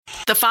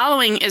The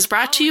following is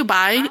brought to you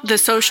by the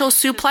Social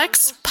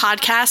Suplex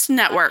Podcast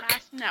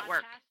Network.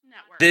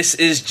 This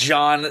is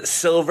John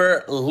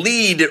Silver,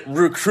 lead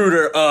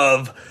recruiter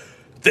of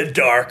the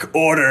Dark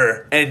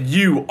Order, and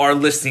you are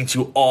listening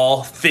to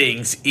All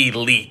Things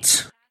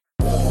Elite.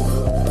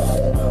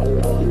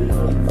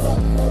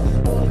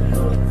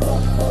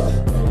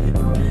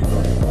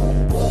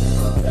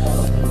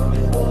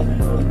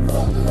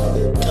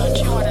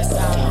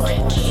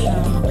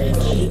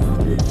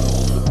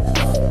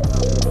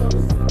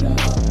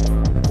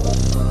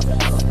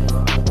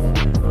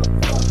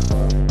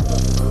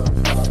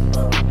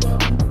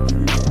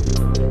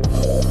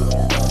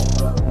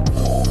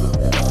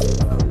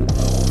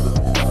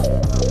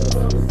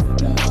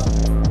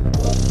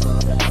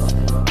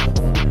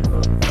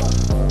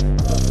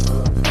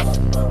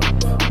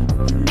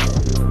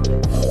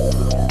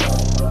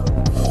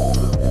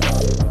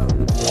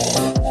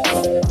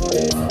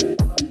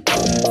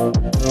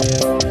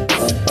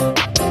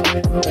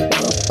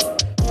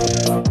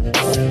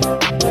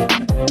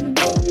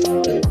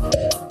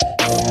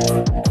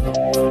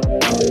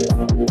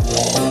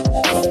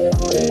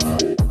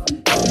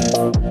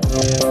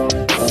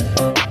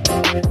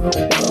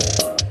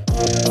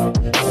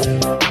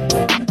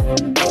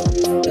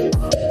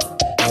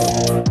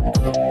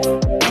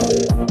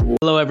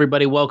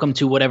 Everybody, welcome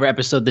to whatever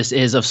episode this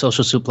is of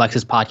Social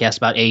Suplex's podcast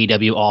about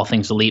AEW, All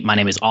Things Elite. My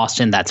name is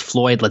Austin. That's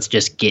Floyd. Let's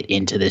just get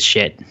into this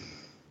shit.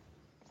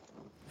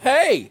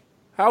 Hey,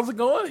 how's it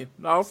going,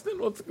 Austin?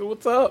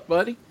 What's up,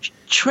 buddy?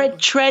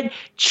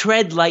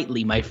 Tread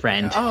lightly, my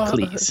friend,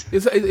 please.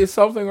 Is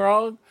something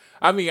wrong?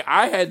 I mean,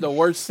 I had the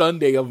worst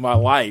Sunday of my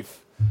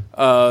life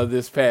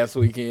this past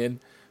weekend,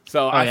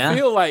 so I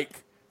feel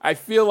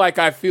like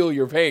I feel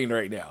your pain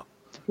right now.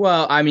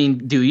 Well, I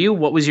mean, do you?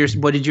 What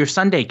did your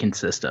Sunday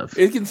consist of?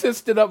 It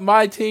consisted of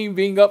my team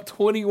being up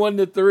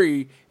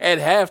 21-3 at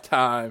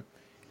halftime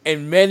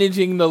and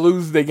managing to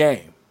lose the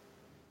game.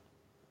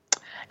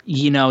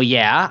 You know,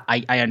 yeah,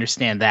 I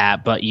understand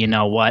that, but you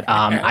know what?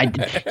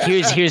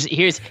 Here's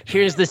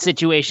the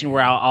situation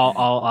where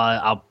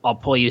I'll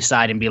pull you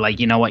aside and be like,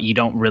 you know what? You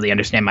don't really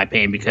understand my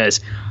pain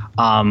because,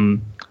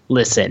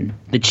 listen,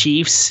 the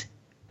Chiefs.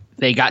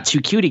 They got too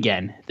cute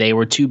again. They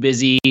were too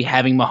busy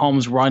having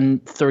Mahomes run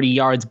 30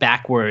 yards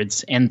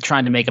backwards and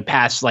trying to make a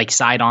pass like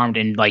sidearmed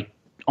and like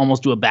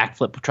almost do a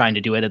backflip trying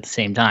to do it at the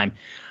same time.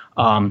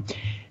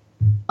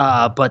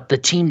 But the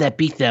team that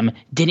beat them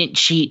didn't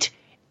cheat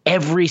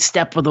every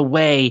step of the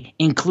way,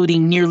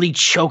 including nearly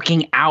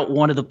choking out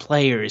one of the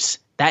players.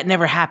 That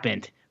never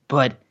happened.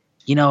 But,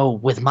 you know,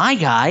 with my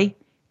guy,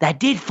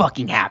 that did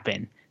fucking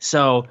happen.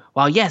 So,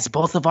 while yes,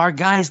 both of our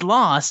guys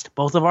lost,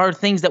 both of our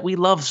things that we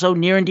love so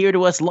near and dear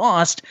to us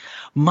lost,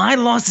 my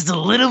loss is a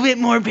little bit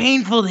more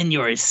painful than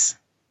yours.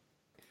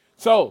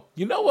 So,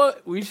 you know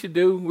what we should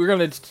do? We're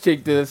going to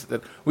take this.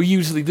 We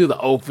usually do the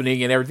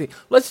opening and everything.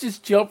 Let's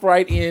just jump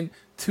right in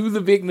to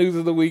the big news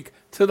of the week,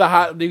 to the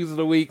hot news of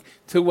the week,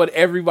 to what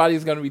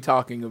everybody's going to be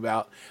talking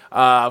about.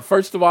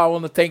 First of all, I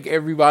want to thank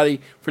everybody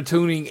for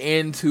tuning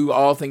in to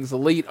All Things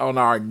Elite on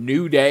our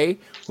new day,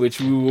 which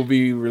we will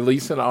be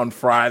releasing on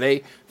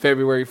Friday,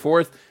 February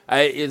 4th.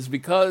 Is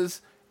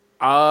because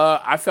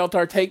I felt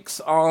our takes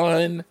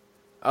on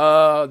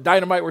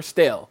Dynamite were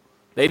stale.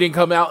 They didn't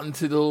come out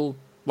until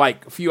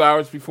like a few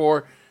hours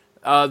before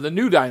the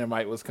new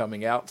Dynamite was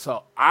coming out.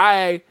 So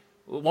I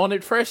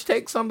wanted fresh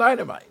takes on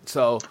Dynamite.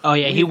 So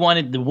he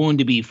wanted the wound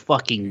to be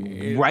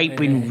fucking ripe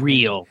and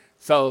real.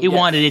 So he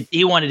wanted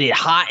it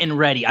hot and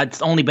ready.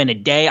 It's only been a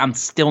day. I'm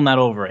still not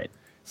over it.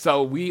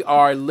 So we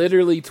are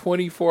literally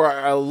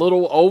a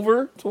little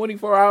over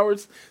 24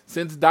 hours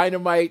since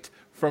Dynamite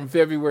from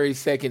February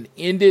 2nd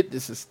ended.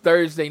 This is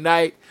Thursday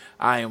night.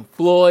 I am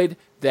Floyd.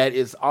 That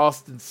is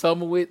Austin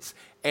Sumowitz.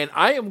 And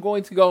I am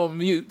going to go on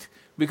mute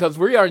because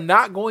we are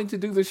not going to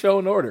do the show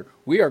in order.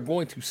 We are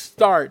going to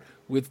start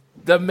with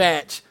the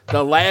match,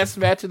 the last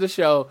match of the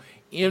show,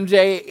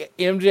 MJF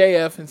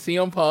and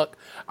CM Punk.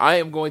 I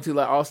am going to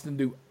let Austin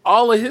do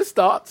all of his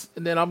thoughts,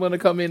 and then I'm going to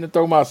come in and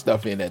throw my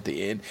stuff in at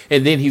the end,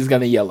 and then he's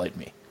going to yell at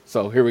me.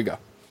 So here we go.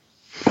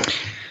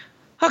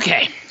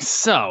 Okay,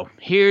 so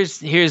here's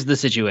the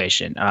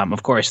situation.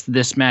 Of course,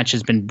 this match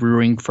has been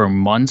brewing for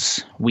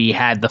months. We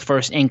had the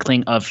first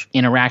inkling of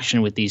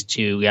interaction with these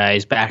two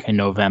guys back in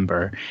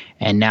November,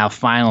 and now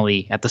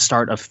finally, at the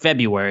start of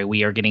February,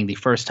 we are getting the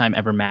first time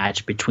ever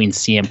match between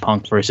CM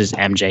Punk versus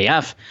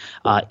MJF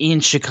in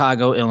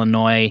Chicago,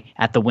 Illinois,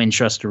 at the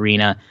Wintrust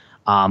Arena.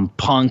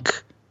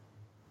 Punk,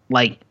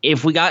 like,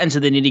 if we got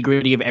into the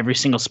nitty-gritty of every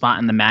single spot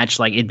in the match,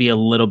 like, it'd be a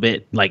little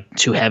bit, like,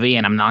 too heavy,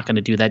 and I'm not going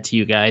to do that to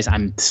you guys.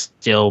 I'm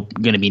still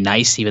going to be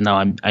nice, even though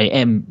I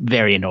am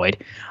very annoyed.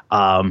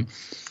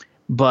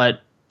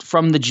 But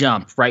from the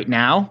jump, right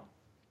now,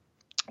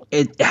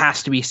 it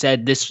has to be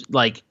said, this,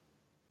 like,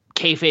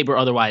 kayfabe or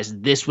otherwise,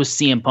 this was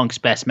CM Punk's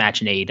best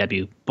match in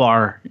AEW,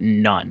 bar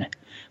none.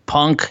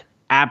 Punk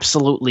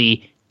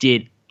absolutely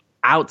did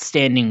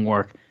outstanding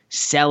work,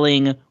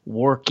 selling,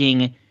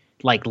 working,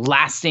 like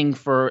lasting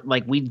for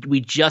like we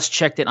just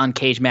checked it on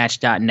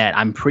cagematch.net.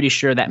 I'm pretty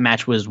sure that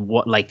match was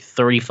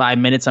 35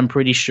 minutes. I'm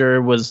pretty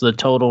sure was the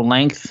total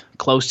length,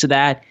 close to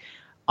that.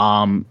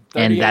 And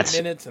that's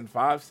 38 minutes and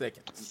 5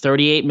 seconds.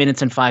 38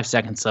 minutes and 5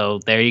 seconds. So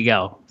there you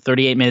go.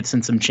 38 minutes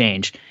and some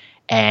change.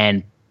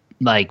 And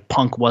like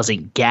Punk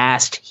wasn't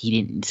gassed. He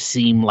didn't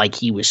seem like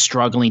he was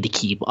struggling to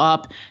keep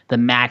up. The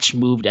match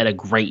moved at a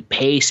great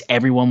pace.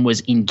 Everyone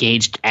was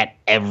engaged at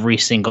every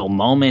single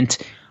moment.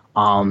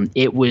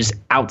 It was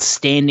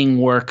outstanding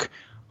work.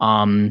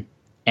 And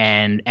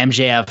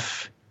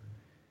MJF,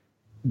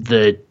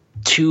 the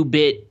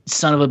 2-bit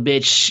son of a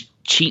bitch,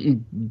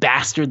 cheating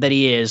bastard that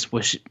he is,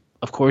 was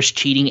of course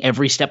cheating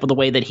every step of the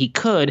way that he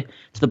could,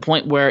 to the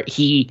point where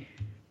he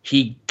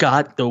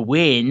got the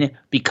win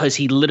because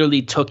he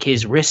literally took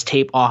his wrist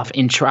tape off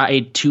and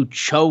tried to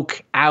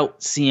choke out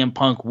CM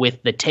Punk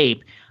with the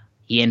tape.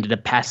 He ended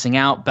up passing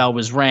out. Bell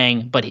was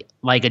rang, but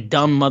like a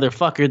dumb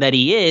motherfucker that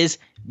he is,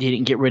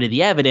 didn't get rid of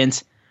the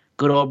evidence.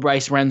 Good old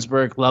Bryce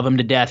Remsburg, love him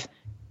to death,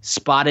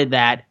 spotted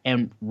that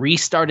and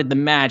restarted the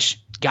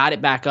match, got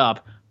it back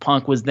up.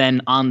 Punk was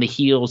then on the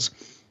heels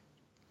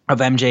of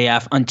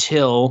MJF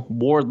until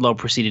Wardlow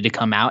proceeded to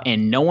come out,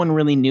 and no one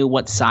really knew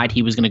what side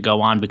he was going to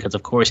go on because,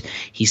 of course,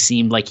 he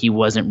seemed like he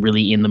wasn't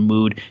really in the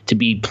mood to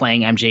be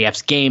playing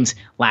MJF's games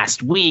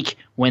last week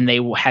when they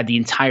had the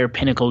entire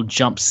Pinnacle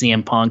jump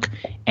CM Punk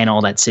and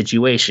all that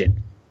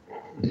situation.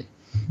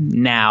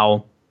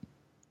 Now,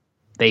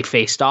 they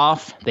faced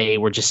off. They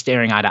were just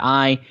staring eye to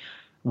eye.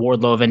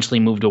 Wardlow eventually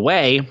moved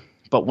away,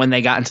 but when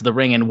they got into the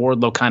ring and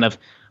Wardlow kind of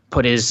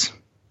put his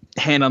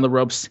hand on the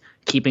ropes,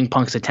 keeping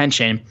Punk's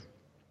attention,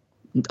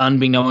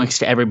 unbeknownst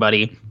to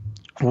everybody,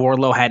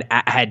 Wardlow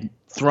had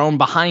thrown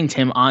behind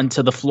him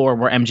onto the floor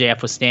where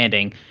MJF was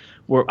standing,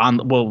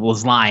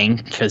 was lying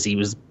because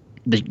he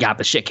got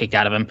the shit kicked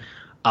out of him,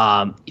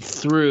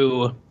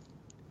 through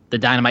the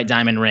Dynamite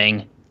Diamond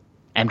ring.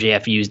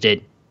 MJF used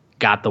it,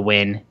 got the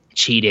win,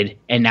 cheated,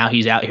 and now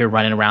he's out here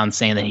running around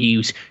saying that he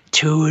was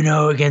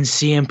 2-0 against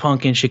CM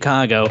Punk in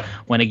Chicago,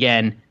 when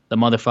again, the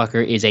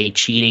motherfucker is a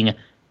cheating,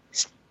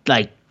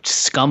 like,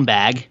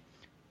 scumbag.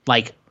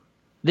 Like,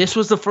 this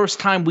was the first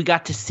time we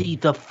got to see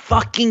the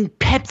fucking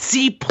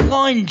Pepsi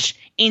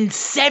plunge in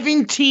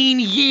 17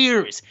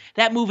 years.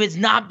 That move has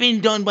not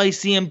been done by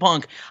CM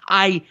Punk.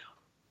 I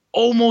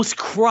almost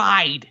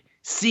cried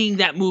seeing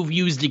that move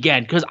used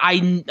again because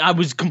I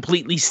was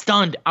completely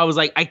stunned. I was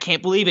like, I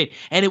can't believe it.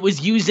 And it was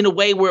used in a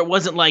way where it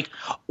wasn't like,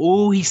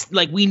 oh, he's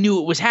like, we knew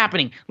it was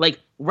happening. Like,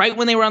 right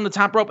when they were on the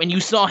top rope and you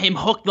saw him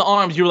hook the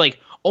arms, you were like,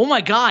 oh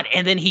my God.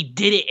 And then he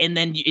did it, and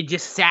then it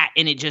just sat,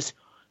 and it just,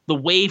 the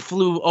wave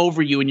flew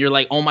over you, and you're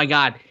like, oh my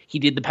God, he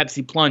did the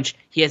Pepsi plunge.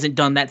 He hasn't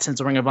done that since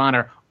the Ring of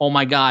Honor. Oh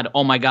my God,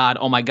 oh my God,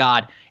 oh my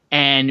God.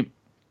 And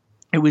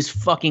it was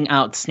fucking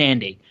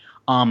outstanding.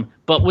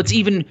 But what's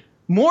even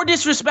more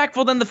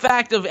disrespectful than the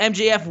fact of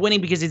MJF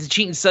winning because he's a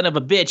cheating son of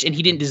a bitch and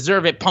he didn't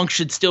deserve it, Punk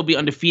should still be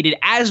undefeated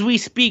as we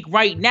speak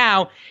right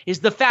now,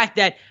 is the fact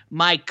that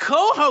my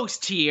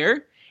co-host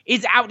here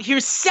is out here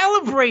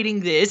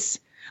celebrating this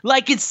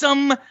like it's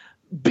some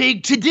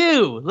big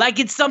to-do, like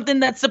it's something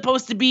that's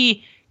supposed to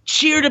be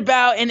cheered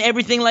about and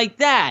everything like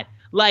that.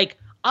 Like,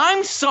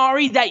 I'm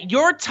sorry that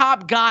your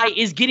top guy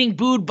is getting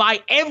booed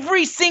by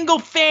every single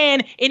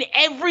fan in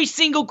every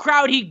single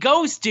crowd he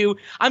goes to.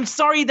 I'm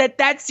sorry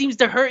that seems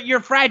to hurt your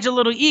fragile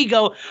little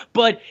ego,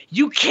 but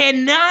you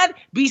cannot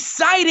be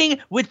siding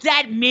with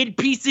that mid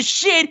piece of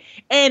shit.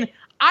 And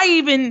I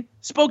even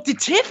spoke to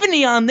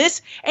Tiffany on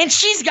this, and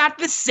she's got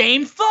the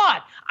same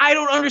thought. I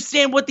don't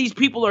understand what these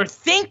people are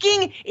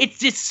thinking. It's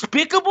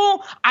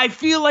despicable. I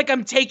feel like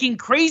I'm taking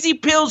crazy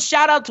pills.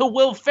 Shout out to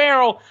Will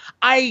Ferrell.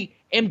 I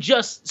am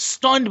just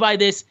stunned by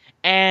this,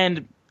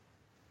 and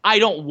I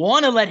don't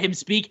want to let him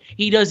speak.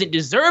 He doesn't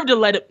deserve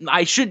to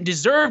I shouldn't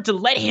deserve to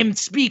let him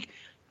speak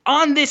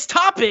on this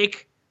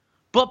topic,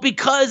 but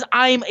because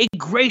I'm a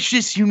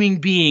gracious human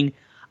being,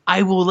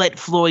 I will let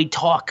Floyd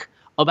talk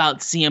about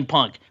CM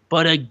Punk.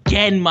 But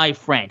again, my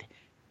friend,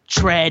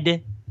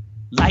 tread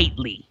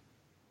lightly.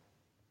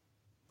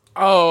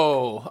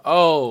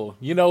 Oh,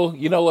 you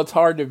know what's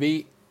hard to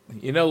beat?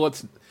 You know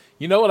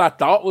what I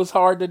thought was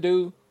hard to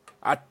do?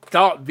 I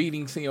thought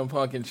beating CM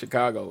Punk in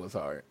Chicago was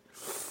hard.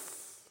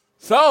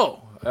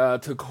 So,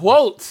 to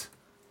quote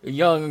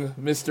young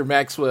Mr.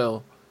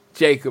 Maxwell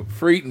Jacob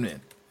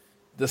Friedman,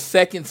 the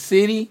second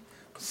city,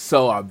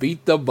 so I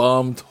beat the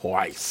bum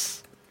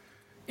twice.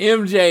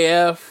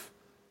 MJF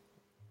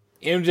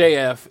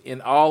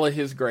in all of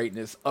his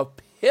greatness, a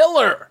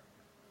pillar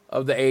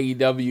of the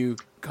AEW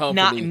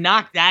company.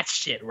 Knock that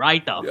shit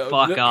right the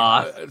fuck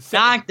off.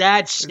 Knock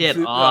that shit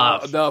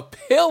off. The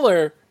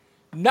pillar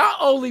not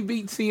only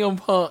beat CM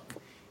Punk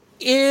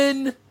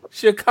in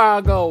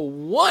Chicago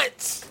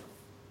once,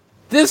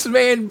 this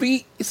man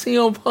beat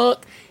CM Punk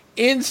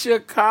in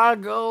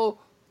Chicago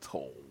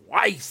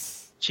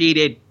twice.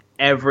 Cheated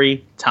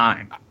every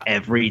time.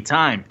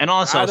 And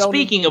also,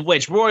 speaking of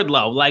which,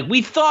 Wardlow, like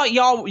we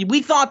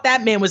thought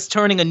that man was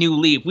turning a new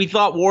leaf. We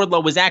thought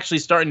Wardlow was actually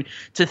starting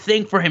to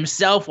think for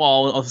himself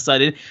all of a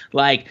sudden.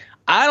 Like,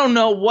 I don't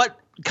know what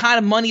kind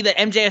of money that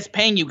MJF's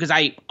paying you, because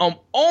I am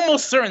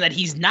almost certain that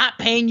he's not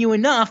paying you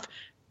enough,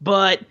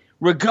 but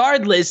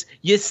regardless,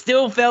 you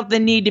still felt the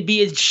need to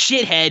be a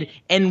shithead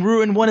and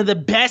ruin one of the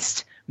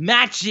best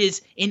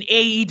matches in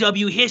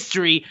AEW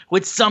history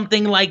with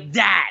something like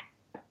that.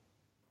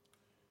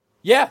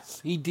 Yes,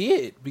 he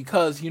did,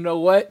 because you know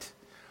what?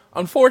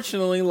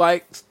 Unfortunately,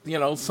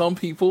 some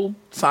people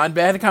sign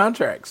bad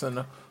contracts,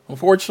 and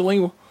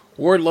unfortunately,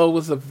 Wardlow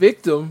was a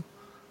victim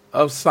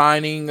of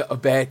signing a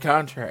bad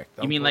contract.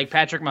 You mean like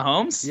Patrick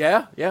Mahomes?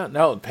 Yeah.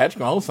 No,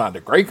 Patrick Mahomes signed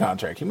a great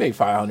contract. He made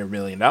 $500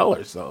 million,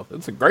 so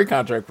it's a great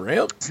contract for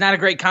him. It's not a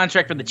great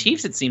contract for the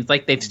Chiefs, it seems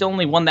like. They've still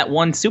only won that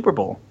one Super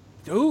Bowl.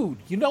 Dude,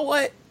 you know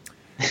what?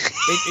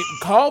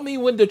 Call me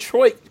when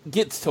Detroit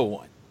gets to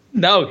one.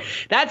 No,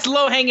 that's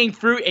low-hanging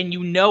fruit, and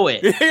you know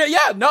it.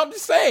 I'm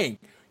just saying.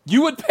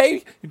 You would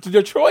pay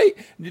Detroit.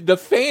 The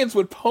fans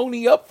would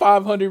pony up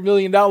 $500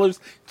 million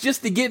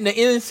just to get in the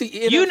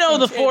NFC. You know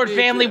the Ford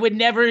family would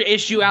never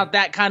issue out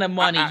that kind of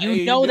money.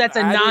 That's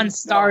a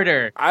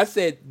non-starter. I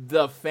said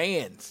the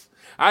fans.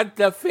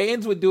 The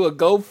fans would do a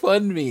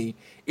GoFundMe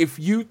if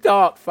you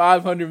thought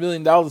 $500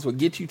 million would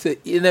get you to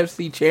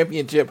NFC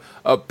Championship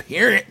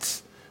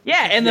appearance.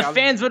 Yeah, and the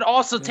fans would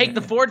also take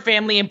the Ford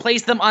family and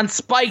place them on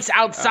spikes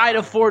outside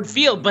of Ford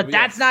Field, but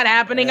that's not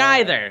happening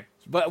either.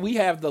 But we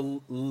have the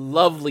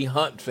lovely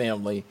Hunt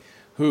family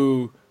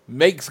who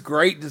makes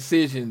great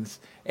decisions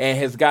and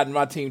has gotten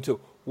my team to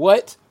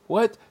what?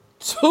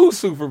 2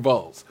 Super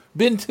Bowls.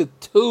 Been to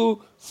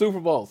 2 Super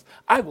Bowls.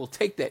 I will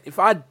take that. If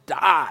I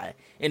die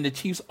and the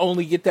Chiefs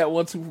only get that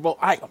 1 Super Bowl,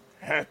 I am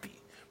happy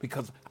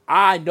because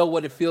I know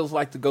what it feels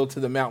like to go to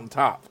the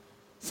mountaintop.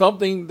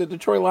 Something the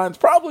Detroit Lions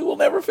probably will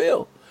never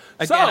feel.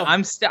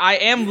 Again, I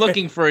am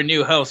looking for a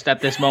new host at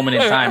this moment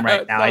in time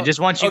right now. I just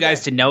want you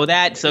guys to know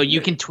that. So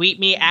you can tweet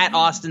me at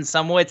Austin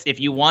Sumowitz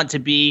if you want to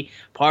be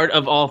part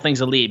of All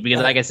Things Elite.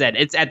 Because like I said,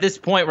 it's at this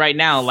point right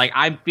now, like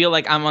I feel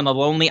like I'm on a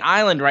lonely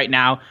island right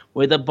now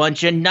with a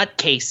bunch of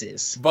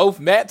nutcases. Both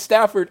Matt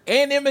Stafford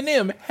and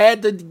Eminem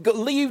had to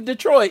leave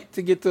Detroit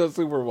to get to a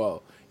Super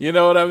Bowl. You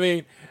know what I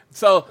mean?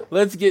 So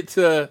let's get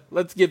to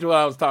what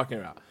I was talking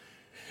about.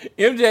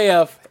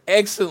 MJF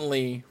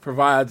excellently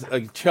provides a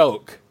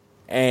choke.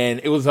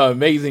 And it was an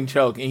amazing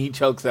choke, and he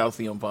chokes out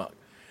CM Punk.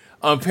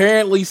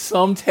 Apparently,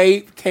 some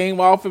tape came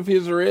off of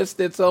his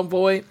wrist at some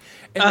point,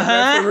 and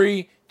the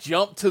referee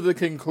jumped to the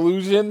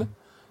conclusion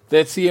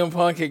that CM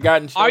Punk had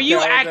gotten choked out. Are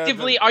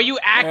you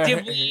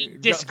actively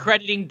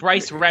discrediting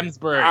Bryce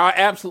Remsburg?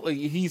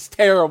 Absolutely. He's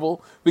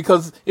terrible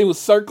because it was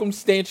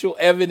circumstantial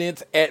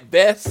evidence at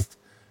best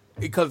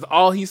because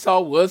all he saw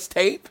was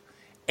tape,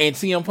 and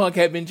CM Punk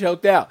had been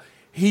choked out.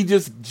 He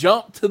just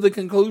jumped to the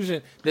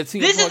conclusion that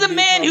CM Punk. This is the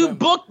man who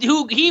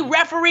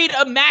refereed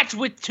a match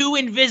with 2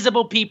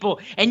 invisible people,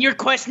 and you're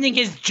questioning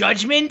his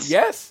judgment?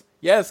 Yes,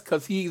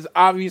 because he's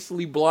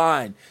obviously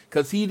blind.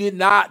 Because he did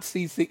not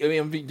see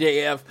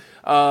MJF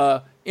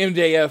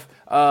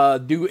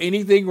do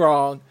anything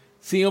wrong.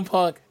 CM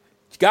Punk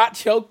got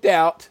choked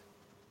out.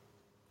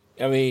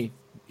 I mean,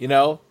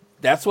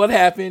 that's what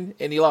happened,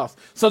 and he lost.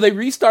 So they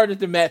restarted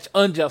the match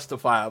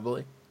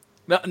unjustifiably.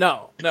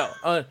 No.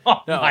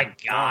 My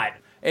God.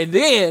 And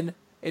then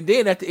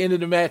at the end of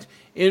the match,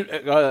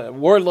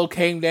 Wardlow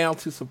came down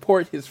to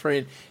support his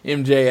friend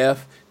MJF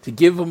to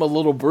give him a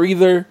little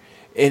breather.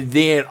 And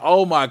then,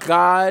 oh my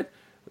God,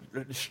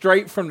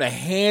 straight from the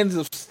hands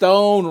of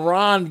Stone,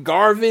 Ron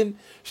Garvin,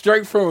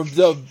 straight from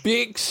the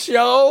Big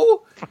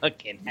Show.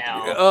 Fucking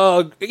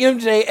hell.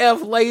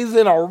 MJF lays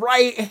in a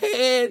right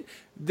hand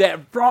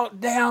that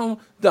brought down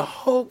the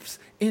hopes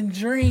and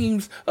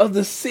dreams of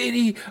the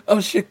city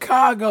of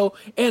Chicago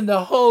and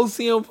the whole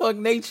CM Punk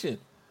nation.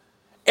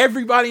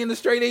 Everybody in the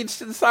straight edge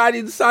society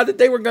decided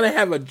they were going to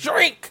have a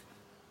drink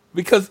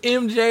because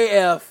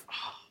MJF,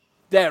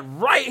 that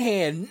right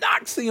hand,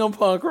 knocked CM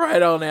Punk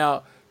right on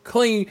out.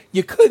 Clean.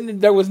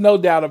 There was no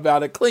doubt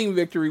about it. Clean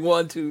victory,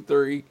 1, 2,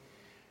 3.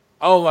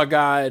 Oh my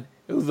God.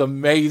 It was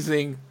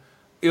amazing.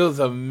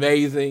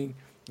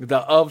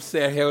 The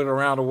upset held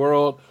around the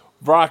world.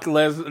 Brock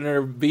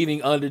Lesnar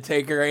beating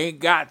Undertaker ain't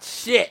got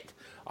shit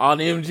on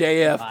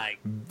MJF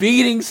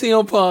beating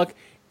CM Punk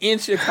in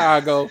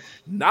Chicago.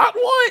 Not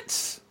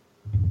once.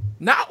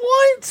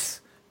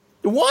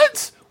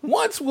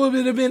 Once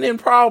would have been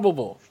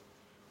improbable.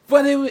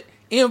 But it was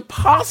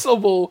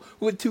impossible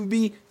to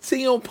beat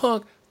CM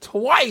Punk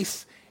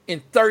twice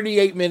in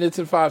 38 minutes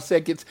and 5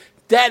 seconds.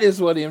 That is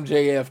what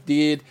MJF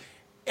did.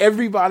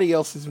 Everybody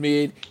else is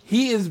mid.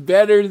 He is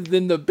better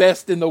than the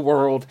best in the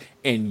world,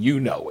 and you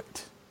know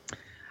it.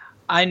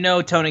 I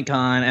know Tony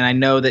Khan, and I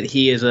know that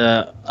he is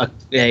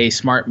a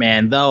smart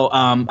man. Though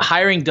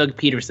hiring Doug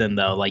Peterson,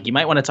 though, you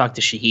might want to talk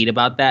to Shahid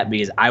about that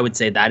because I would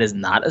say that is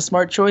not a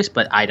smart choice.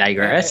 But I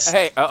digress.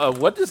 Hey,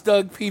 what does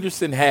Doug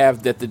Peterson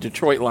have that the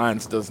Detroit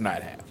Lions does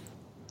not have?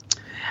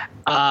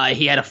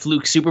 He had a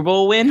fluke Super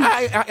Bowl win.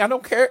 I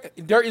don't care.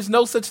 There is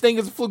no such thing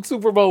as a fluke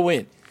Super Bowl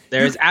win.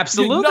 There's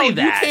absolutely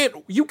that.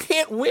 You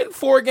can't win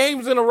 4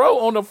 games in a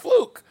row on a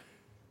fluke.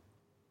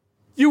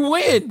 You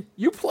win.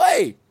 You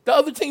play. The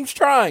other team's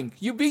trying.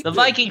 You beat the them.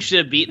 Vikings should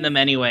have beaten them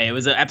anyway. It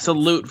was an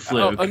absolute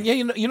fluke.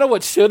 You know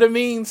what shoulda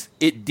means?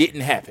 It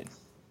didn't happen.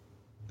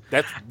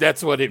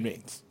 That's what it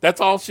means.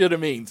 That's all shoulda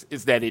means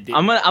is that it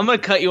didn't. I'm gonna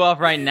cut you off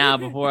right now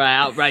before I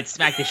outright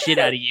smack the shit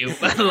out of you.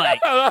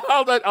 Like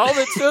all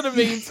that shoulda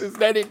means is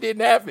that it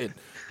didn't happen.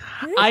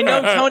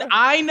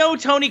 I know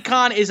Tony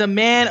Khan is a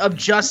man of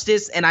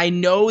justice, and I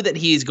know that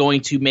he is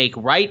going to make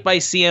right by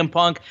CM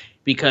Punk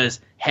because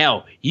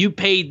hell, you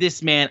paid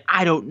this man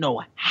I don't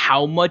know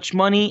how much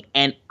money,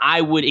 and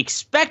I would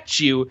expect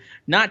you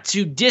not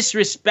to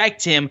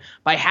disrespect him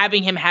by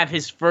having him have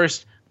his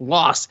first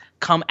loss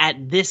come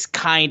at this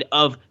kind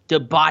of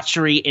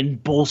debauchery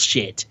and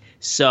bullshit.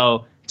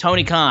 So,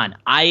 Tony Khan,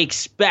 I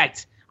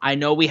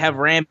know we have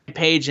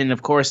Rampage, and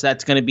of course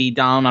that's going to be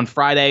down on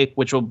Friday,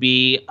 which will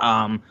be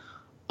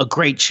a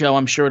great show.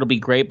 I'm sure it'll be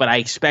great, but I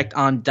expect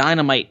on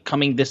Dynamite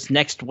coming this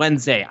next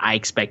Wednesday, I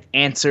expect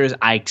answers.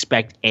 I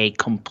expect a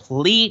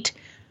complete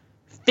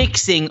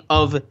fixing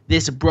of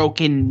this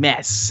broken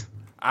mess.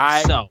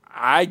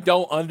 I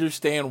don't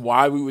understand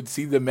why we would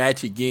see the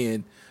match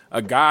again.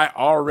 A guy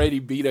already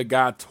beat a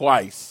guy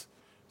twice.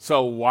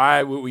 So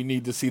why would we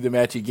need to see the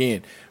match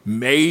again?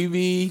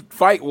 Maybe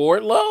fight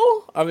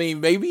Wardlow? I mean,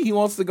 maybe he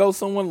wants to go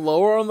someone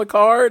lower on the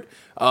card.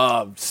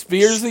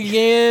 Spears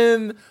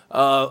again.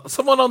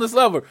 Someone on this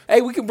level.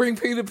 Hey, we can bring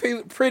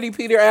Pretty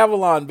Peter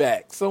Avalon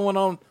back. Someone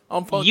on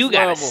Punk's level.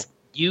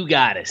 You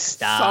gotta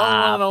stop.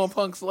 Someone on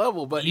Punk's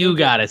level. But you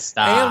gotta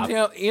stop.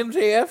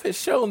 MJF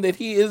has shown that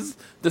he is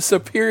the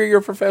superior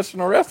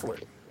professional wrestler.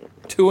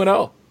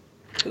 2-0.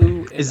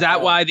 Is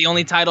that why the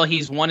only title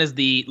he's won is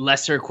the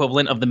lesser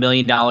equivalent of the $1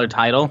 million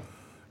title?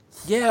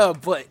 Yeah,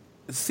 but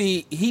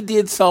see, he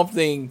did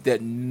something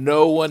that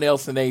no one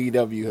else in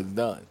AEW has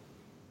done.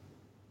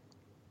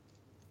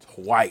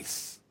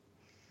 Twice.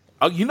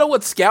 Oh, you know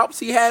what scalps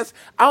he has?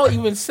 I'll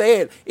even say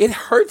it. It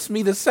hurts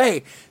me to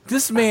say.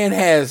 This man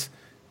has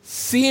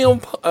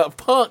CM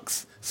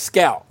Punk's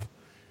scalp,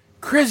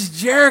 Chris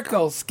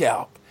Jericho's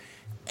scalp,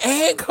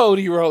 and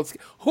Cody Rhodes.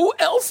 Who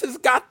else has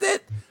got that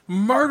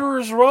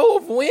murderer's row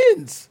of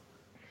wins?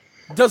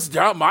 Does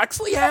Jon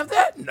Moxley have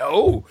that?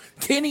 No.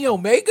 Kenny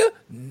Omega?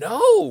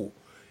 No.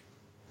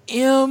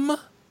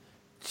 MJF.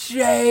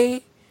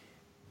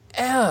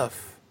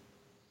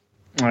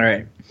 All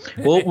right.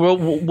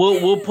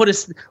 We'll put a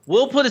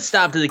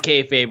stop to the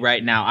kayfabe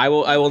right now. I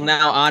will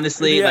now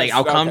honestly Yes,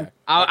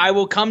 I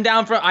will come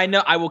down from my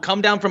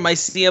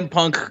CM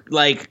Punk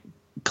like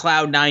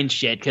Cloud9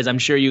 shit because I'm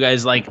sure you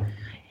guys like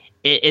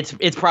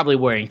it's probably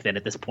wearing thin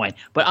at this point.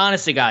 But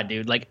honest to God,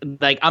 dude, like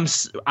I'm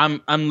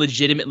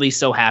legitimately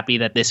so happy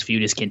that this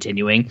feud is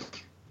continuing.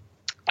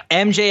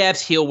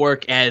 MJF's heel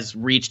work has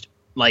reached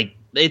like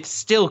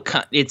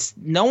it's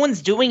no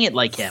one's doing it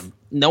like him.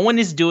 No one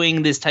is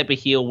doing this type of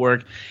heel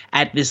work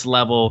at this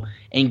level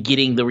and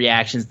getting the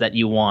reactions that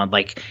you want.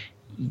 Like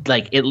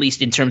at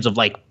least in terms of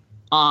like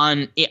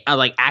on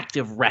like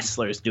active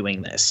wrestlers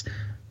doing this.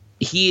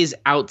 He is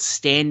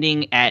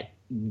outstanding at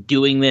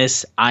doing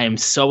this. I am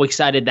so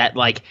excited that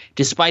like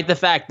despite the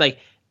fact like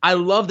I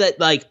love that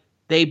like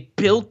they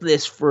built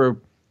this for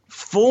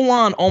full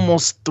on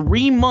almost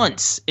 3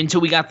 months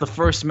until we got the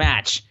first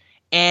match,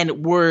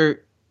 and we're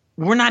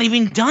not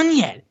even done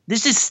yet.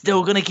 This is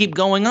still going to keep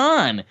going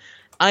on.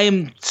 I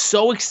am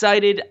so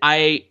excited.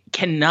 I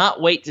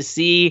cannot wait to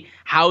see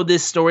how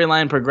this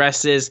storyline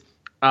progresses.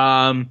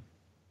 And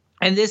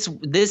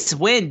this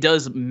win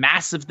does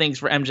massive things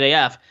for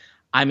MJF.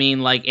 I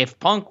mean, like if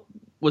Punk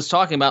was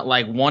talking about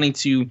like wanting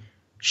to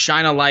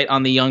shine a light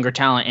on the younger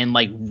talent and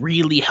like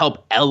really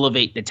help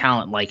elevate the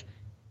talent, like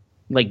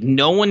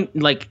no one,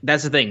 like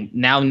that's the thing.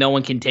 Now no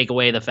one can take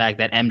away the fact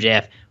that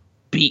MJF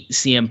beat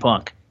CM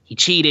Punk. He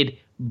cheated,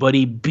 but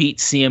he beat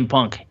CM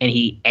Punk, and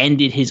he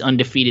ended his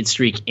undefeated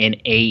streak in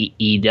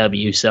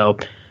AEW. So,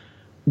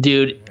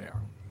 dude,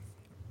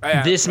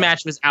 this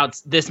match was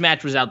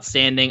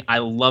outstanding. I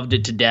loved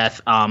it to death.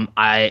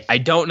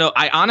 I don't know.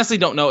 I honestly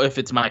don't know if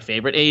it's my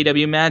favorite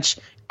AEW match.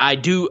 I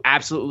do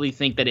absolutely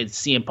think that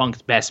it's CM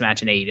Punk's best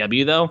match in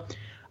AEW, though.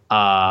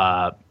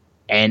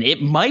 And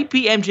it might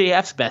be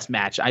MJF's best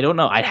match. I don't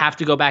know. I'd have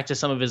to go back to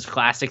some of his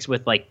classics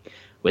with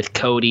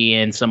Cody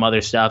and some other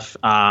stuff.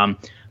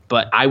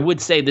 But I would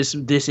say this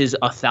is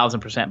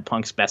 1,000%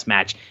 Punk's best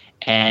match,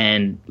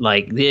 and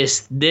like the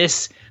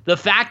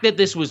fact that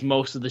this was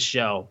most of the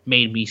show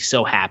made me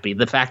so happy.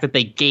 The fact that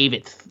they gave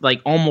it like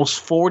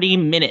almost 40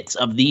 minutes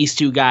of these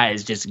two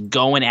guys just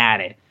going at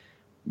it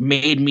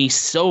made me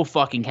so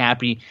fucking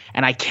happy,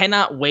 and I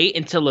cannot wait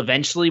until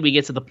eventually we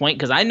get to the point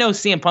because I know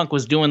CM Punk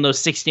was doing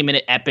those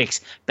 60-minute epics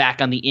back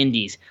on the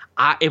indies.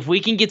 If we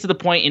can get to the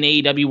point in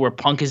AEW where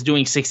Punk is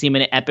doing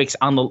 60-minute epics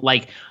on the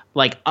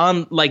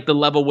on the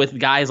level with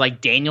guys like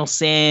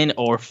Danielson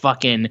or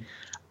fucking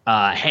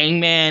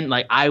Hangman,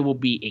 like I will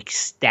be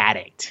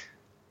ecstatic.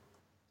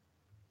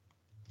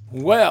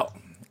 Well,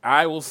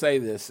 I will say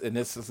this, and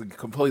this is a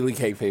completely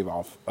kayfabe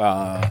off.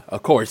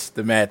 Of course,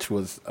 the match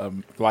was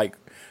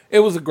it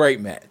was a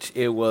great match.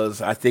 It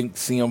was, I think,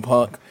 CM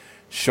Punk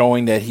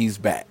showing that he's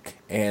back,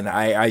 and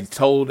I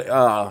told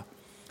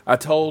I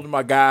told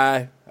my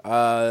guy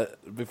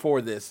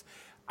before this,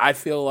 I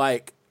feel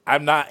like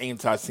I'm not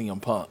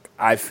anti-CM Punk.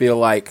 I feel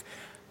like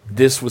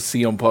this was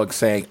CM Punk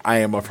saying, I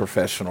am a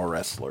professional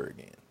wrestler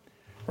again.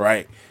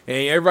 Right?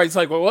 And everybody's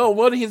like, well,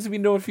 what has he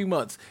been doing a few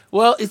months?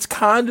 Well, it's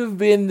kind of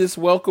been this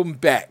welcome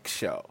back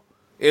show.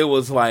 It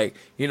was like,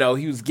 he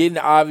was getting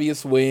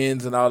obvious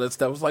wins and all that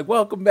stuff. It was like,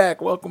 welcome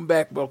back, welcome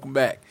back, welcome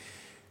back.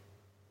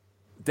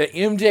 The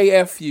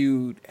MJF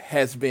feud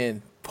has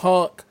been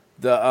Punk,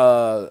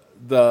 the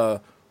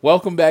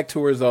welcome back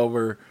tour is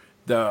over,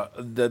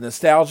 the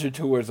nostalgia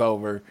tour is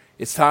over.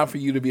 It's time for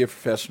you to be a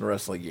professional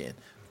wrestler again.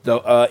 The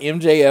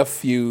MJF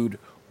feud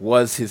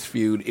was his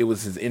feud. It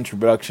was his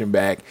introduction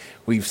back.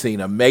 We've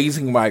seen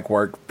amazing mic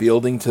work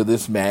building to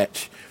this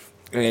match.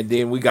 And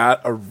then we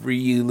got a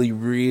really,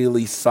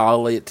 really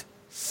solid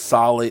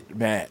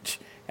match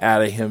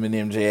out of him and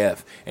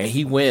MJF. And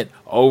he went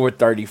over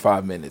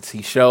 35 minutes.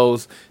 He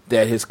shows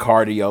that his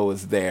cardio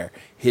is there.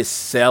 His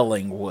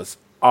selling was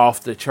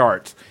off the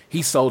charts.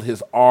 He sold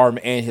his arm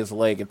and his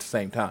leg at the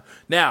same time.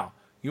 Now,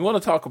 you want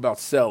to talk about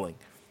selling.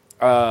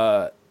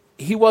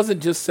 He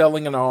wasn't just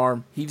selling an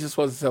arm. He just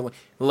wasn't selling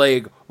a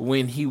leg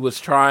when he was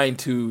trying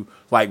to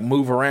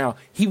move around.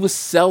 He was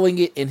selling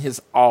it in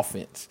his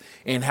offense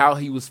and how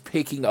he was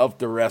picking up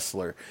the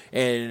wrestler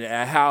and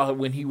how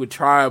when he would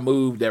try a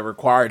move that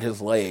required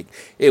his leg,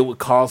 it would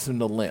cause him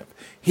to limp.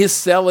 His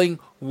selling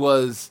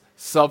was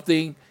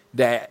something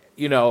that,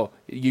 you're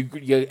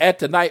at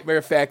the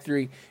Nightmare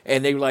Factory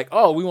and they were like,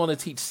 oh, we want to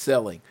teach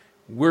selling.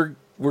 We're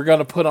going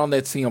to put on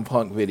that CM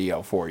Punk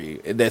video for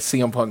you, that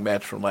CM Punk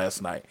match from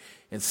last night.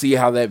 And see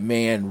how that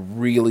man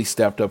really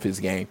stepped up his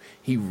game.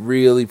 He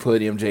really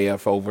put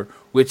MJF over,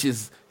 which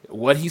is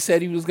what he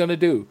said he was going to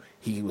do.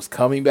 He was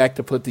coming back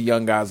to put the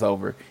young guys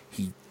over.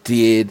 He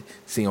did.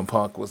 CM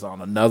Punk was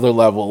on another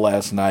level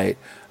last night.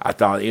 I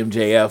thought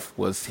MJF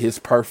was his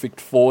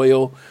perfect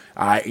foil.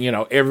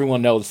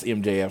 Everyone knows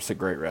MJF's a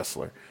great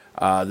wrestler.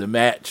 The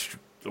match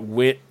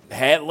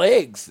had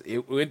legs.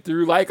 It went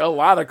through a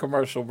lot of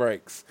commercial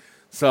breaks.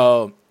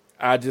 So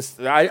I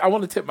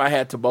want to tip my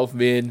hat to both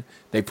men.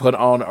 They put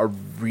on a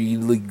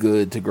really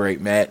good to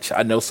great match.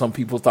 I know some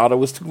people thought it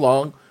was too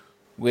long,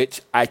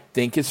 which I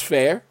think is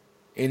fair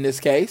in this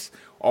case.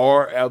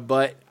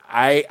 But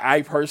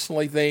I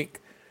personally think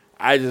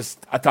I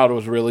thought it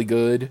was really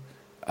good.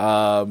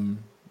 I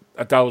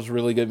thought it was a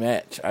really good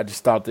match. I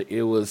just thought that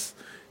it was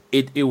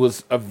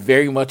a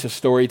very much a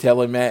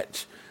storytelling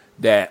match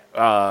that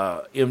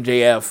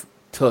MJF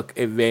took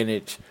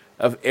advantage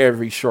of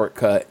every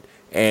shortcut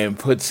and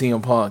put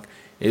CM Punk.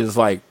 It was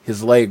like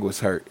his leg was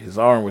hurt. His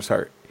arm was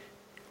hurt.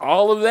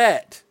 All of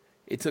that.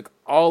 It took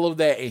all of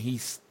that, and he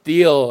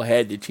still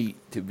had to cheat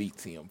to beat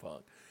CM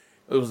Punk.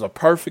 It was a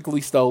perfectly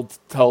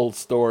told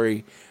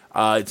story.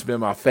 It's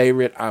been my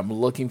favorite. I'm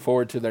looking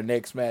forward to their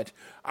next match.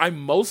 I'm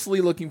mostly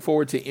looking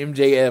forward to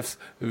MJF's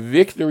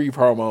victory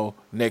promo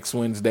next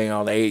Wednesday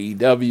on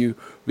AEW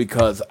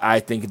because I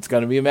think it's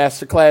going to be a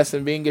masterclass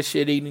in being a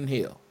shit-eating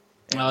heel.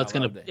 Oh, it's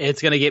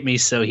gonna get me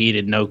so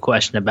heated, no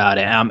question about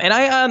it. And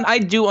I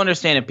do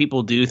understand if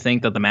people do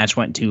think that the match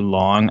went too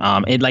long.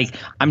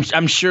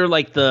 I'm sure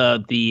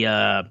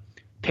the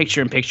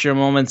picture-in-picture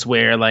moments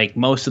where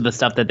most of the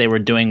stuff that they were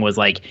doing was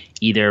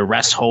either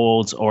rest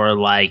holds or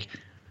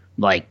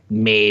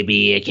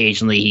maybe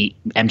occasionally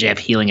MJF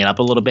healing it up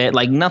a little bit.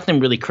 Nothing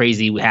really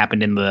crazy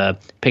happened in the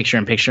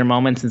picture-in-picture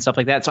moments and stuff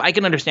like that. So I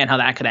can understand how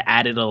that could have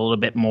added a little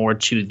bit more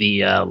to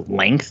the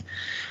length.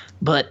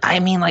 But I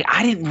mean,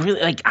 I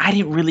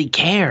didn't really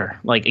care.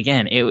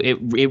 Again, it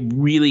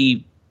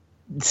really,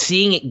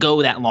 seeing it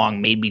go that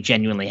long made me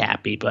genuinely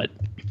happy. But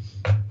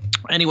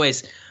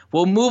anyways,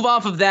 we'll move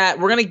off of that.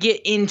 We're gonna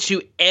get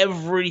into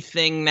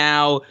everything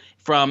now,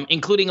 from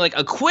including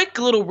a quick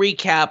little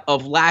recap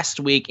of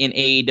last week in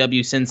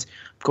AEW, since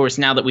of course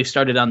now that we've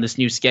started on this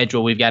new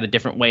schedule, we've got a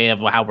different way of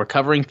how we're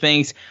covering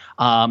things.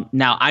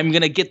 Now I'm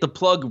going to get the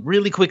plug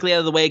really quickly out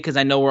of the way because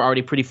I know we're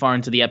already pretty far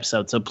into the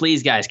episode. So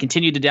please, guys,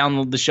 continue to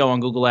download the show on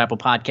Google, Apple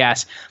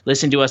Podcasts.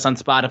 Listen to us on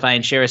Spotify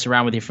and share us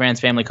around with your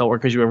friends, family,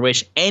 coworkers, your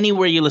wish.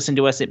 Anywhere you listen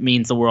to us, it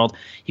means the world.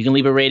 You can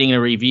leave a rating and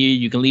a review.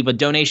 You can leave a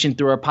donation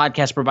through our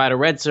podcast provider,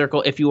 Red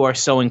Circle, if you are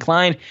so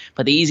inclined.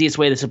 But the easiest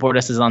way to support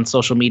us is on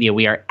social media.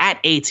 We are at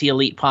AT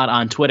Elite Pod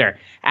on Twitter,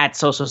 at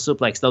Social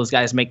Suplex. Those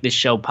guys make this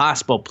show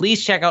possible.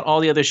 Please check out all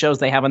the other shows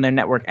they have on their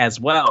network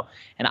as well.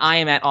 And I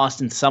am at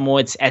Austin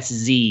Szumowicz, SZUMOWICZ,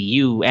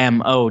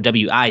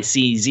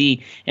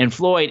 and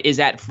Floyd is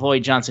at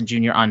Floyd Johnson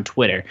Jr. on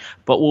Twitter.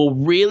 But we'll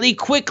really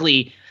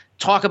quickly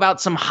talk about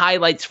some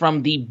highlights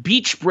from the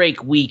beach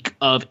break week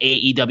of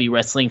AEW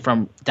wrestling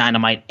from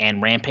Dynamite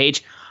and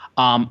Rampage.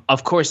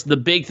 Of course, the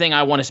big thing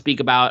I want to speak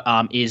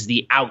about is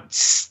the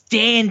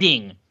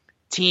outstanding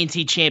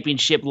TNT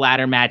Championship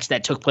ladder match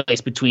that took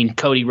place between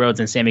Cody Rhodes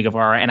and Sammy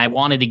Guevara, and I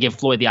wanted to give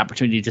Floyd the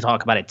opportunity to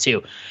talk about it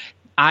too.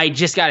 I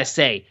just got to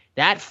say,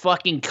 that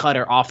fucking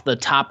cutter off the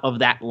top of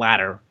that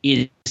ladder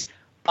is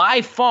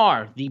by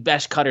far the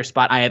best cutter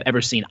spot I have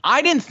ever seen.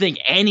 I didn't think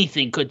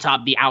anything could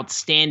top the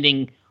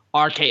outstanding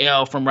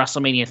RKO from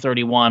WrestleMania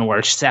 31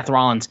 where Seth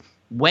Rollins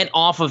went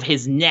off of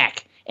his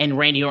neck and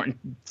Randy Orton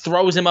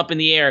throws him up in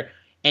the air,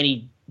 and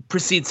he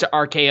proceeds to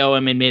RKO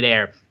him in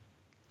midair.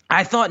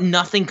 I thought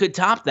nothing could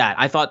top that.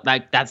 I thought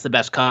that's the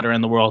best cutter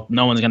in the world.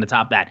 No one's going to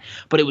top that.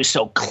 But it was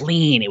so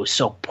clean. It was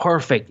so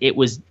perfect. It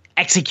was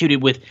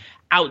executed with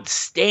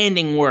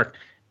outstanding work.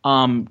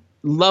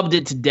 Loved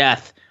it to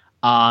death.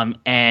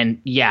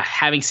 And yeah,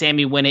 having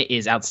Sammy win it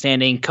is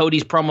outstanding.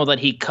 Cody's promo that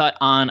he cut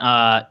on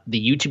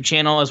the YouTube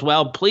channel as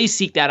well. Please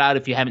seek that out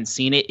if you haven't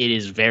seen it. It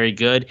is very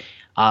good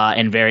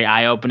and very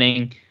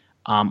eye-opening.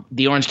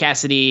 The Orange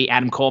Cassidy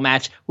Adam Cole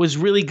match was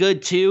really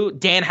good too.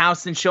 Dan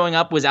Houston showing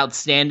up was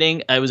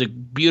outstanding. It was a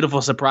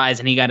beautiful surprise,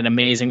 and he got an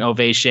amazing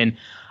ovation.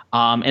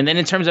 And then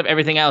in terms of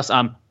everything else,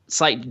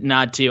 slight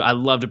nod to I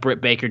loved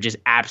Britt Baker just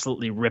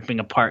absolutely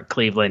ripping apart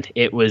Cleveland.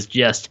 It was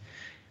just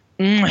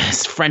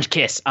French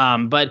kiss.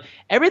 But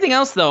everything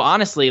else, though,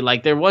 honestly,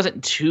 like there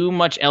wasn't too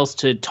much else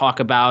to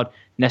talk about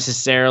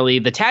necessarily.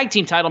 The tag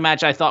team title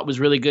match I thought was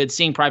really good.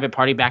 Seeing Private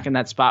Party back in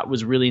that spot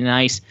was really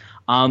nice.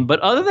 But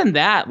other than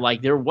that,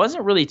 like there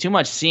wasn't really too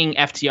much. Seeing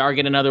FTR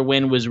get another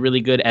win was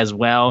really good as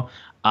well.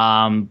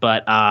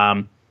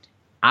 Other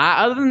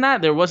than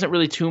that, there wasn't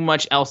really too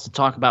much else to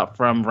talk about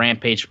from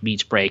Rampage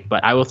Beach Break.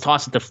 But I will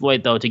toss it to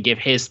Floyd, though, to give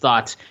his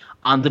thoughts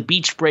on the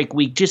Beach Break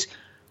week just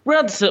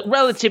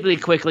relatively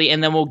quickly,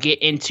 and then we'll get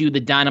into the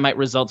Dynamite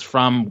results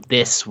from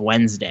this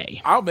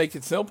Wednesday. I'll make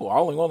it simple. I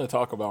only want to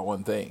talk about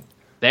one thing.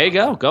 There you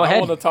go. Go ahead. I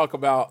want to talk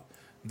about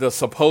the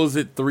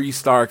supposed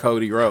 3-star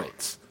Cody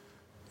Rhodes.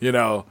 You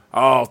know,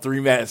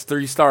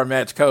 3-star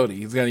match Cody.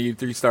 He's going to use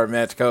 3-star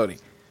match Cody.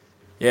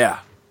 Yeah.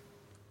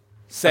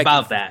 Second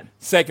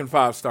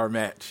 5-star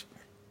match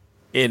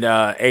in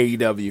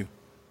AEW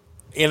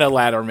in a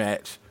ladder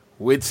match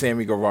with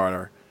Sammy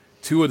Guevara.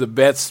 Two of the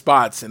best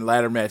spots in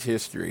ladder match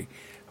history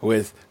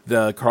with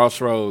the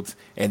Crossroads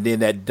and then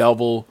that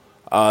double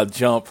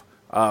jump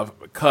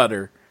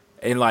cutter.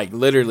 And, like,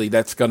 literally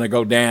that's going to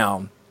go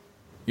down.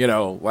 You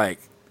know, like,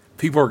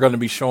 people are going to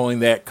be showing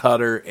that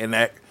cutter and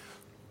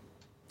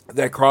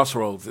that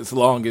Crossroads as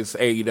long as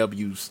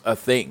AEW's a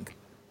thing.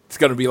 It's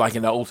going to be like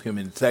in the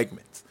Ultimate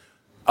segments.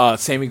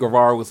 Sammy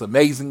Guevara was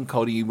amazing.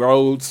 Cody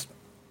Rhodes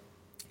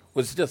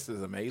was just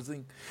as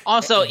amazing.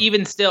 Also,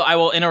 even still, I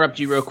will interrupt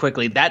you real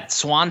quickly. That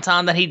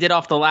swanton that he did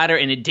off the ladder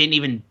and it didn't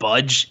even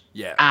budge.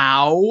 Yeah.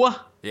 Ow.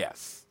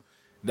 Yes.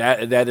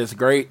 That is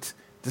great.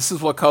 This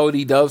is what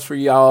Cody does for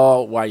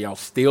y'all while y'all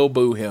still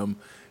boo him.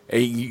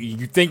 And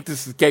you think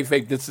this is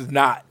kayfabe. This is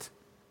not.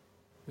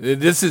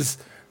 This is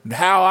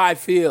how I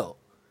feel.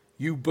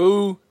 You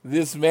boo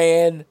this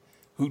man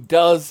who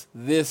does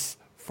this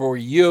for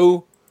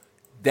you.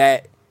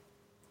 That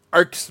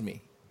irks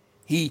me.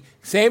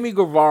 Sammy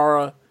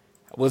Guevara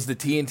was the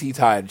TNT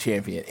title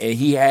champion, and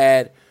he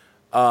had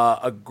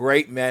a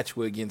great match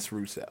against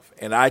Rusev.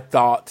 And I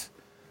thought,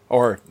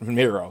 or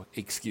Miro,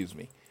 excuse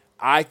me,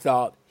 I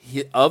thought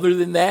other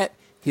than that,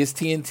 his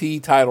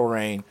TNT title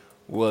reign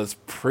was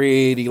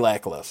pretty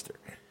lackluster.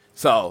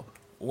 So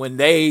when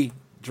they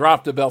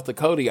dropped the belt to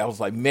Cody, I was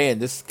like, man,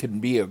 this could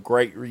be a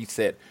great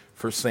reset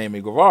for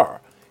Sammy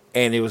Guevara.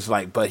 And it was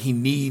like, but he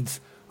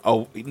needs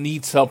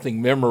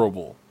something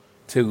memorable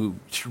to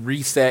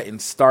reset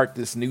and start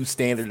this new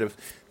standard of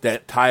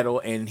that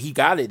title, and he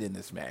got it in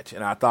this match.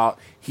 And I thought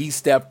he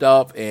stepped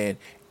up, and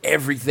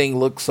everything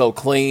looked so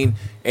clean.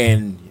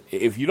 And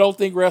if you don't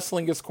think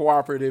wrestling is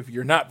cooperative,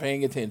 you're not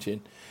paying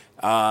attention.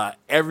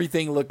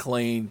 Everything looked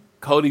clean.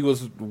 Cody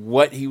was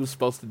what he was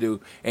supposed to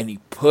do, and he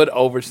put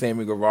over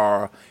Sammy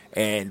Guevara.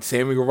 And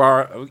Sammy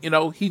Guevara, you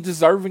know, he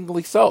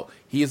deservingly so.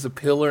 He is a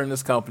pillar in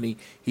this company.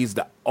 He's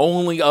the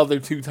only other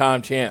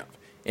 2-time champ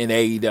in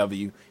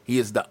AEW. He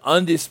is the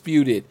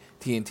undisputed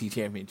TNT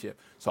championship.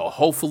 So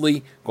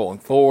hopefully, going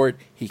forward,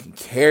 he can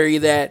carry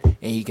that, and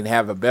he can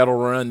have a better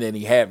run than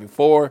he had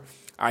before.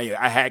 I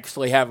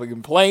actually have a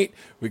complaint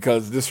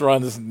because this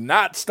run is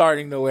not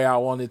starting the way I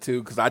wanted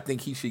to, because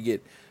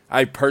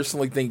I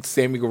personally think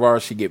Sammy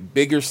Guevara should get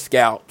bigger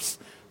scalps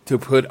to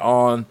put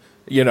on,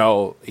 you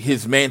know,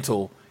 his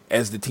mantle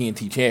as the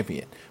TNT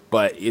champion.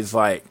 But it's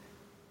like,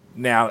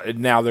 now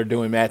they're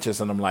doing matches,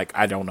 and I'm like,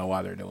 I don't know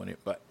why they're doing it.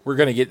 But we're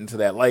going to get into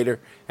that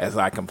later as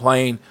I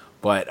complain.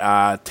 But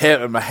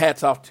my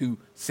hat's off to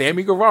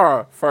Sammy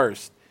Guevara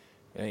first.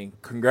 I mean,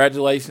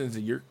 congratulations.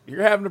 You're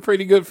having a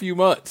pretty good few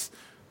months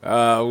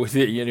with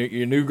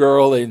your new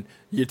girl and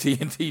your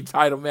TNT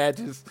title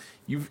matches.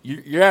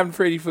 You're having a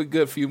pretty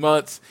good few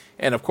months.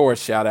 And, of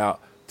course, shout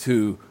out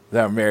to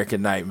the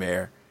American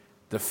Nightmare,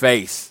 the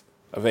face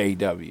of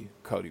AEW,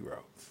 Cody Rhodes.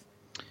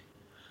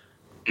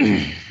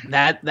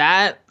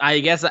 That I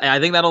guess I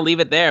think that'll leave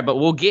it there, but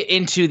we'll get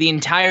into the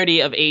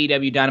entirety of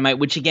AEW Dynamite,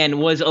 which again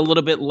was a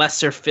little bit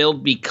lesser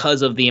filled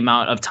because of the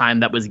amount of time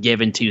that was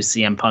given to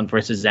CM Punk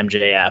versus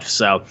MJF.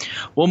 So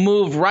we'll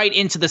move right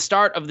into the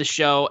start of the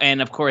show,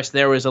 and of course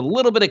there was a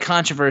little bit of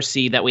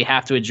controversy that we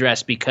have to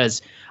address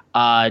because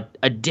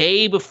a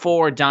day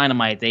before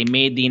Dynamite they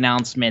made the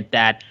announcement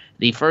that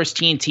the first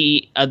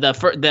TNT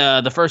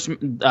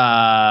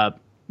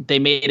they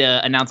made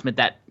an announcement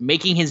that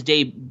making his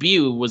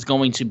debut was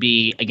going to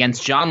be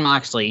against Jon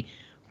Moxley.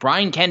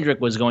 Brian Kendrick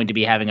was going to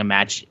be having a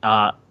match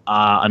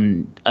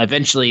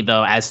Eventually,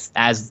 though, as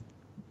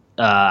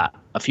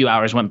a few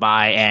hours went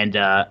by and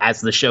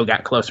as the show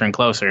got closer and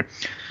closer,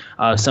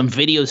 some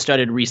videos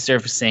started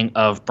resurfacing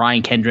of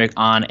Brian Kendrick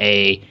on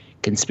a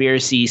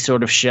conspiracy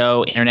sort of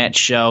show, internet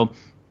show,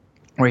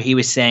 where he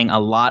was saying a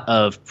lot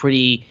of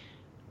pretty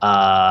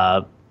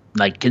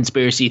like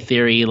conspiracy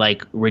theory,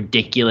 like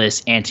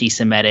ridiculous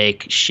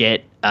anti-Semitic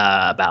shit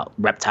about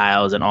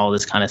reptiles and all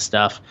this kind of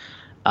stuff,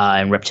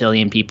 and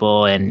reptilian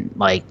people, and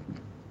like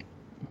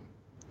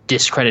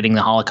discrediting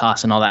the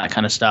Holocaust and all that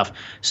kind of stuff.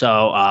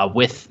 So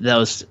with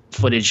those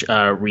footage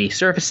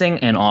resurfacing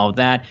and all of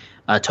that,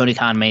 Tony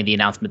Khan made the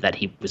announcement that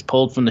he was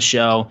pulled from the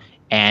show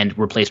and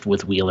replaced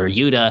with Wheeler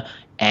Yuta.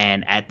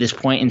 And at this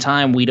point in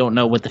time, we don't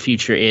know what the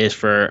future is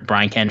for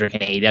Brian Kendrick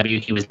in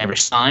AEW. He was never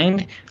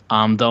signed,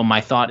 though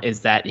my thought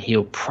is that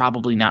he'll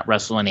probably not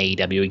wrestle in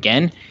AEW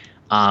again.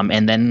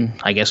 And then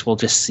I guess we'll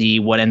just see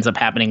what ends up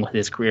happening with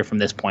his career from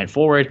this point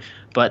forward.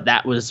 But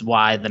that was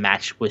why the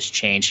match was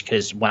changed,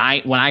 because when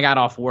I got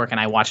off work and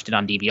I watched it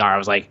on DVR, I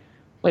was like,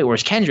 wait,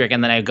 where's Kendrick?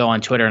 And then I go on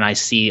Twitter and I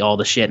see all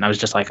the shit, and I was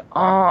just like,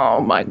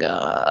 oh my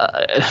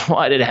God,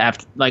 why did it have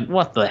to, like,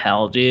 what the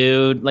hell,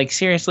 dude? Like,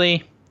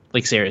 seriously?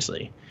 Like,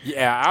 seriously.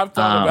 Yeah, I've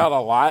thought about a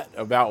lot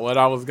about what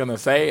I was going to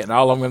say, and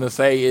all I'm going to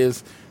say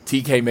is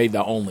TK made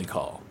the only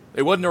call.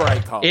 It wasn't the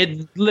right call.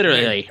 It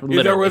literally.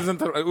 It wasn't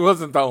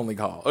the only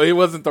call. It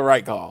wasn't the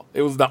right call.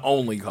 It was the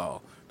only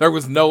call. There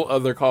was no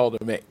other call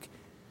to make.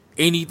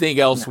 Anything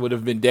else would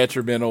have been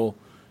detrimental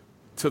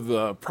to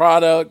the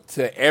product,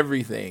 to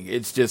everything.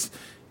 It's just,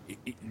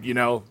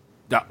 the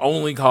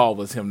only call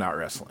was him not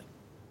wrestling.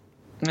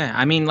 Yeah,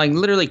 I mean, like,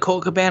 literally,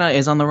 Colt Cabana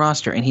is on the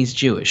roster, and he's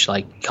Jewish.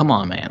 Like, come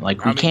on, man.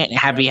 Like, we can't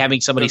be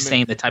having somebody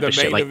saying the type of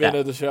shit like that. The main event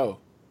of the show.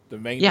 The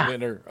main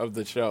eventer of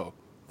the show.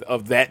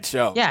 Of that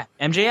show. Yeah,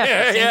 MJF.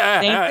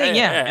 Same thing.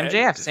 Yeah,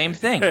 MJF, same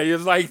thing.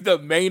 It's like the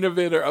main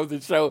eventer of the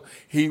show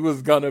he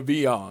was going to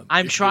be on.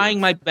 I'm trying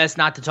my best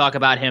not to talk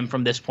about him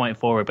from this point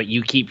forward, but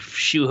you keep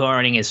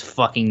shoehorning his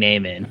fucking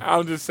name in.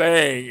 I'm just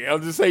saying.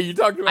 You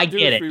talked about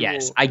Jewish get it, people.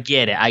 yes. I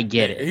get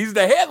it. He's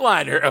the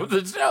headliner of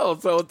the show.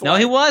 So it's No,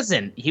 he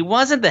wasn't. He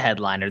wasn't the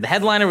headliner. The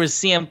headliner was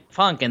CM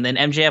Punk, and then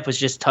MJF was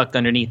just tucked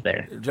underneath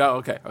there.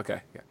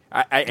 Okay.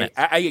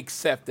 I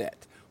accept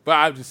that. But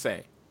I'm just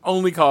saying.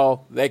 Only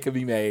call that could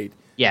be made.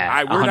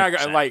 Yeah, we're not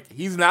gonna,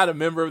 he's not a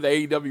member of the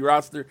AEW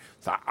roster,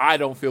 so I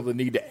don't feel the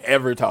need to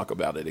ever talk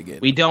about it again.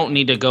 We don't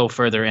need to go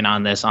further in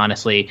on this,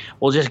 honestly.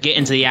 We'll just get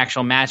into the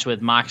actual match with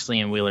Moxley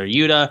and Wheeler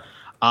Yuta.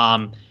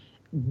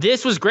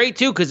 This was great,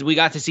 too, because we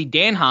got to see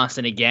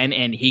Danhausen again,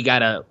 and he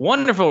got a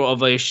wonderful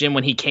ovation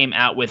when he came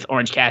out with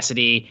Orange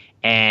Cassidy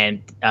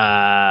and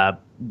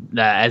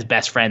as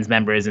best friends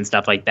members and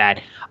stuff like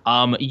that.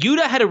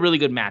 Yuta had a really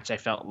good match, I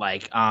felt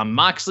like.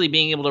 Moxley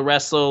being able to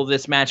wrestle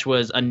this match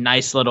was a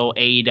nice little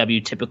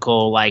AEW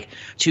typical, like,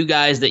 two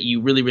guys that you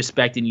really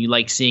respect and you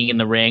like seeing in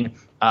the ring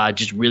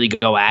just really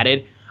go at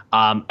it.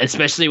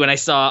 Especially when I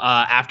saw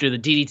after the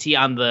DDT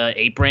on the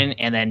apron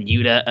and then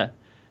Yuta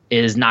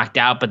is knocked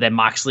out, but then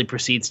Moxley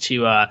proceeds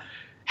to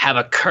have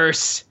a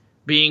curse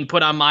being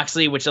put on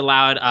Moxley, which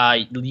allowed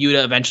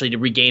Yuta eventually to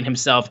regain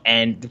himself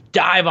and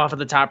dive off of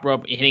the top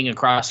rope, hitting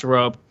across the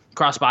rope,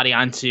 crossbody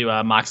onto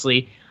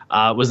Moxley.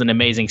 Was an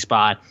amazing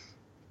spot.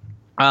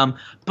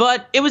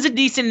 But it was a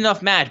decent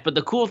enough match. But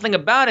the cool thing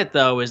about it,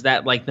 though, is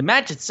that like the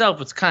match itself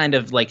was kind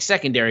of like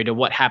secondary to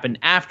what happened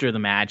after the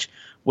match,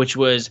 which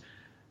was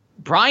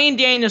Bryan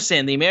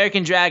Danielson, the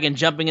American Dragon,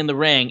 jumping in the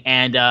ring.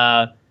 And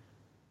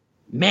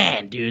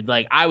man, dude,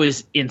 like I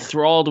was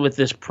enthralled with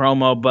this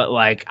promo, but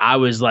like I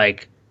was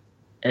like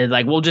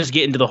we'll just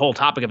get into the whole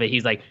topic of it.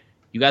 He's like,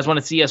 you guys want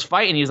to see us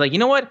fight? And he's like, you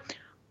know what?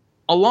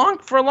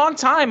 For a long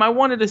time, I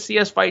wanted to see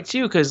us fight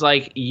too, because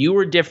like you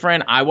were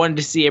different. I wanted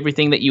to see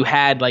everything that you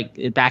had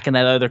like back in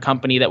that other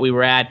company that we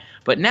were at.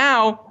 But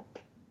now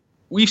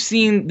we've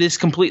seen this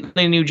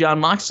completely new Jon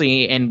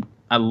Moxley, and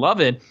I love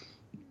it.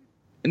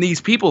 And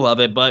these people love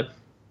it. But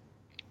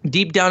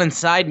deep down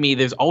inside me,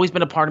 there's always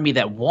been a part of me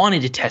that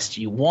wanted to test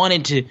you,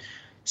 wanted to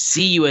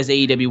see you as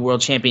AEW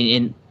World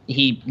Champion. And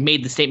he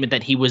made the statement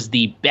that he was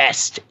the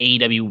best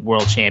AEW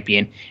World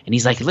Champion. And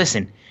he's like,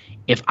 listen,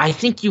 if I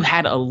think you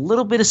had a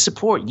little bit of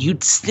support,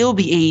 you'd still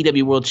be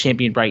AEW World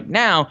Champion right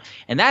now.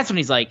 And that's when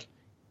he's like,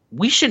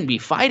 we shouldn't be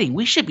fighting.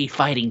 We should be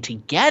fighting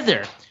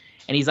together.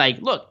 And he's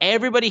like, look,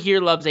 everybody here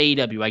loves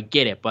AEW. I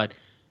get it. But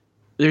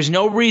there's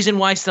no reason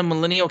why some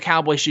millennial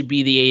cowboy should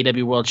be the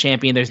AEW World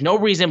Champion. There's no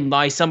reason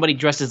why somebody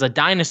dressed as a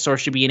dinosaur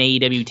should be an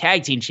AEW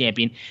Tag Team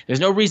Champion. There's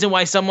no reason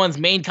why someone's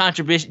main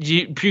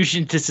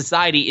contribution to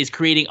society is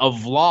creating a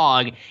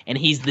vlog and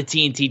he's the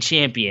TNT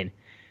Champion.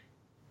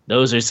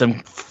 Those are some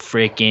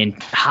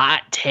freaking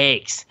hot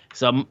takes.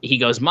 So he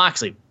goes,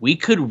 Moxley, we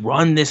could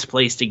run this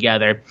place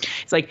together.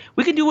 It's like,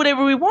 we could do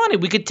whatever we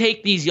wanted. We could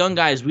take these young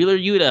guys, Wheeler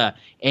Yuta,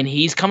 and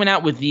he's coming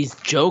out with these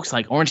jokes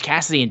like Orange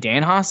Cassidy and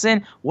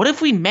Danhausen. What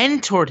if we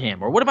mentored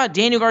him? Or what about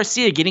Daniel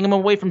Garcia, getting him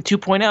away from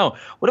 2.0?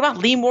 What about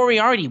Lee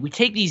Moriarty? We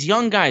take these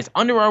young guys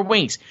under our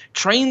wings,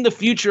 train the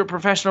future of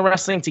professional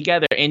wrestling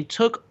together, and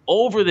took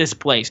over this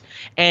place.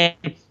 And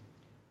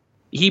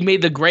he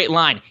made the great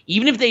line.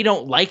 Even if they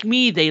don't like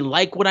me, they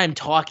like what I'm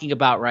talking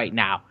about right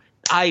now.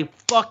 I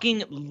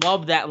fucking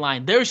love that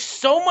line. There's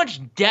so much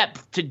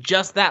depth to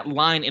just that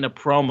line in a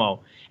promo.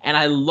 And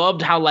I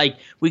loved how, like,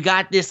 we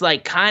got this,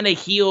 like, kind of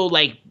heel,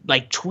 like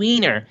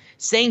tweener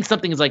saying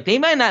something is like, they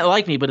might not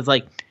like me, but it's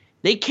like,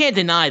 they can't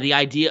deny the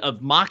idea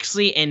of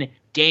Moxley and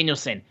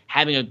Danielson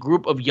having a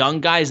group of young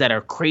guys that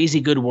are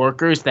crazy good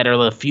workers that are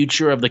the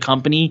future of the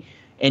company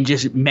and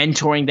just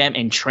mentoring them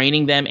and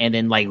training them and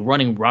then, like,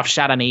 running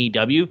roughshod on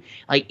AEW.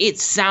 Like, it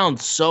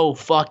sounds so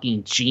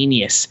fucking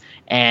genius.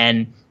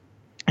 And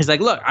he's like,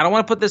 look, I don't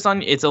want to put this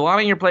on. It's a lot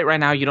on your plate right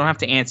now. You don't have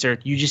to answer.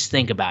 You just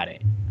think about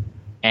it.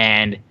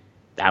 And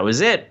that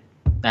was it.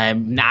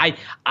 I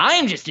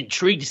am just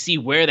intrigued to see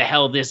where the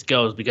hell this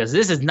goes, because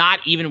this is not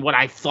even what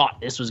I thought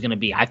this was going to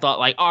be. I thought,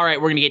 like, all right,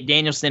 we're going to get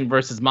Danielson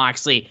versus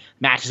Moxley.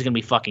 Match is going to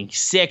be fucking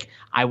sick.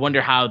 I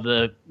wonder how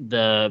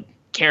the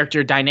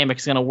character dynamic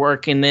is going to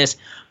work in this.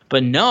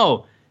 But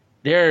no,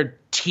 they're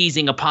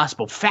teasing a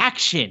possible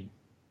faction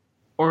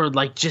or,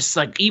 like, just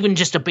like even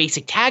just a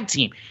basic tag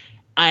team.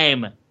 I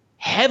am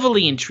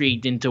heavily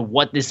intrigued into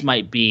what this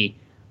might be.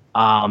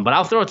 But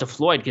I'll throw it to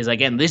Floyd because,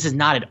 again, this is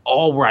not at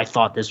all where I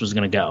thought this was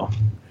going to go.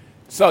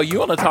 So you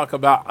want to talk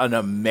about an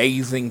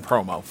amazing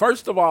promo.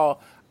 First of all,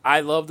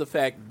 I love the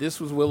fact this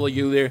was Wheeler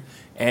Yuta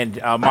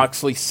and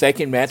Moxley's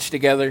second match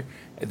together.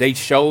 They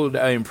showed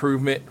an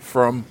improvement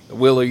from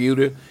Wheeler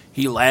Yuta.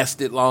 He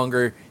lasted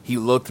longer. He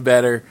looked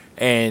better.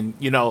 And,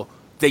 you know,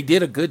 they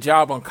did a good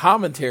job on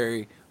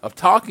commentary of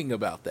talking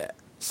about that.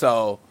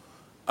 So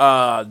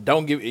that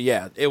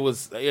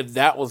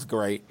was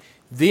great.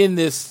 Then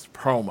this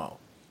promo.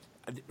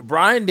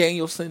 Bryan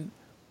Danielson,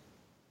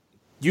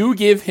 you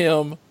give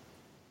him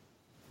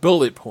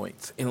bullet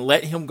points and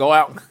let him go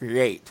out and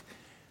create.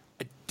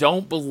 I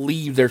don't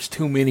believe there's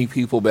too many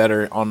people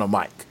better on the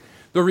mic.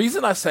 The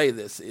reason I say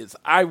this is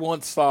I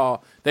once saw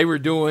they were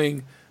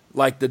doing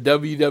like the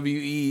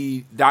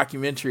WWE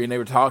documentary and they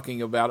were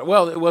talking about it.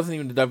 Well, it wasn't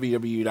even the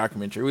WWE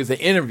documentary. It was an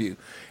interview.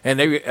 And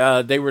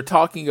they were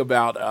talking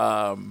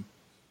about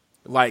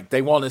like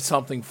they wanted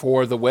something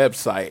for the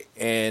website.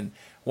 And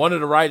one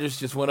of the writers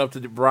just went up to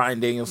Bryan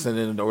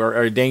Danielson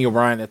or Daniel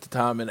Bryan at the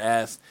time and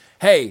asked,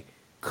 hey,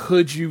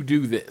 could you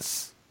do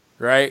this,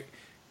 right?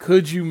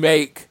 Could you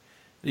make,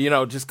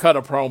 just cut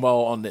a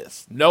promo on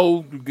this?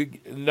 No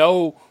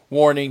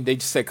warning. They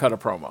just said cut a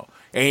promo.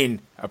 And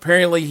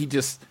apparently he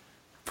just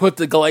put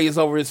the glaze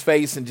over his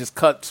face and just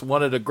cuts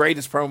one of the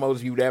greatest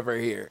promos you'd ever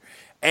hear.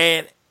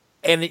 And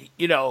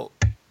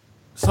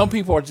some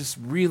people are just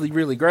really,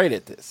 really great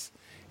at this.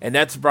 And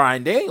that's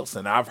Bryan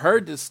Danielson. I've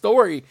heard this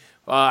story.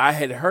 I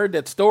had heard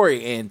that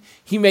story, and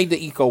he made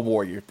the Eco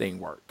Warrior thing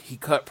work. He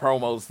cut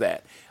promos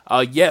that.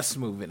 Yes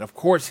Movement, of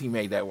course he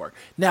made that work.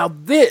 Now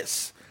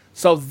this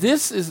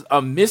is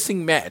a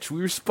missing match. We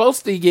were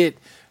supposed to get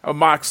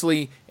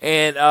Moxley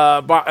and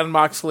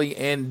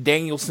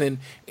Danielson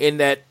in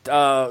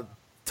that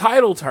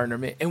title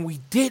tournament, and we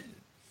didn't.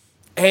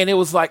 And it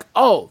was like,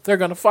 oh, they're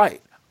going to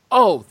fight.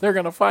 Oh, they're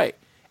going to fight.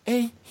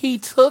 And he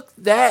took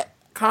that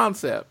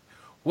concept,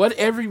 what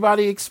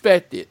everybody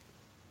expected.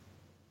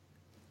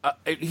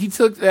 He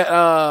took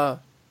that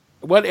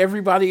what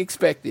everybody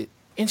expected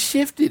and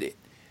shifted it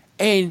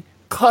and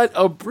cut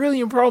a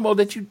brilliant promo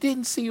that you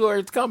didn't see where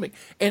it's coming.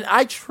 And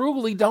I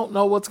truly don't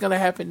know what's going to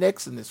happen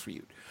next in this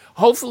feud.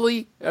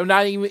 Hopefully,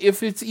 not even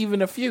if it's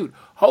even a feud.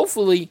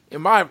 Hopefully,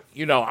 I'm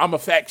a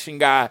faction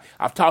guy.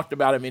 I've talked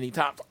about it many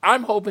times.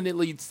 I'm hoping it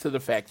leads to the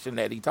faction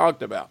that he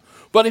talked about.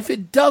 But if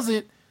it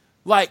doesn't,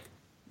 like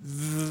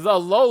the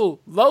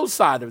low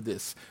side of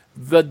this,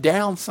 the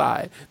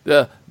downside,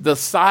 the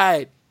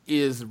side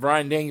is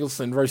Bryan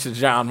Danielson versus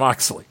Jon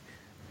Moxley.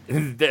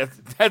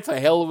 That's a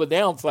hell of a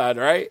downside,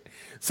 right?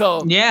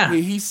 So yeah,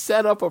 he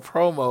set up a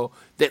promo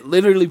that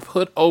literally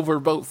put over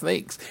both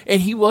things.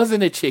 And he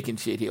wasn't a chicken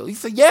shit heel. He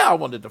said, yeah, I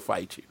wanted to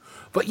fight you.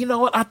 But you know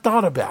what? I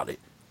thought about it.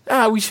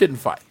 We shouldn't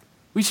fight.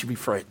 We should be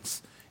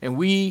friends. And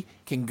we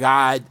can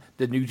guide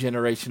the new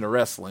generation of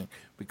wrestling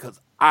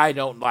because I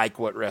don't like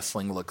what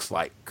wrestling looks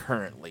like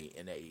currently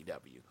in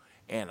AEW.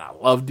 And I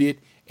loved it.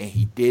 And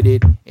he did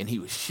it, and he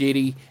was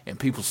shitty, and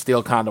people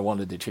still kind of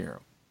wanted to cheer him.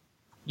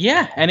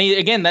 Yeah, and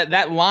again,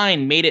 that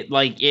line made it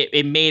like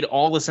it made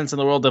all the sense in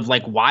the world of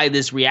like why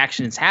this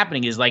reaction is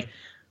happening. Is like,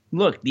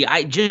 look,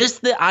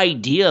 just the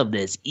idea of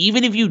this,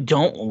 even if you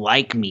don't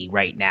like me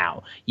right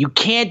now, you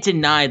can't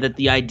deny that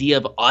the idea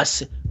of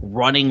us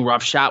running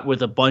roughshod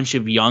with a bunch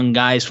of young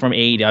guys from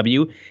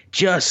AEW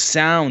just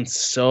sounds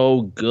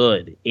so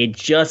good. It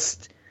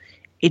just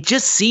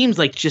seems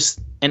like just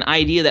an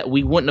idea that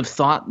we wouldn't have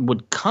thought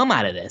would come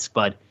out of this.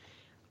 But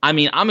I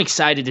mean, I'm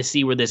excited to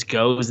see where this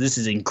goes. This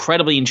is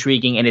incredibly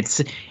intriguing, and it's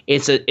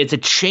a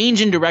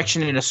change in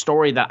direction in a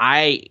story that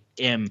I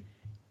am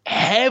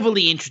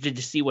heavily interested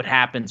to see what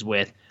happens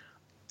with.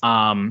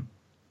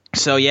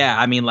 So yeah,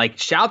 I mean, like,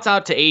 shouts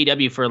out to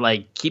AEW for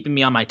like keeping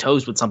me on my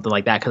toes with something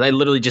like that, because I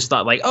literally just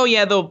thought like, oh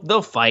yeah,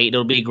 they'll fight.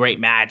 It'll be a great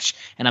match,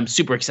 and I'm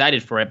super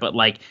excited for it. But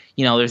like,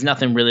 there's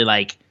nothing really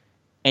like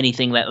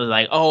anything that was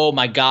like, oh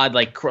my God,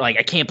 like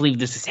I can't believe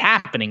this is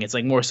happening. It's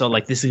like more so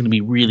like this is going to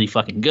be really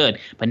fucking good.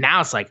 But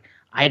now it's like,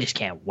 I just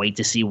can't wait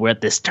to see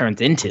what this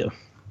turns into.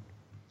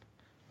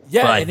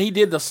 Yeah, and he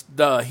did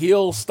the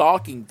heel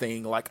stalking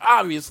thing. Like,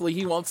 obviously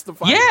he wants to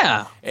fight.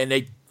 Yeah. And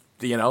they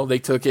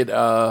took it,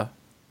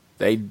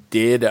 they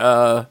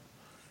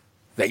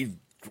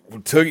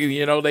took it,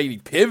 they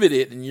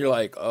pivoted, and you're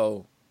like,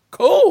 oh,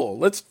 cool,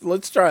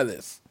 let's try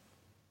this.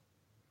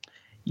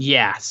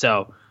 Yeah,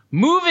 so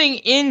moving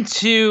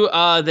into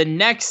the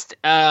next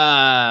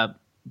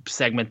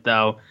segment,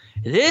 though,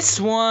 this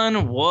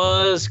one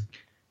was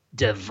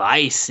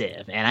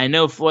divisive, and I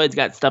know Floyd's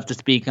got stuff to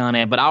speak on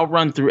it, but I'll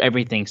run through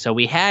everything. So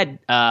we had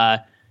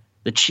the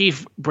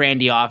chief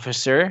brandy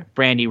officer,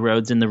 Brandy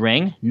Rhodes, in the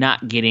ring,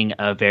 not getting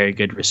a very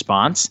good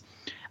response,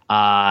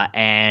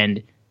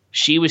 and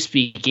she was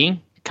speaking,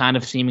 kind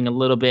of seeming a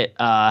little bit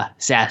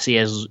sassy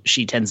as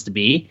she tends to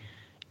be.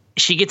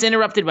 She gets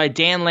interrupted by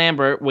Dan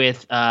Lambert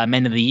with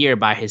Men of the Year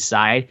by his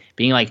side,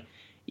 being like,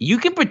 you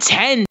can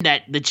pretend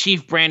that the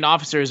chief brand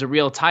officer is a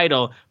real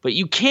title, but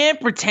you can't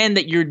pretend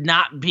that you're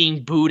not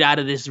being booed out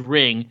of this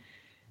ring.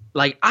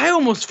 Like, I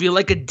almost feel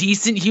like a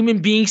decent human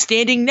being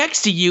standing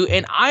next to you,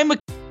 and I'm a...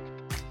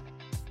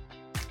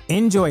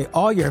 Enjoy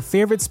all your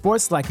favorite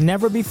sports like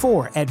never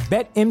before at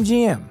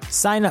BetMGM.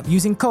 Sign up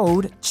using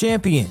code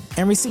CHAMPION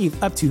and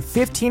receive up to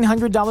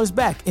 $1,500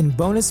 back in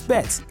bonus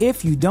bets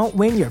if you don't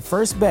win your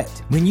first bet.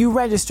 When you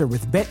register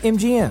with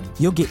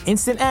BetMGM, you'll get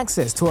instant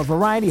access to a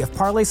variety of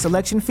parlay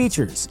selection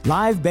features,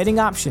 live betting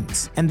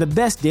options, and the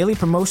best daily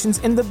promotions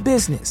in the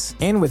business.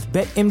 And with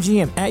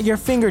BetMGM at your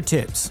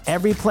fingertips,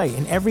 every play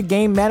and every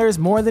game matters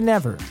more than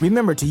ever.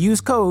 Remember to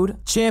use code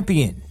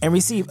CHAMPION and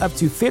receive up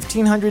to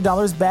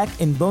 $1,500 back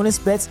in bonus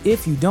bets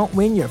if you don't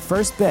win your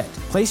first bet.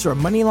 Place your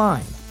money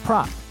line,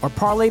 prop, or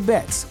parlay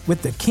bets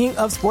with the king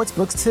of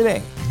sportsbooks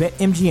today.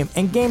 BetMGM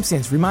and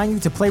GameSense remind you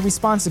to play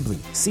responsibly.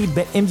 See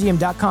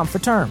BetMGM.com for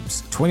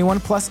terms. 21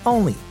 plus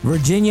only.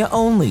 Virginia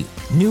only.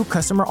 New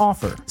customer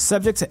offer.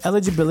 Subject to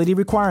eligibility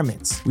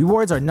requirements.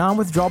 Rewards are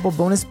non-withdrawable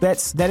bonus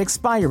bets that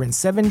expire in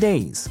 7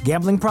 days.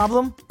 Gambling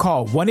problem?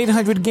 Call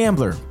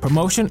 1-800-GAMBLER.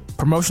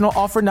 Promotional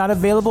offer not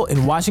available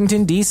in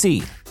Washington,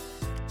 D.C.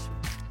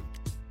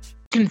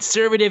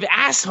 conservative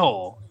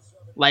asshole.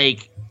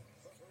 Like,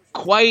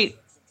 quite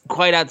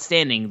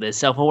outstanding, the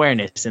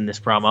self-awareness in this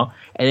promo.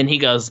 And then he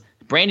goes,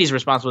 Brandy's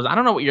response was, I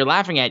don't know what you're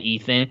laughing at,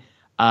 Ethan.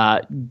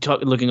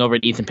 Looking over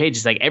at Ethan Page,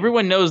 it's like,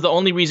 everyone knows the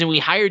only reason we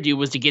hired you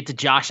was to get to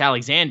Josh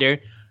Alexander.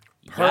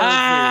 Perfect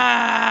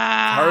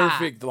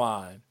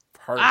line.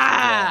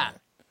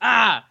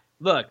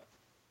 Look,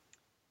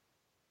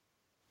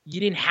 you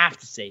didn't have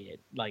to say it.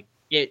 Like,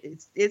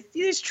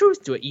 there's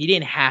truth to it. You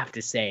didn't have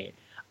to say it.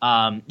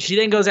 She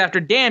then goes after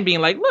Dan, being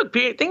like, look,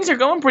 things are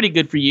going pretty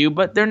good for you,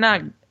 but they're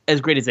not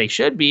as great as they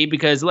should be,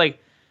 because, like,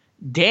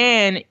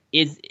 Dan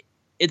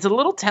it's a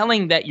little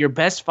telling that your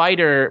best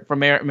fighter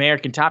from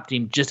American Top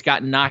Team just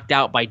got knocked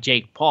out by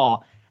Jake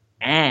Paul.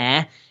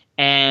 And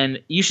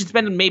you should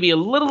spend maybe a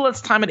little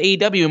less time at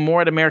AEW and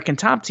more at American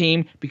Top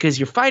Team because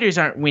your fighters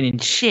aren't winning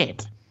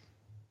shit.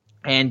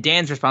 And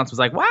Dan's response was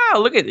like, wow,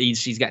 look at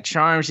these. She's got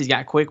charm. She's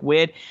got quick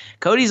wit.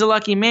 Cody's a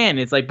lucky man.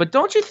 It's like, but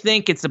don't you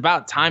think it's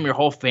about time your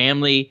whole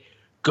family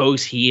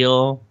goes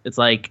heel? It's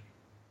like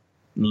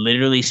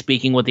literally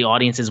speaking what the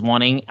audience is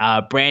wanting.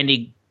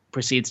 Brandy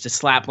proceeds to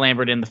slap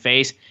Lambert in the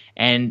face.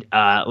 And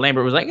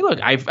Lambert was like, look,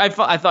 I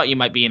thought you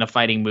might be in a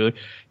fighting mood.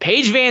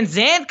 Paige Van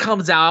Zandt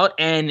comes out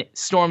and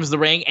storms the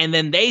ring. And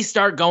then they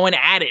start going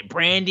at it,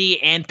 Brandy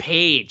and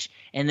Paige.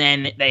 And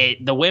then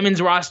the women's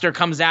roster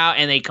comes out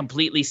and they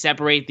completely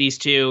separate these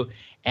two,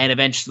 and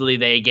eventually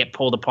they get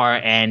pulled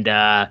apart. And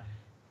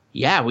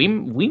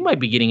we might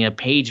be getting a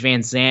Paige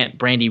Van Zandt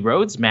Brandy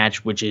Rhodes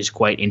match, which is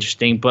quite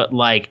interesting. But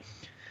like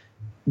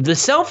the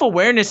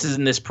self-awareness is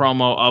in this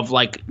promo of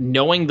like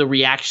knowing the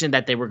reaction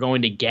that they were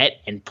going to get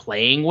and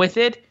playing with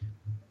it.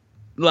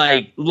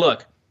 Like,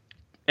 look,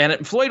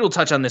 and Floyd will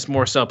touch on this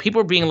more so.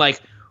 People are being like,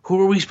 who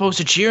are we supposed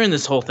to cheer in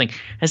this whole thing?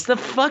 That's the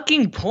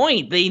fucking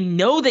point. They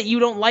know that you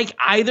don't like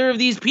either of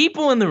these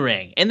people in the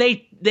ring. And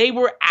they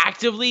were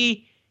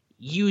actively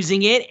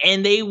using it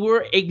and they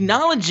were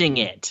acknowledging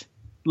it.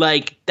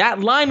 Like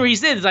that line where he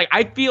said, it's like,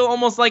 I feel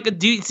almost like a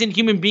decent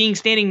human being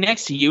standing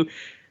next to you.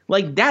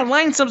 Like that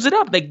line sums it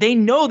up. Like they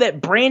know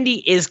that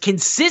Brandy is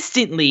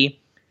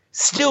consistently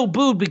still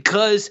booed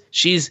because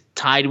she's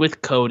tied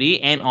with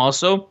Cody. And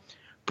also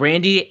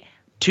Brandy,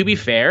 to be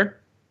fair,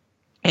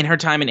 in her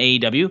time in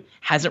AEW,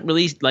 hasn't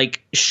really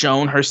like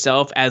shown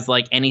herself as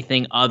like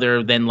anything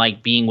other than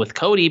like being with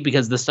Cody,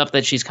 because the stuff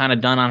that she's kind of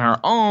done on her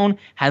own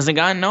hasn't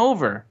gotten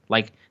over.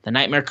 Like the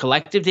Nightmare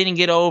Collective didn't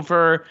get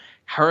over.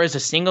 Her as a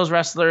singles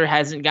wrestler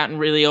hasn't gotten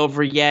really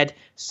over yet.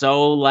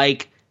 So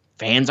like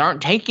fans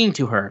aren't taking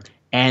to her.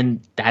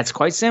 And that's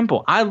quite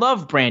simple. I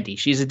love Brandy.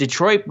 She's a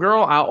Detroit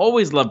girl. I'll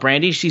always love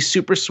Brandy. She's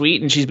super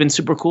sweet and she's been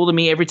super cool to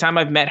me every time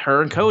I've met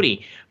her and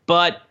Cody.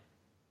 But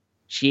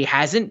she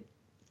hasn't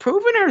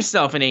proven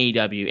herself in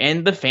AEW,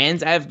 and the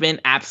fans have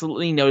been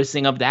absolutely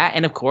noticing of that.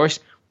 And of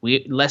course,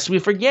 lest we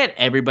forget,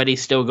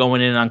 everybody's still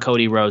going in on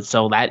Cody Rhodes,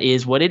 so that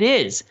is what it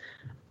is.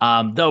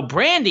 Though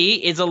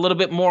Brandy is a little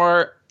bit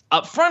more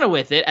upfront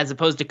with it, as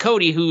opposed to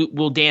Cody, who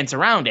will dance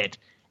around it.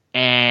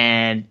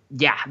 And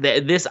yeah,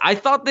 I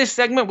thought this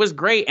segment was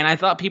great, and I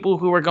thought people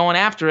who were going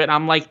after it,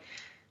 I'm like,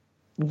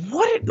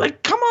 what?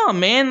 Like, come on,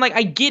 man! Like,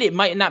 I get it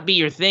might not be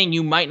your thing.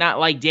 You might not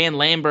like Dan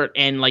Lambert,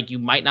 and like you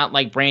might not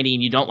like Brandy,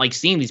 and you don't like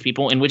seeing these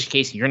people. In which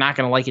case, you're not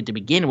going to like it to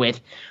begin with.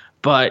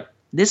 But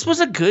this was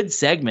a good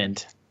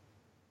segment.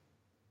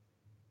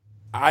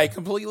 I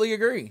completely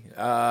agree,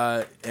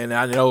 and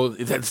I know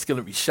that's going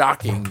to be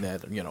shocking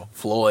that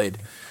Floyd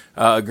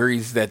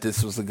agrees that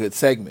this was a good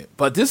segment.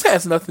 But this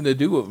has nothing to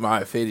do with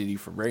my affinity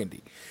for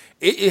Brandy.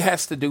 It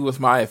has to do with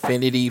my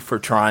affinity for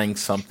trying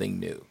something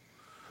new.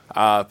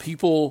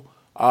 People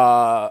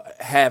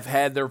have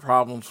had their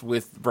problems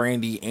with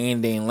Brandy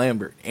and Dan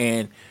Lambert,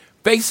 and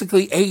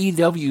basically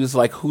AEW is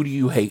like, who do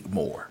you hate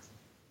more?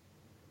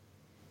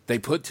 They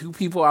put two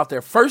people out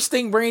there. First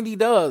thing Brandy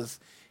does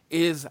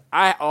is,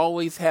 I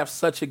always have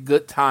such a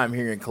good time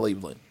here in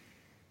Cleveland.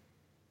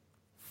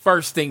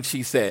 First thing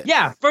she said.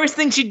 Yeah, first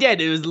thing she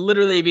did. It was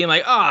literally being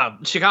like, oh,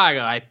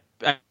 Chicago, I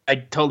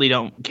totally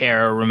don't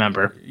care or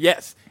remember.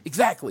 Yes,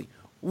 exactly.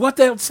 What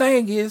they're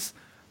saying is,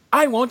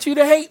 I want you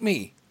to hate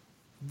me.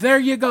 There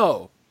you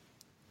go.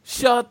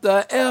 Shut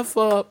the F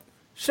up.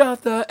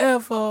 Shut the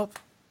F up.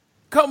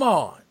 Come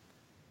on.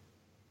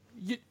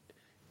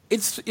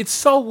 It's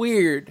so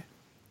weird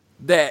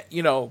that,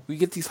 we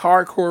get these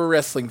hardcore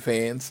wrestling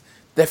fans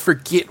that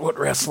forget what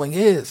wrestling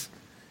is.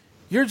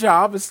 Your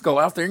job is to go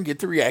out there and get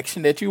the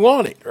reaction that you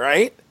wanted,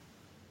 right?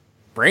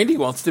 Brandy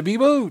wants to be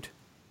booed.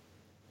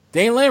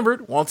 Dan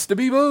Lambert wants to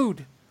be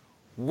booed.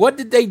 What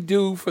did they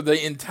do for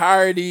the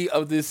entirety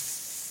of this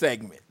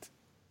segment?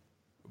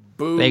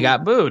 Boo. They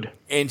got booed.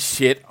 And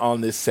shit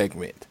on this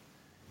segment.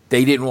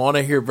 They didn't want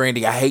to hear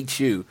Brandy, I hate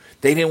you.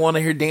 They didn't want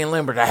to hear Dan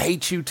Lambert, I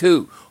hate you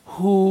too.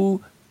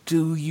 Who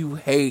do you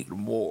hate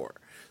more?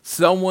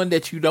 Someone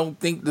that you don't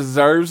think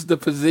deserves the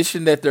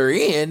position that they're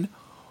in,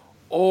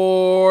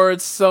 or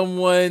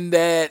someone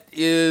that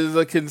is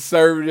a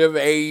conservative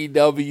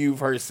AEW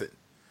person?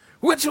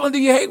 Which one do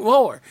you hate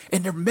more?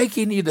 And they're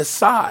making you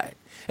decide.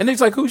 And it's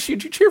like, who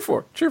should you cheer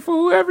for? Cheer for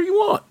whoever you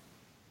want.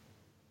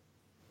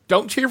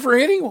 Don't cheer for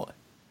anyone.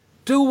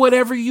 Do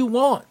whatever you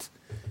want.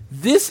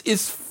 This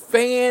is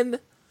fan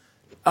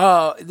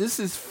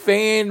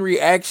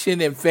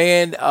reaction and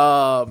fan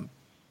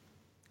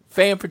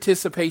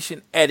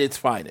participation at its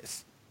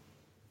finest.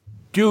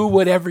 Do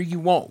whatever you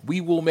want.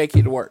 We will make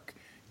it work.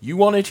 You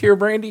want to cheer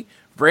Brandy?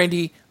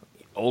 Brandy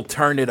will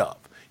turn it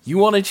up. You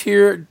want to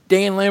cheer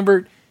Dan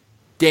Lambert?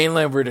 Dan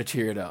Lambert will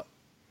cheer it up.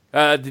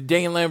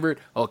 Dan Lambert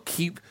will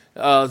keep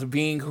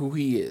being who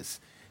he is.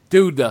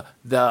 Dude,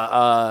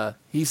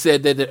 he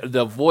said that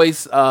the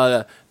voice,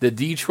 the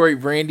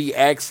Detroit Brandy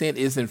accent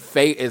isn't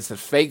fake. It's as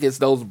fake as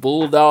those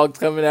bulldogs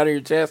coming out of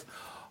your chest.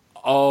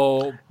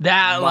 Oh,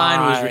 that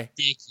line was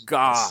ridiculous.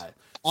 God.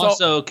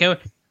 Also,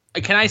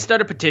 can I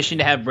start a petition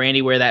to have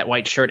Brandy wear that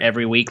white shirt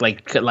every week?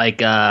 Like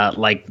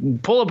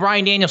pull a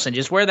Bryan Danielson,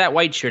 just wear that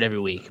white shirt every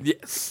week.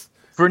 Yes.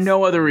 For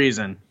no other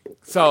reason.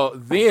 So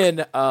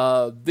then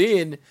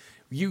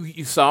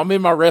you saw them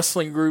in my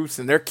wrestling groups,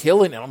 and they're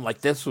killing it. I'm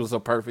like, this was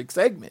a perfect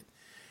segment.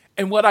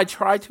 And what I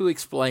try to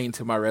explain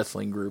to my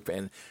wrestling group,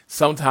 and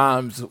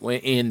sometimes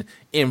when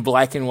in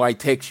black and white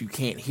text you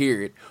can't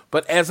hear it,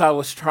 but as I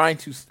was trying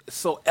to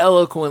so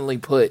eloquently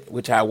put,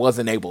 which I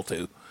wasn't able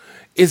to,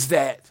 is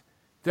that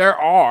there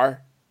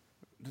are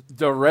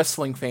the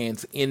wrestling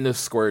fans in the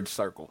squared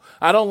circle.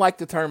 I don't like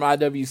the term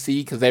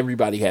IWC because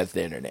everybody has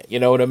the internet. You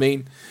know what I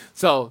mean?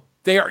 So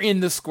they are in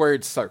the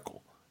squared circle.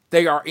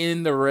 They are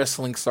in the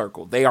wrestling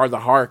circle. They are the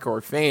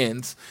hardcore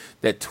fans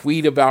that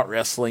tweet about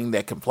wrestling,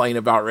 that complain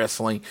about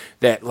wrestling,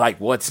 that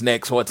like, what's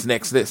next,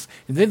 this.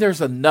 And then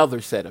there's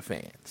another set of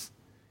fans.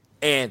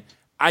 And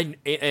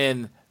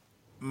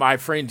my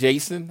friend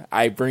Jason,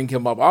 I bring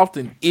him up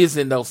often, is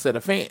in those set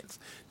of fans.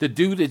 The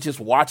dude that just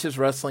watches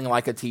wrestling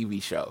like a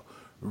TV show.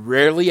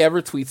 Rarely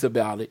ever tweets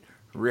about it.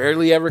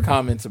 Rarely ever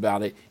comments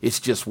about it. It's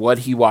just what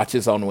he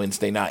watches on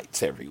Wednesday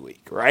nights every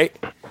week, right?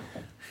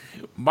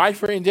 My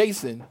friend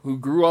Jason, who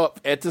grew up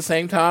at the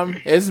same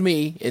time as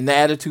me in the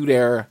Attitude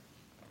Era,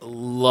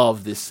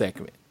 loved this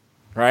segment,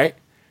 right?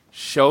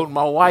 Showed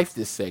my wife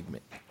this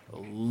segment.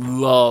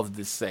 Loved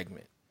this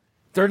segment.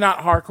 They're not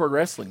hardcore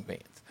wrestling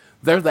fans.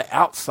 They're the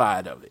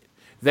outside of it.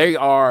 They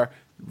are,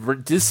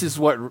 this is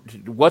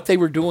what they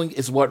were doing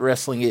is what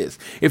wrestling is.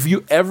 If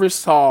you ever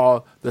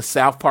saw the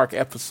South Park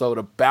episode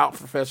about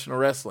professional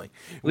wrestling,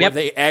 where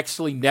they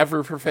actually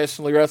never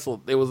professionally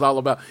wrestled, it was all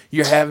about,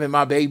 you're having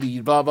my baby,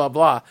 blah, blah,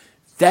 blah.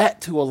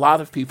 That, to a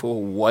lot of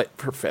people, what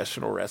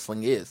professional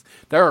wrestling is.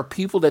 There are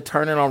people that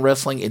turn in on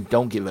wrestling and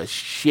don't give a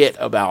shit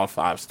about a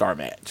 5-star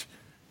match.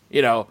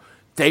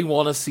 They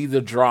want to see the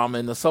drama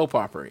in the soap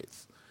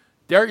operas.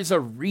 There is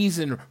a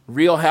reason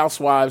Real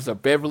Housewives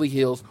of Beverly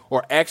Hills,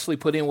 or actually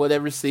put in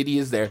whatever city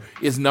is there,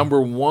 is number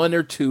 1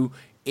 or 2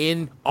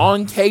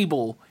 on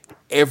cable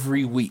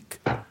every week.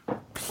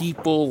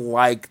 People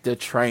like the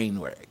train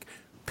wreck.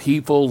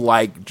 People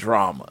like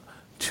drama.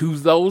 To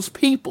those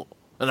people,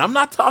 and I'm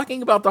not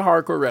talking about the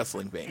hardcore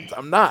wrestling fans.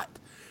 I'm not.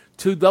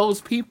 To those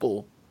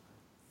people,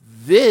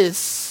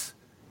 this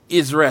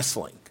is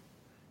wrestling.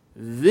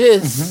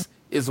 This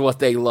is what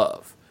they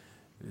love.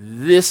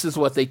 This is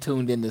what they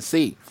tuned in to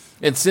see.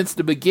 And since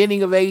the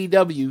beginning of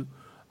AEW,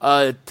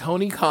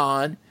 Tony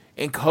Khan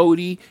and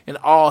Cody and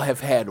all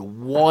have had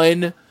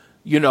one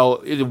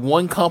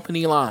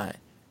company line.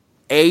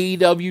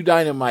 AEW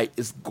Dynamite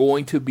is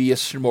going to be a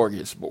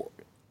smorgasbord.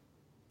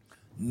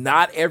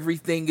 Not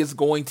everything is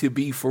going to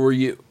be for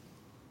you,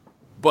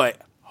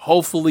 but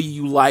hopefully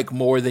you like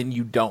more than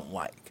you don't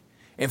like.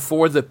 And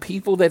for the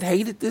people that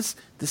hated this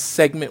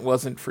segment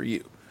wasn't for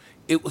you.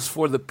 It was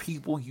for the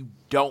people you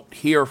don't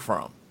hear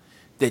from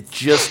that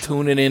just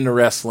tuning into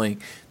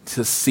wrestling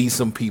to see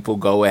some people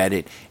go at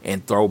it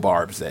and throw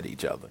barbs at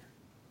each other.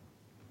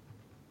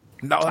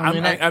 No,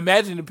 I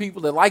imagine the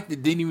people that liked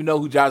it didn't even know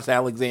who Josh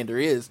Alexander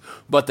is,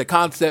 but the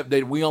concept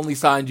that we only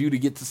signed you to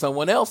get to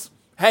someone else,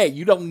 hey,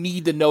 you don't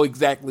need to know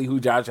exactly who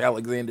Josh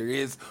Alexander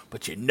is,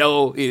 but you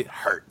know it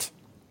hurt.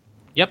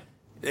 Yep.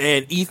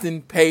 And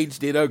Ethan Page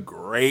did a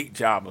great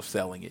job of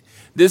selling it.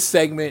 This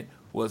segment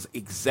was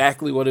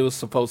exactly what it was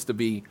supposed to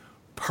be,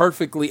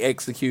 perfectly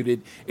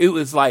executed. It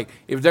was like,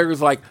 if there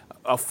was like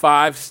a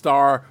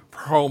 5-star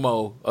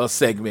promo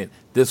segment,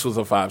 this was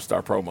a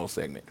 5-star promo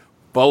segment.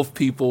 Both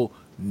people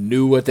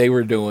knew what they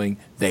were doing,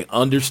 they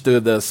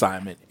understood the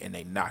assignment, and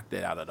they knocked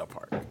it out of the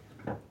park.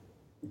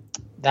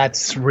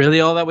 That's really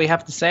all that we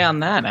have to say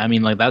on that. I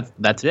mean, like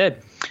that's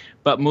it.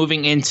 But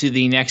moving into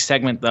the next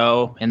segment,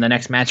 though, in the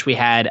next match, we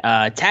had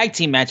a tag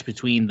team match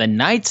between the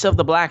Knights of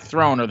the Black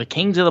Throne, or the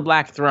Kings of the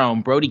Black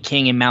Throne, Brody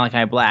King and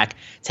Malachi Black,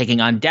 taking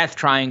on Death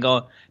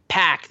Triangle,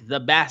 Pac the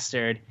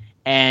Bastard,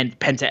 and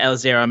Penta El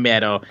Zero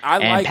Miedo.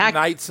 I like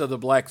Knights of the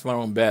Black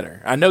Throne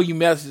better. I know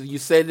you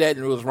said that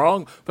and it was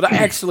wrong, but I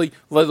actually,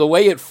 the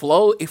way it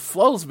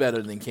flows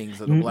better than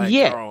Kings of the Black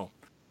Throne.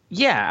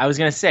 Yeah, I was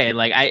going to say,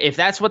 like, if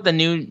that's what the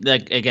new,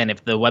 like, again,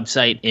 if the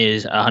website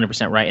is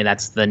 100% right and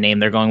that's the name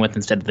they're going with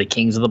instead of the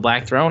Kings of the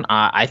Black Throne,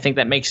 I think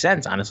that makes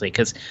sense, honestly,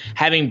 because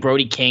having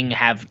Brody King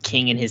have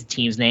King in his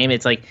team's name,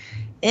 it's like,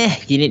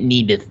 you didn't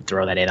need to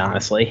throw that in,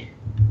 honestly.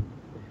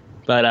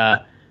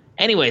 But,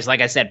 anyways,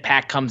 like I said,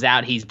 Pac comes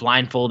out, he's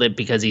blindfolded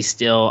because he's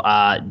still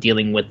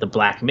dealing with the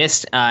Black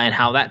Mist and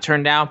how that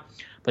turned out.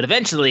 But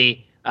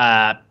eventually,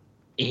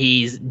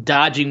 he's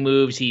dodging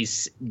moves.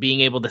 He's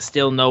being able to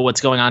still know what's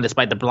going on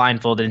despite the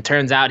blindfold. And it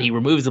turns out he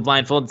removes the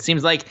blindfold. It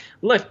seems like,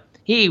 look,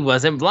 he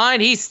wasn't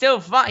blind. He's still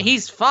fine.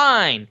 He's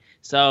fine.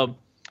 So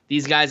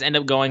these guys end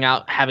up going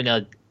out, having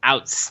an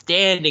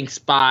outstanding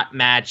spot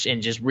match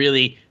and just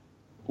really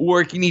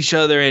working each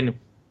other and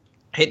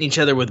hitting each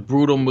other with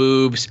brutal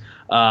moves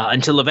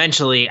until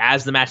eventually,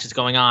 as the match is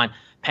going on,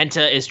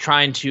 Penta is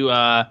trying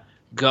to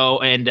go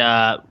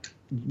and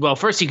well,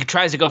 first he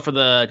tries to go for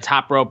the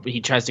top rope.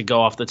 He tries to go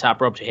off the top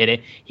rope to hit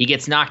it. He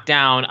gets knocked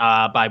down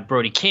by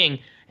Brody King,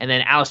 and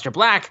then Aleister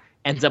Black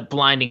ends up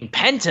blinding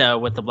Penta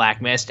with the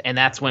Black Mist, and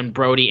that's when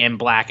Brody and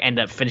Black end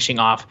up finishing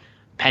off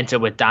Penta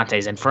with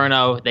Dante's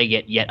Inferno. They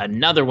get yet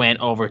another win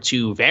over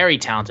two very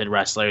talented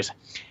wrestlers,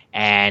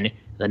 and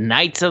the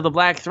Knights of the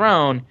Black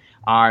Throne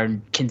are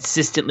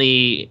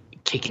consistently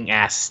kicking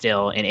ass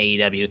still in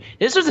AEW.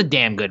 This was a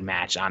damn good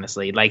match,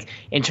 honestly. Like,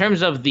 in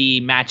terms of the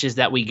matches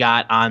that we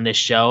got on this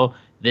show,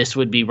 this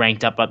would be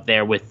ranked up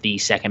there with the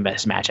second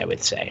best match, I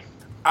would say.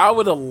 I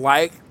would have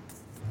liked,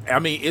 I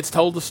mean, it's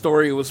told the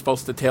story it was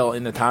supposed to tell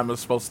in the time it was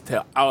supposed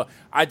to tell.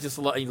 I just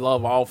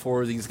love all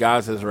four of these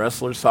guys as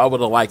wrestlers, so I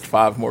would have liked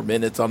 5 more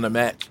minutes on the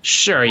match.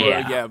 Sure,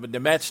 yeah. Yeah, but the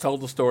match told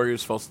the story it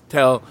was supposed to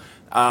tell.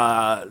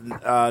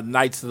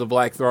 Knights of the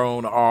Black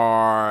Throne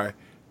are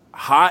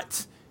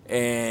hot,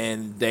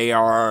 and they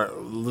are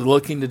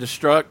looking to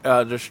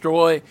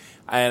destroy.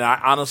 And I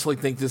honestly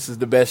think this is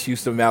the best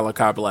use of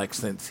Malachi Black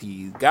since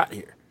he got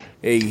here.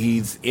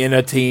 He's in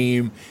a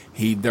team.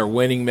 They're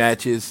winning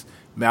matches.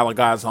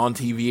 Malachi's on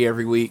TV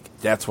every week.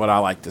 That's what I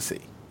like to see.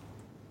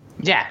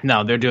 Yeah,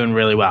 no, they're doing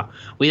really well.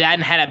 We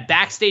then had a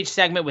backstage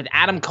segment with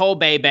Adam Cole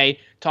Bebe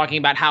talking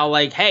about how,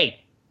 like,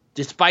 hey,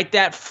 despite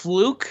that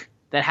fluke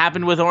that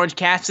happened with Orange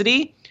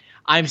Cassidy,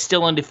 I'm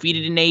still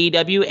undefeated in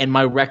AEW, and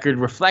my record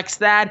reflects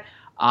that.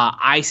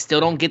 I still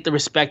don't get the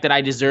respect that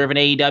I deserve in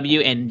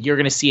AEW, and you're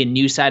going to see a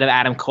new side of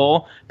Adam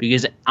Cole,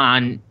 because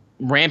on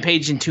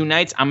Rampage in 2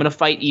 nights, I'm going to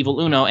fight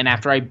Evil Uno, and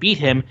after I beat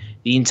him,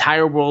 the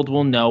entire world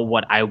will know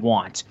what I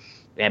want.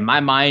 And my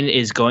mind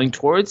is going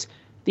towards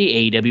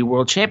the AEW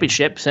World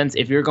Championship, since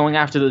if you're going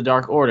after the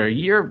Dark Order,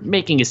 you're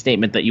making a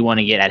statement that you want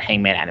to get at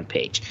Hangman Adam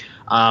Page.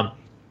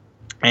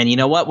 And you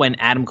know what? When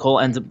Adam Cole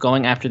ends up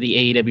going after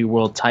the AEW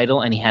World title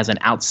and he has an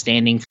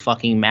outstanding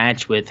fucking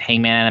match with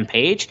Hangman Adam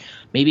Page,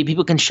 maybe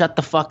people can shut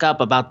the fuck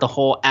up about the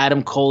whole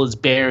Adam Cole is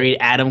buried,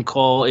 Adam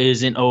Cole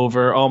isn't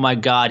over, oh my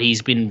god,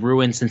 he's been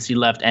ruined since he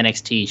left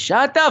NXT.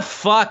 Shut the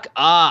fuck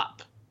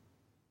up.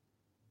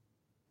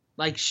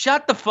 Like,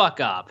 shut the fuck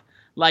up.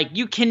 Like,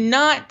 you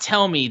cannot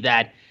tell me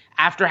that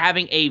after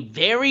having a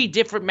very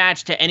different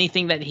match to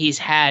anything that he's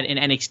had in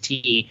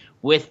NXT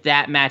with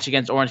that match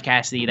against Orange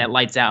Cassidy, that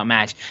lights out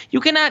match.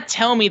 You cannot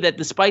tell me that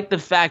despite the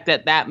fact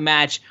that that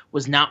match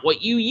was not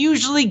what you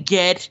usually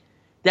get,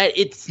 that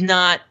it's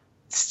not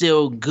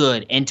still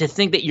good. And to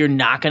think that you're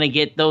not going to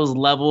get those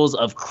levels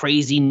of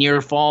crazy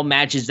near fall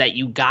matches that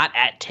you got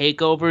at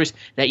takeovers,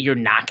 that you're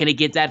not going to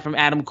get that from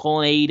Adam Cole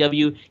and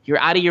AEW, you're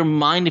out of your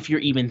mind if you're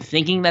even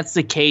thinking that's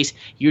the case.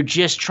 You're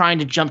just trying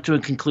to jump to a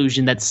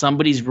conclusion that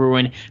somebody's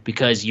ruined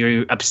because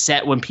you're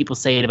upset when people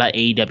say it about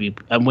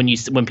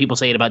AEW, when people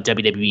say it about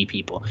WWE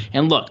people.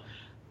 And look,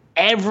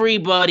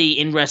 everybody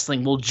in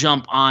wrestling will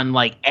jump on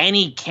like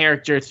any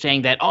character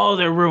saying that, oh,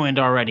 they're ruined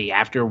already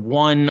after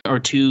 1 or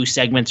 2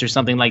 segments or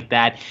something like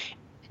that.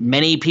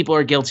 Many people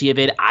are guilty of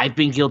it. I've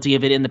been guilty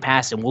of it in the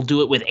past, and we'll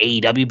do it with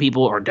AEW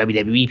people or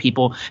WWE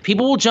people.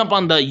 People will jump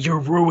on the "you're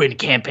ruined"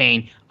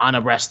 campaign on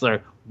a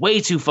wrestler way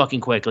too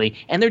fucking quickly.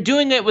 And they're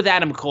doing it with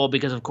Adam Cole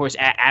because, of course,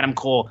 Adam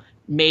Cole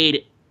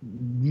made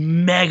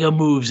mega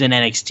moves in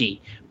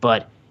NXT.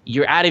 But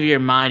you're out of your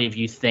mind if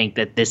you think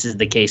that this is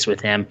the case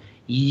with him.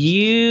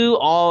 You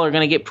all are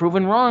going to get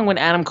proven wrong when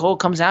Adam Cole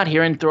comes out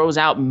here and throws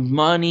out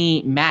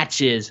money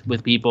matches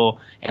with people.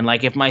 And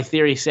like if my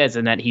theory says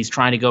and that he's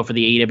trying to go for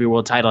the AEW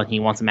World title and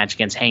he wants a match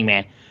against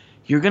Hangman,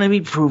 you're going to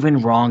be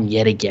proven wrong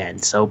yet again.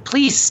 So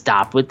please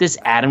stop with this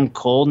Adam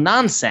Cole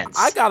nonsense.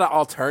 I got an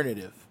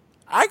alternative.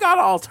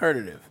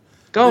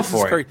 Go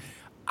for it.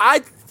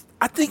 I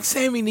think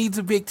Sammy needs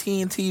a big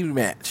TNT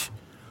match.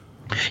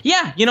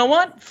 Yeah, you know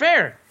what?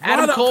 Fair.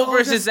 Adam Cole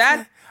versus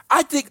that?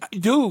 I think,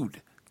 dude.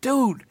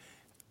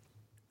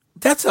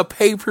 That's a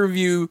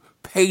pay-per-view,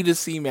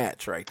 pay-to-see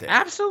match right there.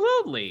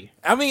 Absolutely.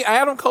 I mean,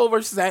 Adam Cole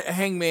versus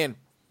Hangman,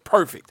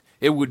 perfect.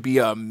 It would be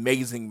an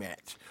amazing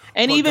match.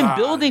 And but even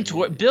building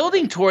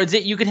towards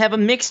it, you could have a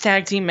mixed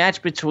tag team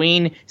match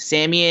between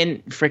Sammy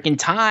and freaking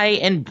Ty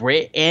and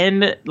Britt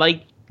and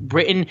like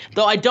Britain.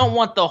 Though I don't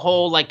want the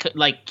whole like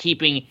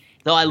keeping.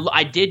 Though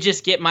I did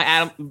just get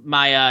my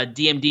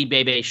DMD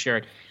Bebe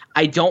shirt.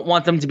 I don't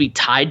want them to be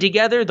tied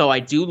together, though I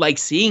do like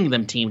seeing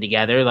them team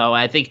together, though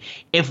I think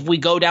if we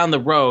go down the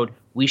road,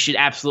 we should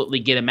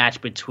absolutely get a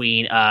match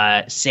between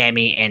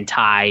Sammy and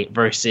Ty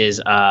versus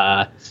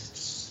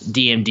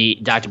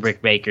DMD, Dr.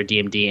 Britt Baker,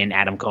 DMD, and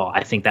Adam Cole.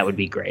 I think that would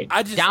be great.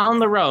 Down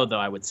the road, though,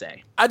 I would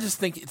say. I just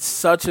think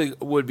it's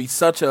would be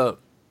such a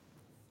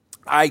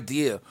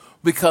idea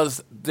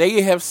because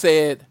they have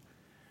said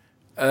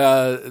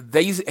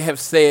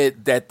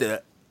that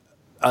the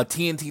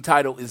TNT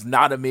title is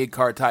not a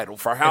mid-card title.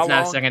 For how long? It's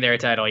not a secondary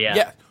title, yeah.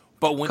 Yeah,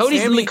 but when Cody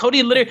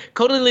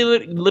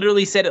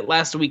literally said it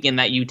last week in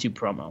that YouTube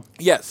promo.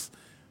 Yes,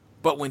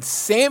 but when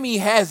Sammy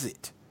has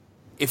it,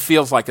 it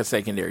feels like a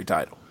secondary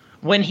title.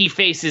 When he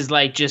faces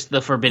like just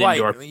the Forbidden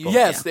Door people.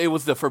 Yes, yeah. It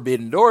was the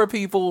Forbidden Door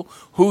people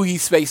who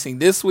he's facing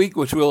this week,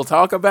 which we'll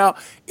talk about.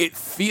 It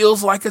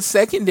feels like a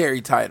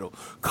secondary title.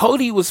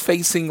 Cody was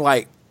facing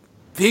like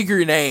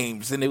bigger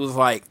names, and it was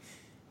like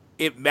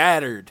it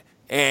mattered.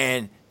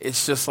 And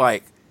it's just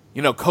like,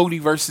 you know, Cody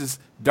versus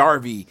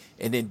Darby,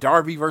 and then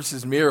Darby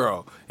versus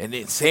Miro, and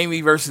then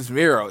Sammy versus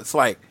Miro. It's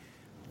like,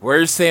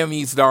 where's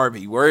Sammy's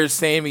Darby? Where's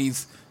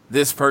Sammy's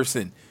this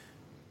person?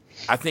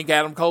 I think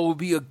Adam Cole would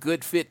be a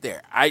good fit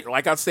there.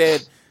 Like I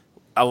said,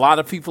 a lot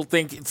of people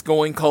think it's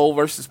going Cole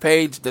versus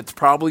Page. That's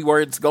probably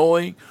where it's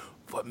going.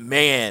 But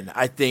man,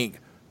 I think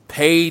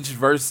Page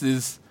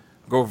versus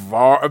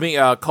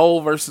Guevara.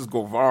 Cole versus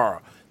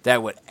Guevara.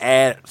 That would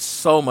add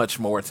so much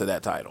more to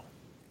that title.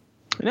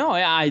 No,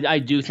 I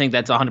do think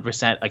that's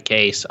 100% a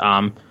case.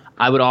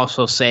 I would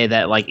also say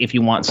that, like, if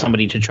you want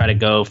somebody to try to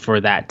go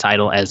for that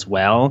title as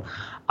well,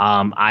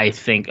 I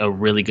think a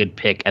really good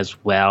pick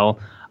as well.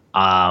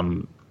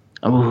 I'm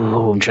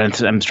trying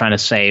to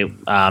say.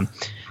 I'm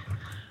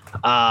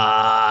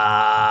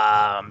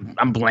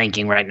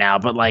blanking right now,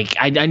 but like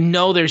I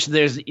know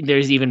there's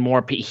even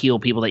more heel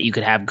people that you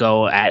could have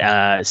go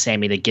at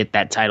Sammy to get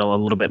that title a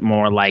little bit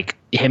more, like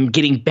him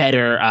getting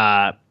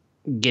better.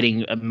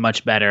 Getting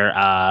much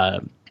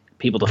better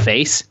people to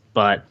face.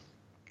 But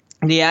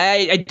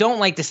yeah, I don't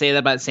like to say that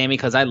about Sammy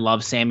because I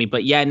love Sammy.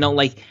 But yeah, no,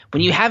 like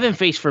when you haven't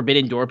faced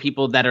Forbidden Door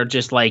people that are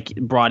just like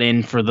brought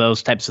in for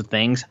those types of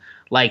things,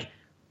 like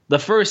the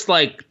first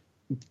like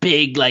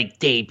big like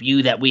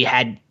debut that we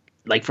had,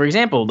 like for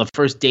example, the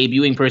first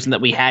debuting person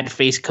that we had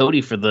face Cody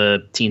for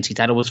the TNT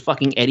title was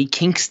fucking Eddie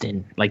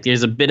Kingston. Like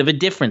there's a bit of a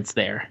difference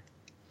there.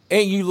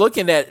 And you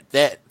looking at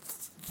that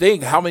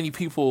thing, how many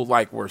people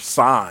like were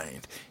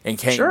signed and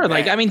came sure back.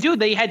 Like I mean, dude,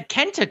 they had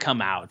Kenta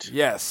come out.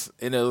 Yes,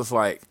 and it was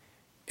like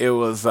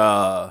you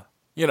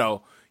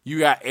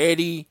got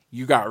Eddie,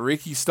 you got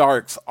Ricky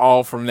Starks,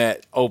 all from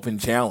that open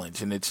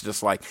challenge, and it's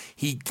just like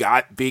he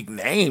got big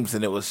names,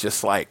 and it was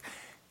just like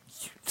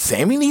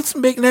Sammy needs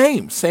some big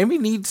names. Sammy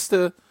needs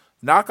to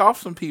knock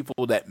off some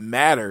people that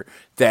matter,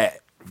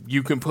 that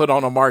you can put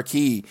on a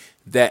marquee,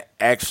 that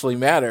actually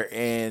matter,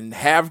 and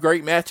have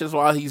great matches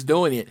while he's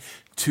doing it,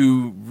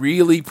 to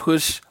really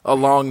push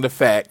along the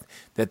fact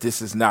that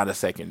this is not a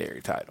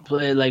secondary title.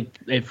 Like,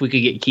 if we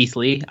could get Keith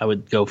Lee, I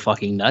would go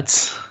fucking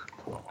nuts.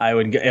 I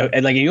would go,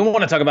 like, if you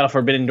want to talk about a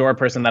Forbidden Door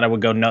person that I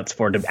would go nuts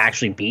for to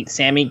actually beat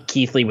Sammy,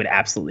 Keith Lee would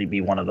absolutely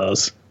be one of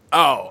those.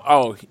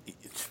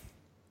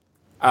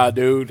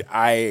 Dude,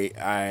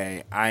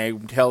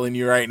 I'm telling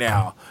you right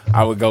now,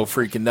 I would go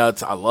freaking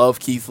nuts. I love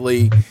Keith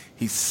Lee.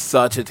 He's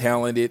such a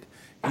talented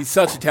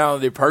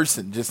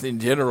person, just in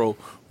general,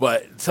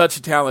 but such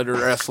a talented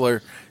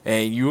wrestler.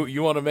 And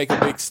you want to make a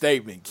big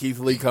statement, Keith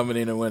Lee coming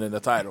in and winning the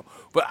title.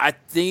 But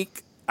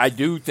I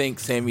do think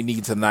Sammy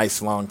needs a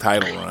nice long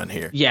title run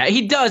here. Yeah,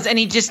 he does, and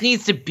he just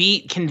needs to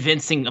beat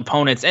convincing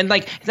opponents. And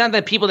like, it's not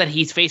that people that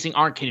he's facing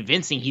aren't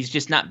convincing. He's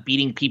just not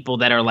beating people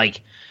that are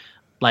like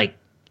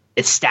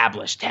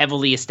established,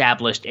 heavily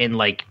established, and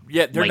like,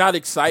 yeah, they're not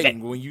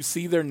exciting. When you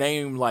see their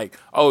name, like,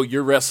 oh,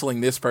 you're wrestling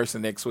this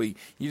person next week,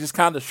 you just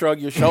kind of shrug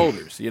your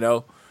shoulders. You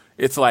know,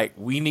 it's like,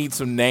 we need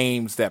some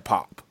names that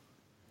pop,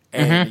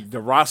 and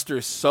the roster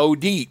is so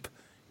deep,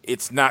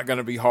 it's not going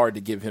to be hard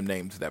to give him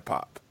names that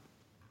pop.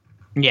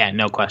 Yeah,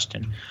 no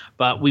question.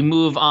 But we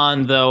move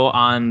on, though,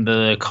 on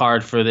the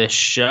card for this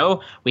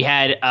show. We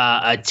had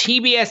a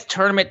TBS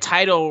tournament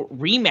title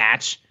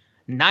rematch.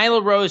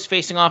 Nyla Rose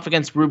facing off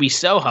against Ruby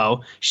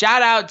Soho.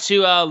 Shout out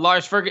to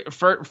Lars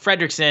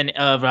Fredrickson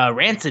of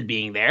Rancid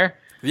being there.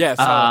 Yeah,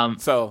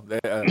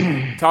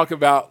 talk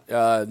about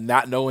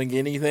not knowing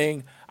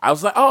anything. I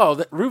was like,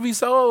 oh, Ruby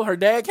Soho, her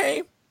dad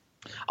came?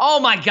 Oh,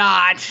 my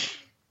God.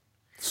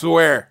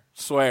 Swear.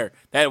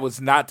 That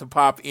was not to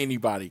pop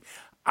anybody.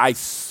 I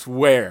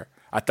swear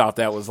I thought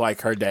that was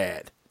like her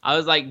dad. I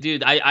was like,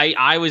 dude,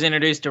 I was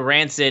introduced to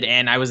Rancid,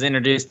 and I was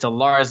introduced to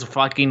Lars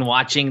fucking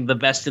watching the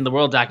Best in the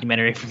World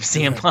documentary from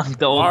CM Punk,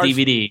 the old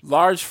DVD.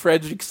 Lars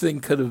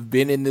Fredrickson could have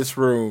been in this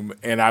room,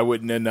 and I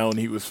wouldn't have known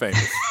he was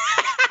famous.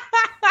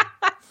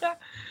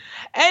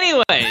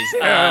 Anyways.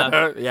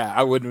 Yeah,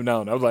 I wouldn't have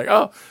known. I was like,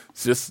 oh,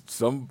 it's just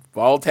some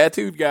bald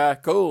tattooed guy.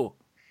 Cool.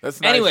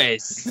 That's nice.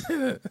 Anyways.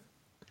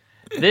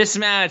 This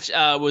match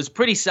was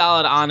pretty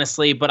solid,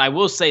 honestly, but I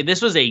will say this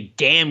was a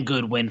damn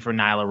good win for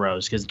Nyla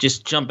Rose, because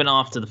just jumping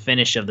off to the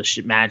finish of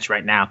the match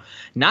right now,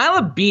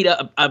 Nyla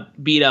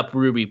beat up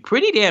Ruby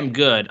pretty damn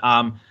good,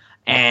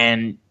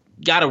 and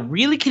got a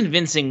really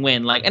convincing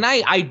win. Like, and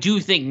I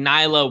do think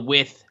Nyla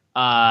with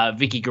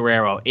Vicky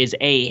Guerrero is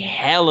a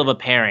hell of a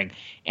pairing,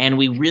 and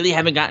we really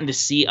haven't gotten to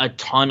see a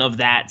ton of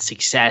that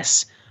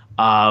success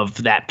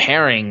of that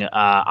pairing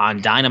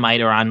on Dynamite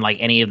or on like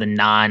any of the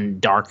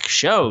non-dark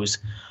shows.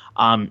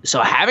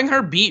 So having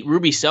her beat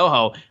Ruby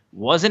Soho,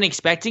 wasn't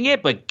expecting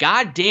it, but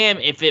goddamn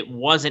if it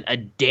wasn't a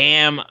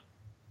damn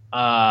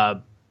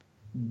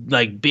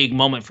like big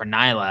moment for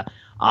Nyla.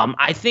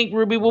 I think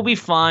Ruby will be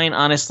fine.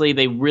 Honestly,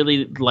 they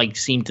really like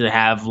seem to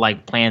have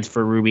like plans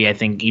for Ruby, I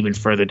think, even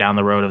further down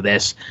the road of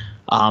this.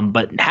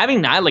 But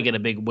having Nyla get a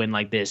big win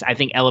like this, I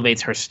think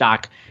elevates her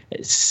stock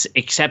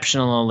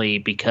exceptionally,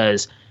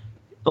 because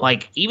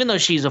like, even though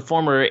she's a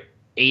former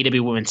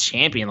AEW Women's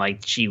Champion,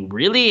 like, she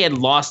really had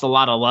lost a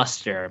lot of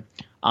luster.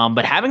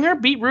 But having her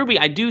beat Ruby,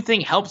 I do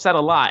think helps that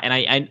a lot. And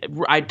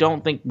I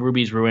don't think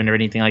Ruby's ruined or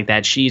anything like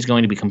that. She's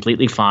going to be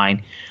completely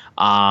fine.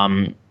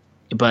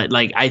 But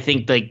like, I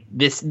think like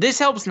this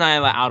helps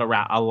Nyla out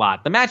a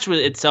lot. The match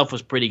itself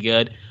was pretty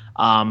good.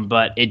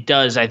 But it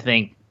does, I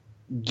think,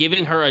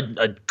 giving her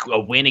a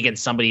win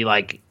against somebody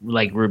like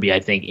Ruby, I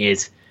think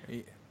is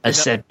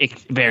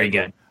very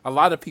good. A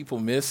lot of people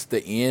missed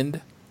the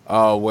end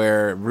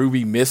where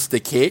Ruby missed the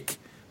kick,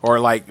 or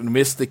like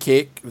missed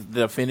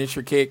the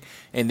finisher kick,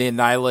 and then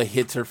Nyla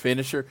hits her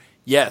finisher.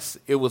 Yes,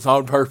 it was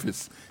on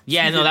purpose.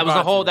 Yeah, no, that was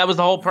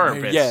the whole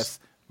purpose. Yes,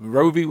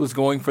 Ruby was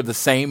going for the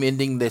same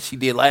ending that she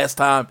did last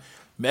time,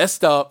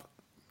 messed up.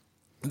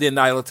 Then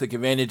Nyla took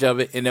advantage of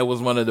it, and that was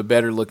one of the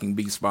better looking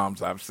beast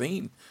bombs I've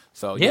seen.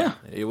 So yeah,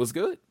 it was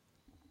good.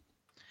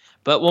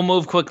 But we'll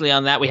move quickly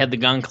on that. We had the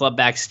Gun Club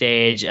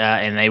backstage,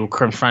 and they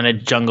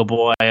confronted Jungle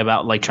Boy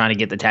about like trying to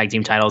get the tag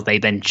team titles. They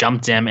then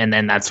jumped him, and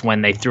then that's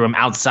when they threw him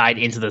outside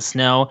into the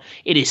snow.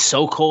 It is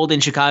so cold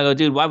in Chicago,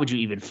 dude. Why would you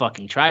even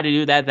fucking try to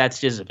do that?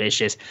 That's just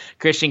vicious.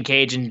 Christian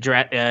Cage and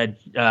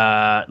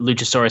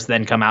Luchasaurus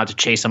then come out to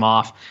chase him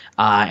off,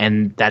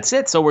 and that's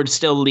it. So we're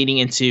still leading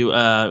into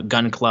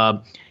Gun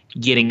Club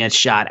getting a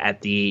shot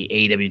at the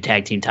AEW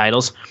tag team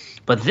titles.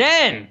 But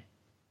then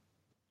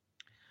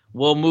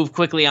we'll move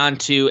quickly on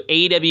to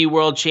AEW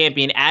World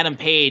Champion Adam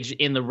Page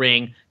in the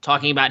ring,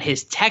 talking about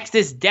his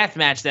Texas Death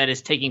Match that is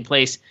taking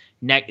place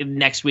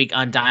next week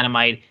on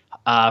Dynamite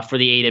for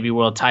the AEW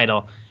World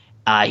title.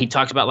 He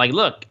talked about, like,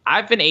 look,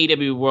 I've been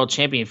AEW World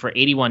Champion for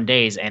 81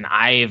 days, and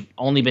I've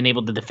only been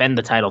able to defend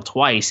the title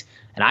twice,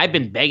 and I've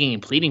been begging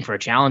and pleading for a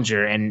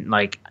challenger, and,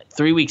 like,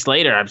 3 weeks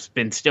later, I've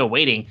been still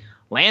waiting.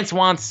 Lance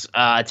wants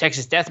a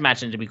Texas Death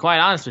Match, and to be quite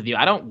honest with you,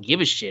 I don't give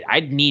a shit.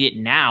 I need it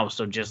now,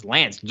 so just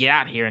Lance, get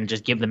out here and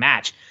just give the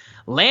match.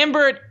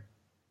 Lambert,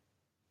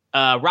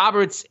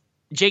 Roberts,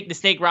 Jake the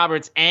Snake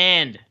Roberts,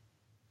 and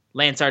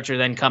Lance Archer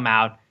then come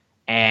out,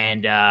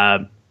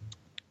 and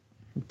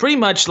pretty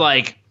much,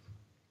 like,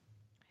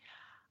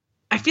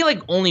 I feel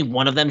like only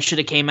one of them should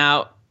have came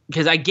out,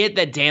 because I get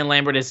that Dan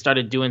Lambert has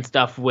started doing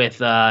stuff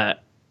with Lance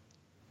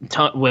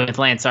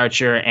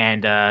Archer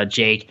and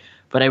Jake.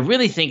 But I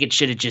really think it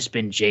should have just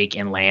been Jake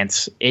and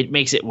Lance. It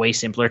makes it way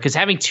simpler because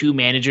having two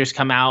managers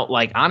come out,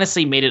 like,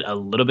 honestly made it a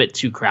little bit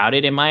too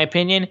crowded, in my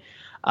opinion.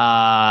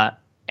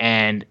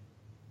 And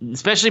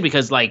especially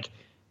because, like,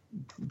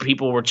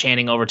 people were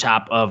chanting over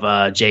top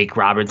of Jake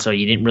Roberts, so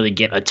you didn't really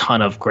get a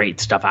ton of great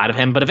stuff out of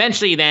him. But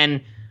eventually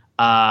then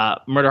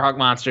Murder Hawk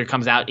Monster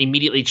comes out,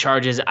 immediately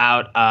charges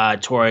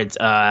out towards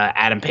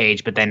Adam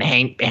Page, but then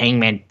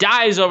Hangman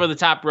dives over the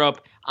top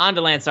rope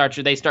onto Lance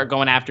Archer. They start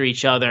going after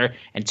each other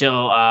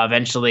until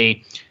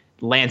eventually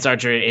Lance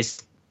Archer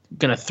is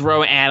going to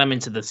throw Adam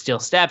into the steel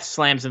steps,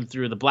 slams him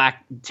through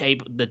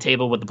the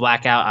table with the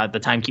blackout, the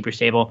Timekeeper's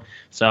table.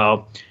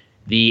 So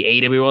the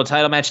AEW World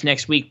Title match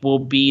next week will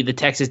be the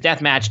Texas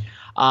Death Match.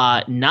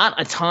 Not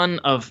a ton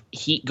of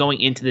heat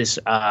going into this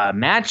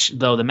match,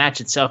 though the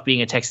match itself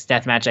being a Texas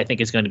Death Match, I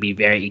think is going to be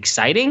very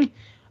exciting.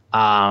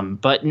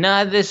 But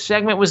no, this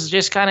segment was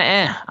just kind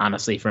of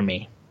honestly, for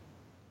me.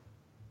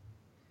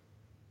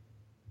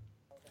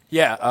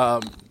 Yeah,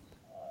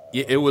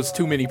 it was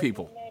too many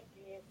people.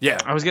 Yeah,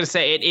 I was gonna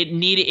say it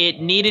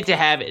needed to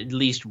have at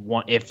least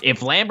one.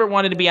 If Lambert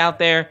wanted to be out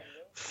there,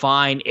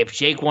 fine. If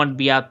Jake wanted to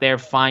be out there,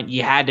 fine.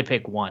 You had to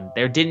pick one.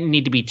 There didn't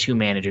need to be two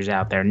managers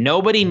out there.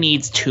 Nobody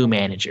needs two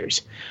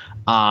managers.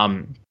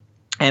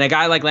 And a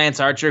guy like Lance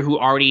Archer, who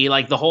already,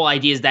 like, the whole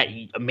idea is that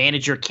a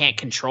manager can't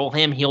control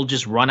him. He'll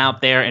just run out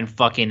there and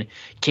fucking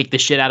kick the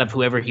shit out of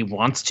whoever he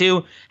wants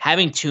to.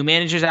 Having two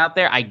managers out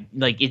there,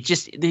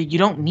 you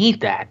don't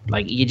need that.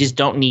 Like, you just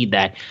don't need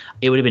that.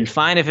 It would have been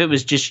fine if it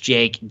was just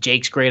Jake.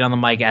 Jake's great on the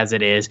mic as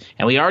it is.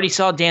 And we already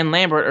saw Dan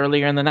Lambert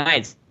earlier in the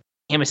night.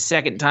 Him a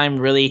second time,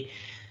 really,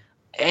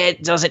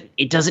 it doesn't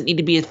need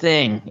to be a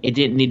thing. It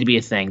didn't need to be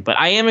a thing. But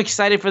I am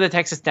excited for the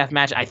Texas Death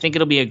Match. I think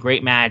it'll be a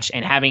great match.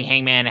 And having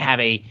Hangman have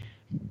a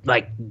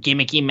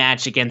gimmicky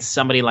match against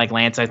somebody like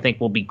Lance, I think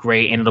will be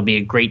great, and it'll be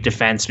a great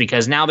defense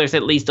because now there's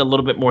at least a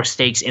little bit more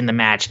stakes in the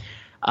match,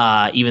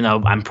 even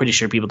though I'm pretty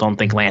sure people don't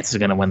think Lance is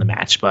going to win the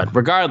match. But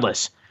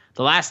regardless,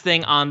 the last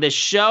thing on this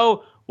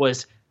show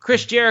was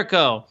Chris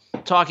Jericho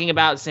talking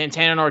about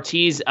Santana and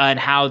Ortiz and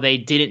how they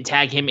didn't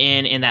tag him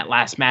in that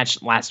last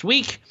match last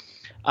week,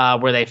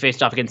 where they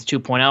faced off against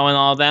 2.0 and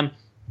all of them.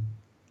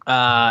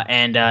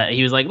 And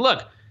he was like,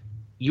 look,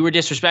 you were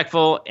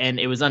disrespectful and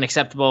it was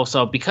unacceptable.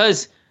 So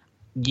because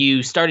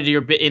you started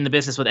in the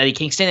business with Eddie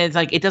Kingston, it's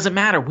like, it doesn't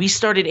matter. We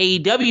started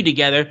AEW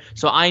together,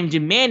 so I'm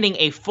demanding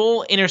a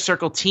full Inner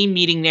Circle team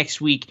meeting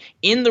next week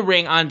in the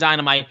ring on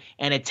Dynamite,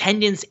 and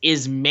attendance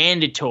is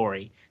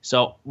mandatory.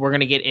 So we're going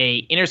to get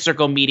a Inner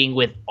Circle meeting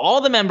with all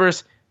the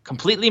members,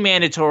 completely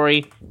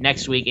mandatory,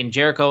 next week, and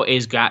Jericho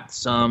has got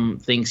some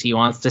things he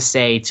wants to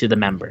say to the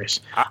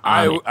members.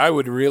 I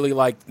would really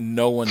like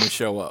no one to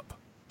show up.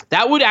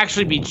 That would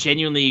actually be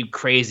genuinely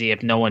crazy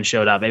if no one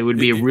showed up. It would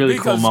be a really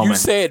cool moment.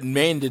 Because you said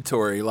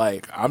mandatory,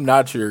 like, I'm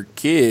not your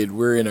kid.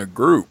 We're in a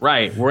group.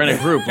 Right, we're in a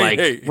group.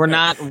 Like, we're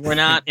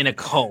not in a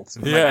cult.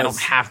 Like, I don't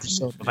have to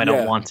show up if I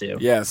don't want to.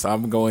 Yes,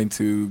 I'm going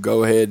to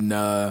go ahead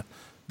and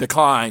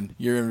decline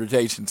your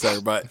invitation, sir.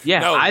 But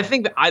yeah, no. I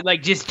think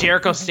just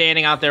Jericho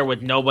standing out there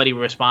with nobody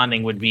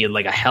responding would be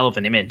like a hell of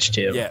an image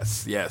too.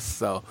 Yes.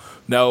 So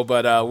no,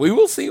 but we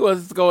will see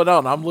what's going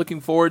on. I'm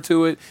looking forward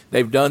to it.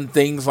 They've done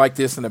things like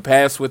this in the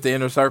past with the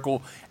Inner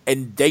Circle,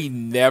 and they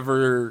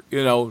never,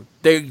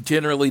 they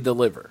generally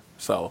deliver.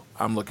 So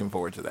I'm looking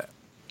forward to that.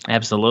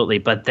 Absolutely.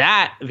 But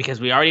that, because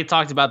we already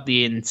talked about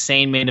the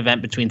insane main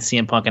event between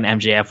CM Punk and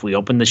MJF, we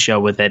opened the show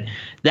with it.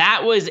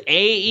 That was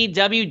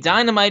AEW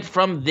Dynamite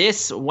from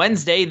this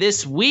Wednesday,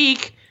 this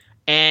week.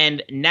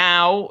 And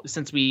now,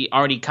 since we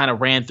already kind of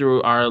ran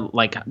through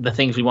the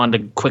things we wanted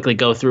to quickly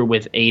go through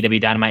with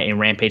AEW Dynamite and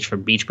Rampage for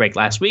Beach Break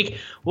last week,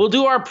 we'll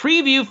do our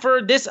preview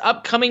for this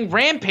upcoming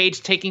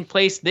Rampage taking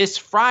place this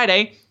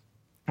Friday.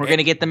 We're going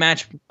to get the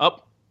match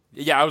up.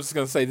 Yeah, I was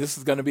going to say, this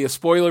is going to be a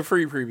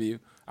spoiler-free preview.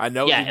 I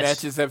know the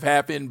matches have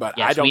happened, but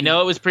I don't. We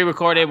know it was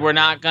pre-recorded. We're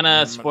not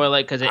gonna spoil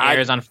it because it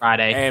airs on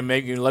Friday. And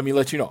maybe let me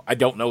let you know, I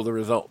don't know the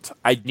results.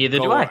 Neither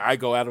do I. I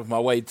go out of my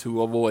way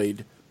to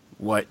avoid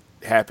what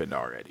happened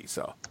already.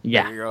 So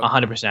yeah,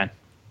 100%.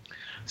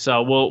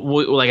 So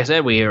we'll like I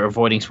said, we are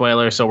avoiding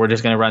spoilers, so we're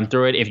just gonna run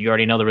through it. If you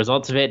already know the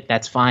results of it,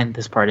 that's fine.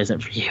 This part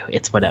isn't for you.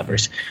 It's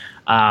whatever's.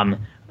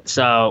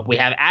 So we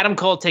have Adam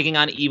Cole taking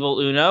on Evil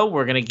Uno.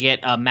 We're going to get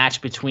a match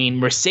between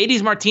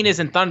Mercedes Martinez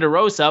and Thunder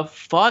Rosa.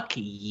 Fuck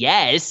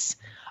yes.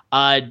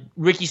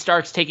 Ricky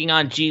Starks taking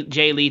on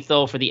Jay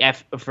Lethal for the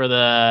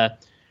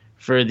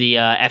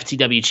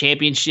FTW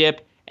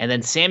Championship. And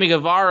then Sammy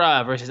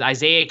Guevara versus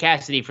Isaiah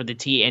Cassidy for the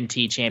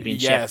TNT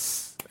Championship.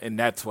 Yes, and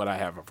that's what I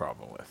have a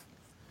problem with.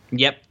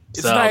 Yep.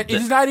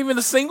 He's not even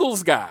a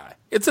singles guy.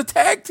 It's a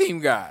tag team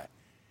guy.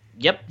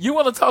 Yep. You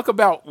want to talk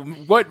about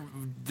what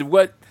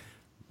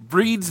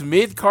breeds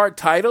mid-card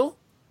title?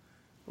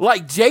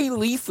 Like Jay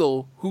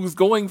Lethal, who's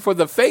going for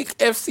the fake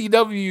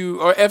FCW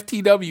or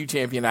FTW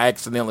champion. I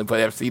accidentally put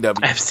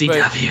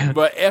FCW.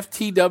 But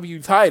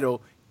FTW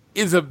title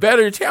is a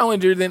better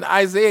challenger than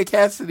Isaiah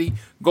Cassidy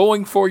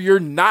going for your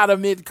not a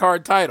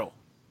mid-card title.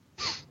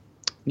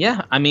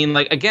 Yeah, I mean,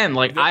 like, again,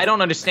 like, I don't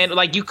understand.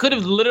 Like, you could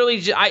have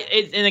literally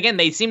and again,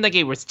 they seemed like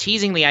it was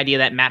teasing the idea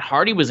that Matt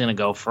Hardy was going to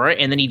go for it,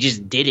 and then he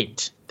just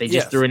didn't. They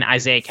just threw in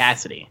Isaiah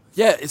Cassidy.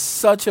 Yeah, that's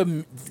such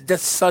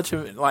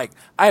a, like,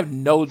 I have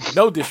no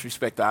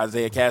disrespect to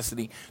Isaiah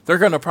Cassidy. They're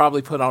going to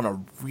probably put on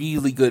a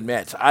really good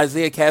match.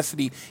 Isaiah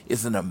Cassidy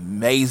is an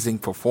amazing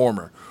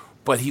performer,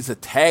 but he's a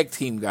tag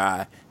team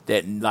guy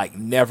that, like,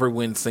 never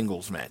wins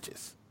singles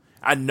matches.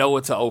 I know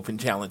it's an open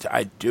challenge.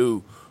 I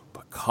do.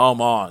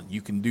 Come on,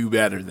 you can do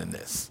better than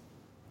this.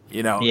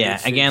 You know. Yeah.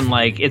 Again,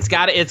 like it's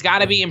got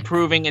to be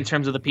improving in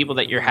terms of the people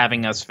that you're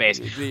having us face.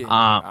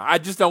 I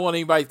just don't want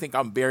anybody to think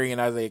I'm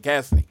burying Isaiah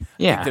Cassidy.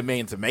 I think the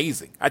man's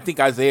amazing. I think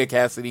Isaiah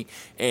Cassidy,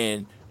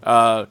 and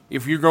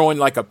if you're going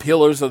like a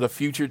Pillars of the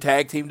Future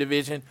tag team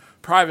division,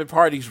 Private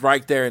Party's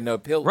right there in the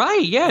Pillars.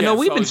 Right. Yeah. No,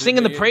 we've been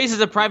singing the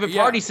praises of Private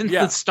Party since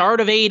the start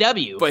of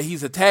AEW. But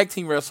he's a tag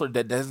team wrestler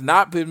that has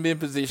not been in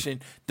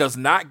position, does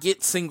not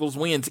get singles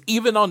wins,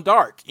 even on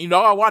Dark. You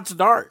know, I watch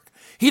Dark.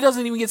 He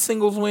doesn't even get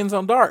singles wins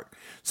on Dark.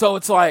 So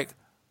it's like,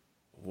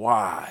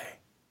 why?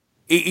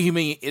 You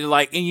mean,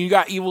 like, and you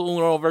got Evil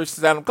Uno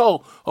versus Adam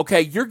Cole.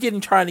 Okay, you're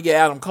trying to get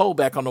Adam Cole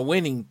back on the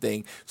winning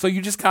thing, so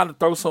you just kind of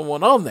throw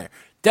someone on there.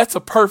 That's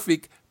a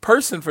perfect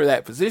person for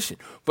that position.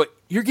 But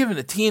you're giving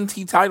a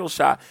TNT title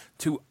shot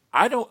to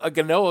a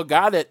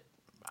guy that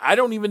I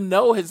don't even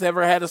know has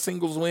ever had a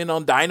singles win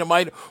on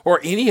Dynamite or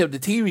any of the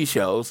TV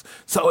shows.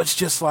 So it's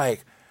just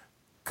like,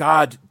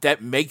 God,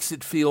 that makes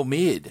it feel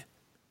mid.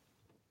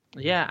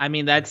 Yeah, I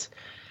mean that's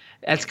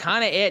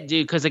kind of it,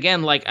 dude. Because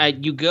again, like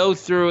you go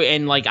through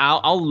and like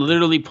I'll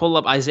literally pull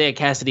up Isaiah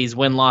Cassidy's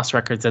win-loss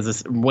record as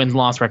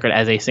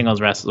a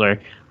singles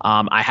wrestler.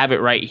 I have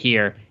it right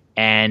here,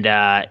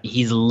 and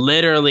he's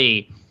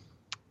literally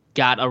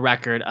got a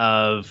record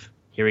of,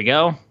 here we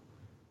go,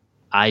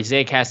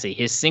 Isaiah Cassidy.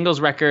 His singles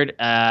record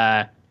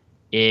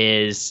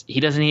is, he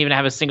doesn't even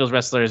have a singles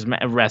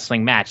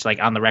wrestling match like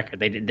on the record.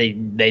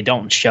 They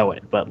don't show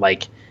it, but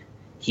like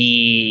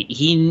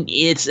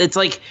it's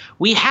like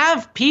we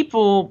have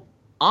people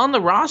on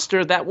the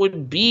roster that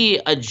would be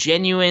a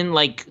genuine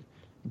like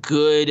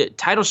good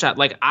title shot.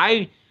 Like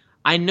I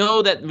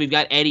know that we've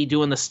got Eddie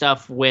doing the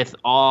stuff with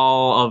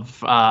all of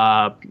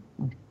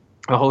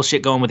the whole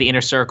shit going with the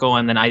Inner Circle,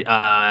 and then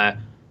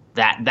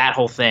that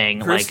whole thing.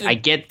 Christian, like I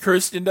get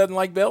Christian doesn't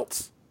like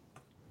belts.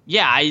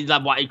 Yeah,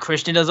 why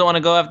Christian doesn't want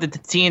to go after the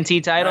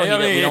TNT title.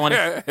 We don't want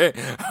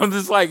to. I'm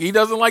just like, he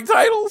doesn't like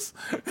titles.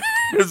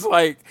 It's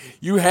like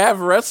you have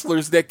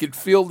wrestlers that could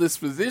fill this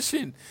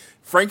position.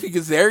 Frankie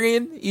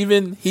Kazarian,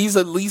 even he's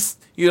at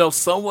least,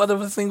 somewhat of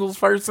a singles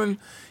person.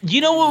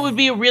 What would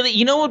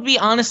be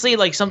honestly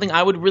like something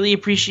I would really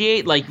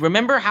appreciate? Like,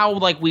 remember how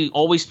like we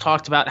always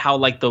talked about how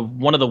like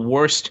one of the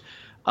worst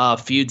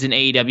feuds in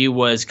AEW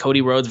was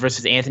Cody Rhodes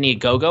versus Anthony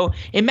Ogogo.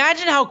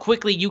 Imagine how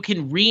quickly you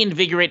can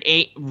reinvigorate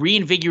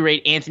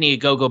Anthony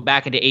Ogogo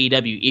back into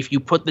AEW if you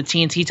put the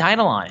TNT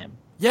title on him.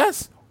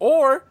 Yes,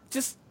 or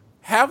just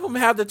have him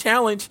have the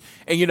challenge,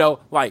 and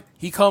like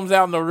he comes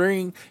out in the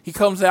ring, he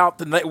comes out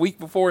the week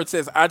before and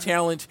says, "I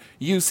challenge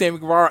you, Sammy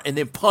Guevara," and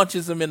then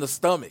punches him in the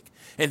stomach,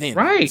 and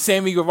then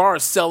Sammy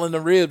Guevara's selling the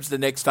ribs the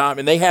next time,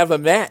 and they have a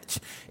match.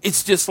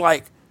 It's just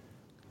like,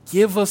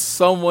 give us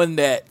someone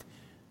that,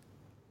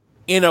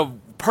 in a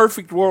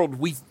perfect world,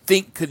 we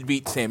think could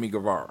beat Sammy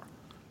Guevara.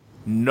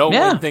 No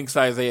one thinks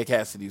Isaiah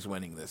Cassidy's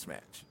winning this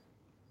match.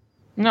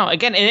 No,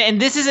 again,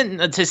 and this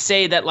isn't to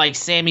say that like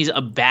Sammy's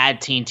a bad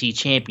TNT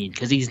champion,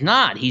 because he's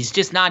not. He's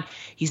just not.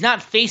 He's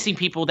not facing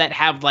people that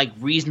have like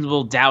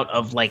reasonable doubt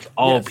of like,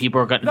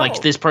 people are going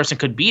like this person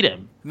could beat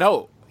him.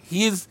 No,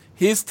 his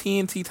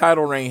TNT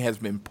title reign has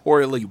been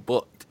poorly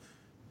booked.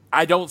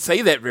 I don't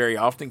say that very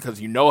often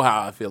because you know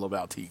how I feel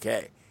about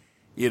TK.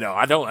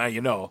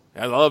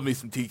 I love me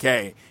some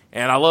TK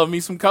and I love me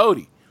some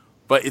Cody,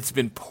 but it's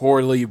been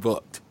poorly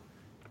booked.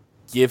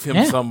 Give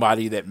him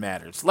somebody that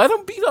matters. Let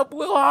him beat up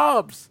Will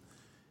Hobbs.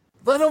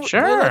 Let him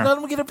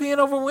get a pin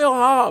over Will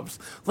Hobbs.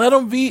 Let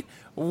him beat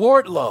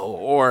Wardlow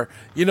or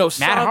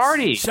Matt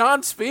Hardy,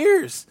 Shawn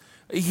Spears.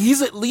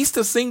 He's at least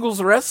a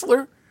singles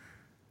wrestler.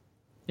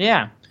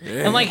 Yeah.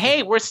 And like,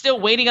 hey, we're still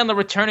waiting on the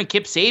return of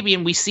Kip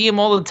Sabian. We see him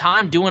all the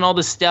time doing all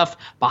this stuff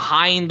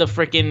behind the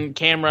freaking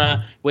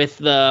camera with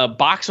the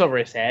box over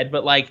his head.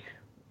 But like,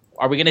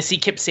 are we going to see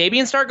Kip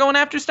Sabian start going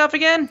after stuff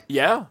again?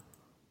 Yeah.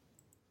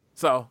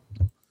 So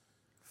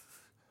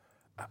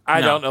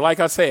I don't know. Like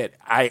I said,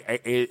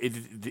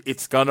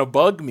 it's gonna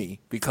bug me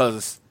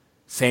because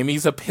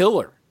Sammy's a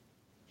pillar.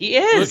 He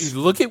is.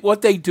 Look at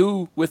what they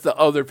do with the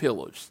other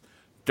pillars.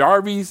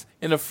 Darby's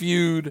in a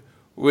feud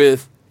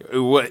with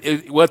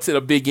what's at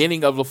the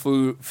beginning of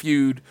the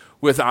feud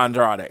with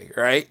Andrade,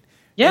 right?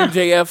 Yeah.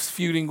 MJF's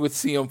feuding with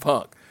CM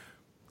Punk.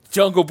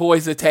 Jungle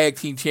Boy's a tag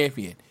team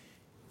champion.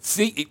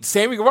 See,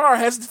 Sammy Guevara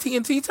has the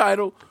TNT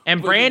title,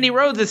 and Brandy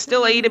Rhodes is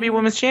still AEW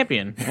Women's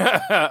Champion.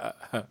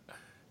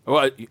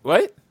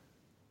 What?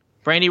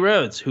 Brandy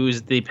Rhodes,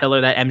 who's the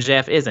pillar that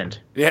MJF isn't.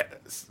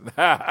 Yes.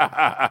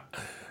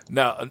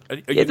 No,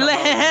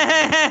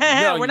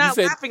 We're not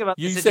laughing about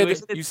this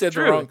situation. You said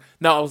the wrong.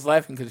 No, I was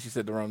laughing because you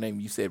said the wrong name.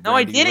 You said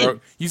Brandy. No, I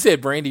didn't. You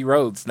said Brandy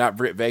Rhodes, not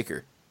Britt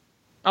Baker.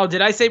 Oh,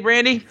 did I say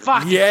Brandy?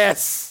 Fuck.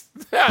 Yes.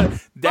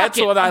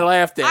 That's what I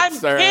laughed at, I'm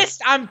sir.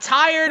 pissed. I'm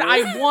tired.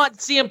 I want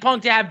CM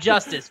Punk to have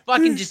justice.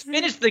 Fucking just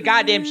finish the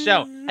goddamn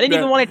show. I didn't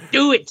even want to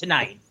do it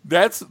tonight.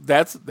 That's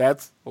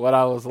what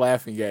I was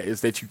laughing at,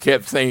 is that you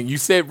kept saying, you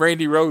said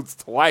Brandy Rhodes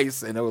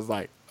twice, and it was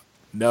like,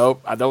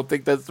 nope, I don't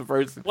think that's the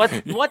person. What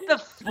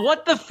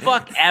the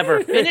fuck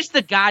ever? Finish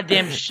the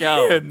goddamn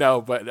show.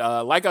 No, but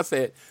like I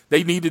said,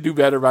 they need to do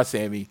better by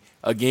Sammy.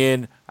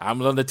 Again, I'm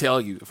going to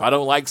tell you, if I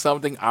don't like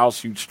something, I'll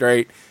shoot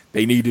straight.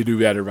 They need to do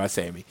better by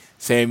Sammy.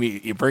 Sammy,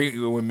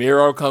 when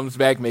Miro comes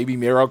back, maybe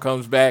Miro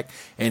comes back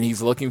and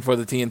he's looking for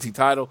the TNT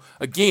title.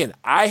 Again,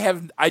 I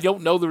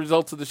don't know the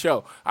results of the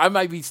show. I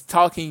might be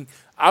talking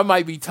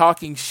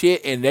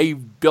shit, and they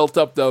built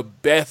up the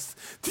best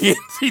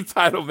TNT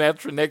title match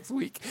for next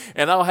week,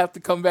 and I'll have to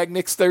come back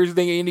next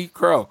Thursday and eat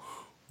crow.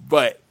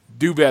 But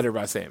do better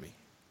by Sammy.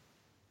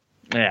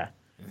 Yeah.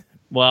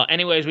 Well,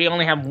 anyways, we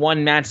only have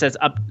one match that's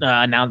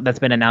that's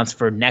been announced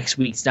for next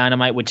week's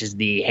Dynamite, which is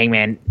the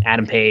Hangman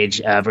Adam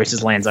Page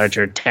versus Lance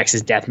Archer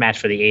Texas Death Match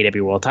for the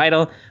AEW World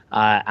Title.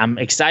 I'm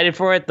excited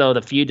for it, though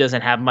the feud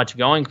doesn't have much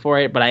going for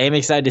it. But I am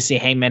excited to see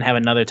Hangman have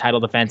another title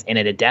defense and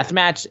a death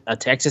match, a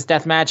Texas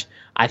Death Match.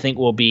 I think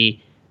will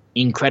be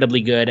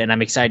incredibly good, and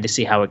I'm excited to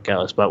see how it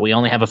goes. But we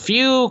only have a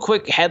few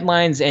quick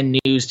headlines and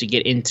news to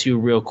get into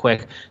real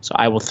quick, so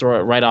I will throw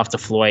it right off to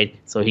Floyd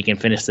so he can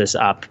finish this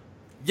up.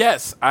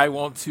 Yes, I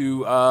want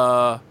to.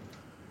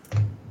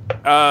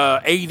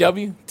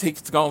 AEW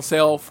tickets going to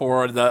sell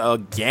for the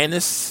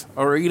Gannis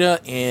Arena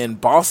in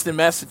Boston,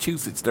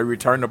 Massachusetts. They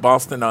return to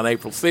Boston on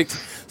April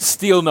 6th.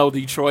 Still no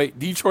Detroit.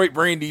 Detroit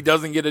Brandy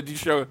doesn't get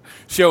a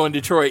show in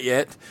Detroit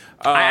yet.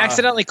 I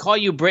accidentally call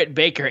you Britt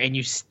Baker, and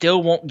you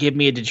still won't give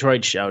me a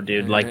Detroit show,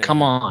 dude. Like,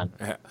 come on.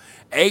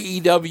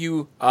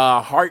 AEW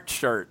Heart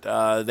shirt.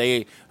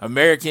 They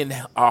American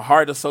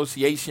Heart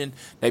Association.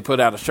 They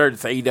put out a shirt.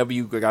 It's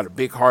AEW. They got a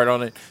big heart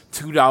on it.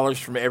 $2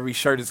 from every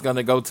shirt is going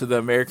to go to the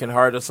American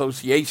Heart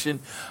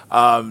Association.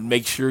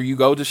 Make sure you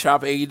go to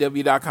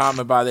shopaew.com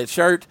and buy that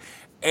shirt.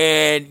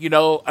 And, you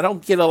know, I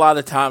don't get a lot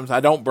of times.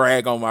 I don't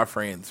brag on my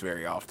friends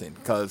very often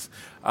because,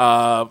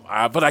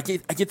 but I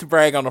get to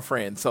brag on a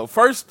friend. So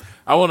first,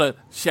 I want to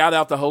shout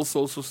out the whole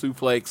Social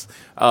Suplex.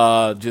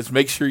 Just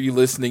make sure you're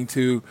listening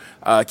to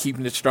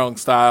Keeping It Strong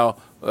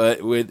Style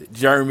with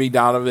Jeremy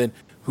Donovan,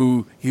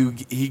 who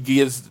he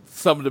gives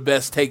some of the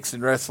best takes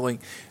in wrestling.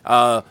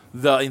 The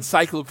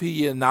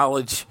Encyclopedia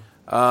Knowledge,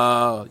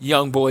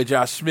 young boy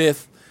Josh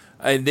Smith,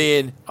 and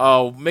then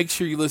make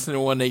sure you listen to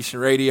One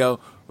Nation Radio.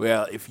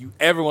 Well, if you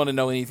ever want to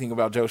know anything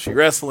about Joshi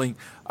Wrestling,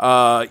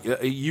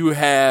 you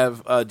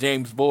have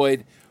James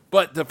Boyd.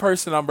 But the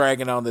person I'm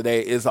bragging on today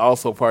is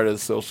also part of the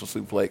Social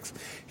Suplex.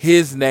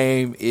 His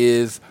name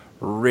is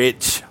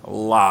Rich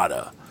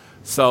Latta.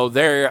 So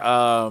there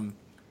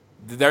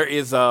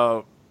is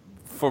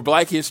for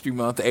Black History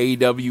Month,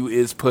 AEW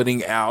is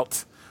putting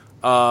out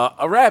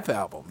a rap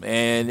album,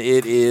 and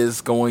it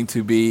is going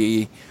to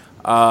be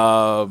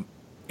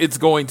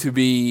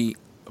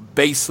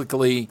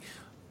basically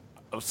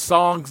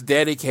songs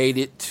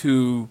dedicated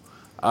to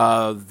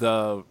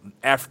the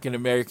African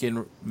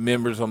American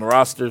members on the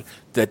roster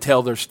that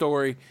tell their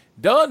story,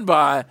 done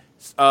by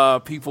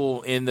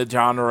people in the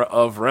genre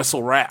of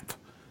wrestle rap.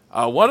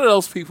 One of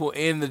those people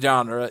in the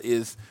genre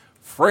is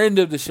friend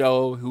of the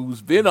show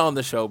who's been on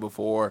the show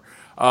before,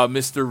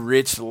 Mr.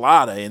 Rich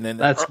Latta. And then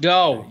let's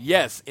go.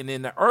 Yes, and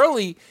in the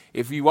early,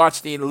 if you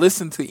watched and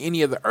listened to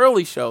any of the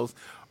early shows.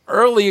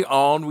 Early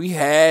on, we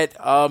had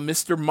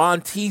Mr.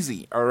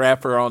 Montezzi, a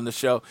rapper, on the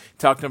show,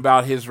 talking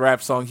about his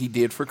rap song he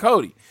did for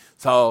Cody.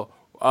 So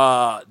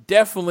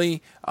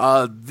definitely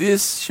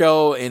this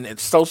show and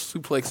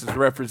Social Suplex is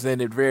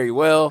represented very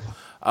well.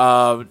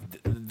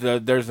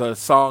 There's a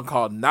song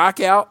called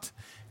Knockout,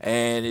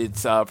 and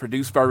it's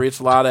produced by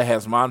Rich Latta,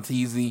 has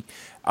Montezzi,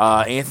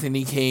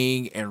 Anthony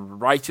King, and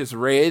Righteous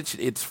Reg.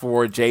 It's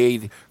for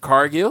Jade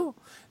Cargill.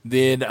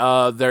 Then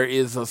there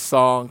is a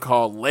song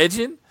called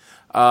Legend.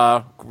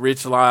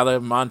 Rich Latta,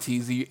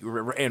 Montezzi,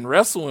 and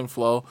Wrestling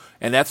Flow,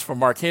 and that's from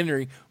Mark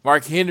Henry.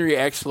 Mark Henry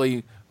actually,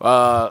 is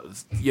a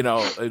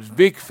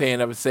big fan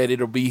of it, said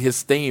it'll be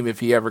his theme if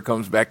he ever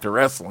comes back to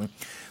wrestling.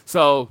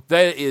 So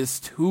that is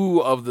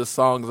 2 of the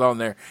songs on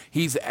there.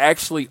 He's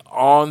actually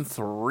on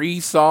 3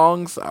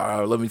 songs.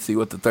 Let me see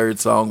what the 3rd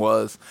song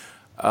was.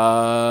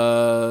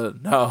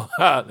 No,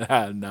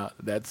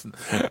 that's,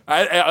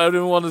 I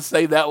didn't want to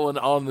say that one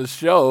on the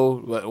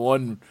show, but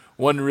one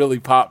really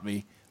popped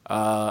me.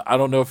 I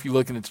don't know if you're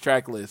looking at the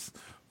track list.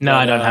 No,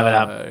 I don't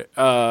have it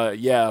up.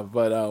 Yeah,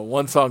 but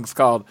one song's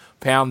called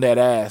Pound That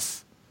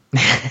Ass.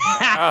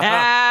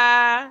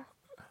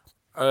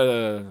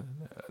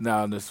 No,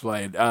 I'm just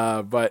playing.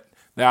 But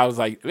now I was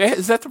like,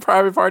 is that the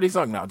Private Party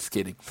song? No, I'm just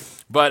kidding.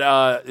 But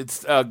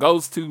it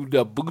goes to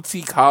the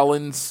Bootsy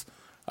Collins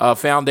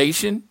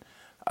Foundation.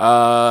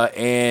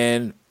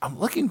 And I'm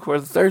looking for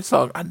the third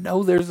song. I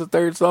know there's a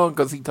third song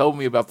because he told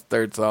me about the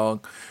third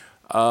song.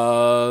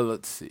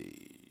 Let's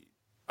see.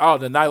 Oh,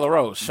 the Nyla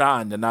Rose.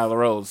 Shine, the Nyla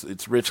Rose.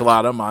 It's Rich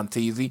Lotta,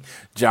 Montezzi,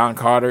 John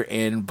Carter,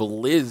 and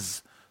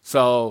Blizz.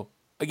 So,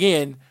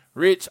 again,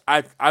 Rich,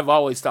 I've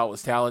always thought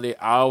was talented.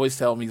 I always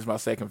tell him he's my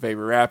second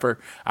favorite rapper.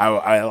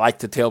 I like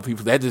to tell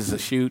people that is a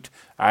shoot.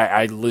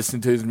 I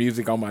listen to his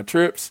music on my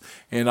trips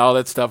and all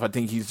that stuff. I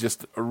think he's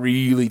just a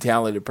really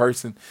talented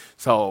person.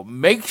 So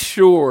make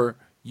sure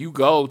you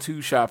go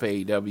to Shop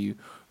AEW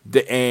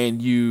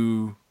and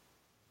you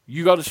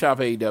go to Shop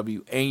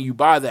AEW and you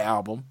buy the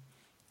album.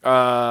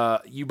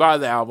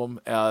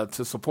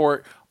 To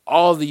support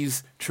all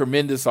these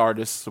tremendous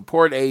artists,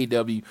 support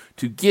AEW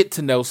to get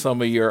to know some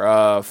of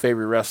your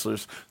favorite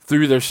wrestlers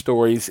through their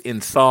stories in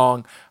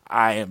song.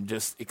 I am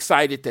just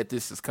excited that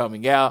this is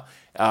coming out.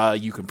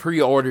 You can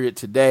pre-order it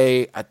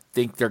today. I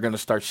think they're going to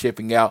start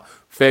shipping out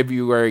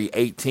February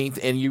 18th,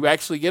 and you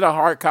actually get a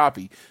hard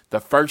copy. The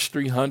first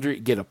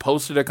 300 get a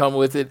poster to come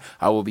with it.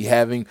 I will be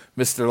having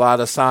Mr.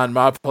 Lotta sign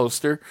my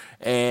poster,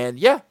 and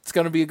yeah, it's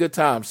going to be a good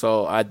time.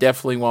 So I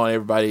definitely want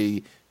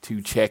everybody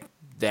to check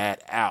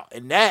that out.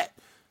 And that,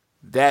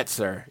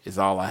 sir, is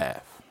all I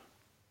have.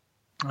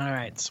 All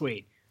right,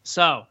 sweet.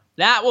 So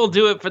that will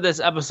do it for this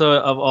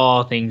episode of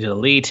All Things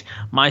Elite.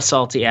 My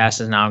salty ass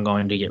is now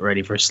going to get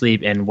ready for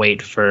sleep and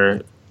wait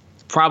for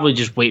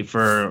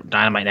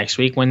Dynamite next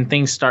week when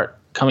things start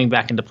coming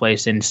back into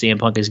place and CM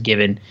Punk is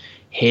given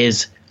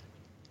his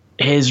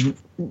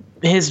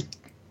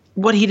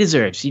what he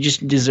deserves. He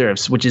just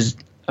deserves, which is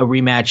a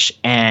rematch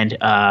and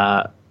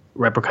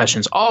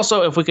repercussions.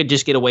 Also, if we could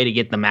just get a way to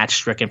get the match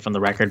stricken from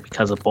the record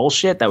because of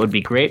bullshit, that would be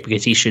great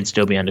because he should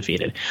still be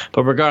undefeated.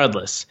 But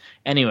regardless,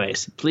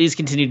 anyways, please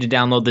continue to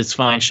download this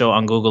fine show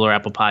on Google or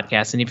Apple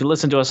Podcasts. And if you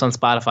listen to us on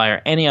Spotify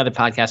or any other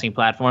podcasting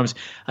platforms,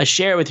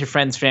 share it with your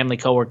friends, family,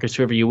 coworkers,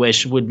 whoever you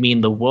wish would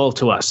mean the world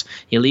to us.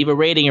 You leave a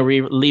rating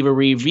or leave a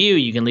review.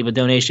 You can leave a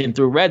donation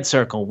through Red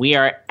Circle. We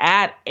are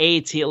at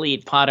AT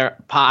Elite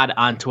Pod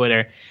on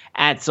Twitter.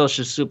 At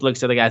Social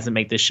Suplex are the guys that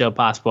make this show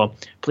possible.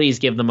 Please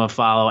give them a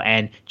follow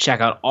and check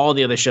out all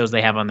the other shows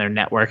they have on their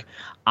network.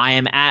 I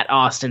am at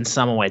Austin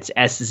Sumowicz,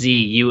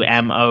 SZUMOWICZ.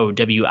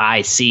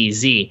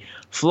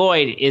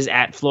 Floyd is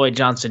at Floyd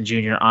Johnson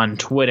Jr. on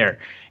Twitter,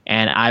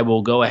 and I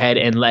will go ahead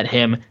and let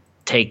him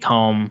take us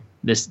home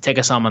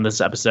on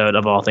this episode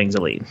of All Things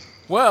Elite.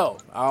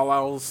 Well, all I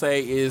will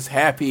say is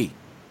happy.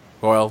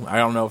 Well, I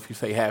don't know if you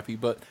say happy,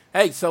 but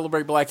hey,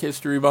 celebrate Black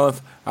History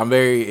Month. I'm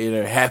very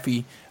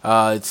happy.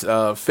 It's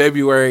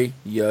February.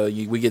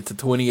 We get to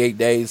 28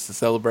 days to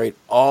celebrate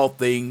all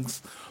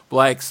things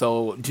Black.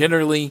 So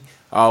generally,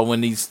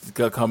 when these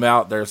come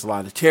out, there's a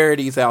lot of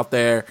charities out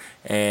there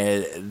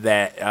and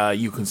that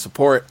you can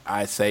support.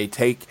 I say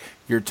take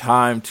your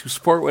time to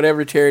support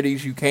whatever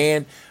charities you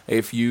can.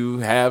 If you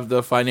have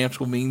the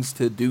financial means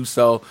to do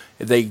so,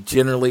 they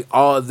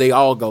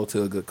all go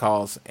to a good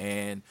cause.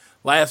 And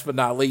last but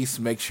not least,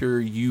 make sure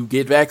you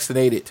get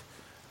vaccinated.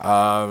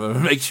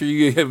 Make sure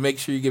you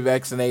get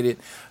vaccinated.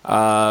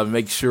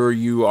 Make sure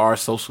you are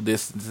social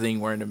distancing,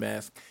 wearing a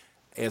mask.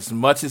 As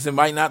much as it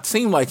might not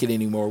seem like it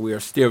anymore, we are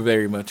still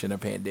very much in a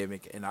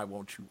pandemic, and I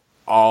want you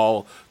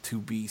all to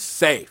be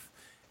safe.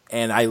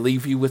 And I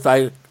leave you with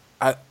I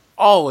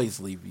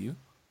always leave you,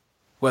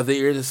 whether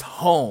it is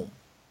home,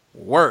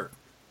 work,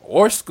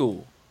 or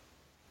school.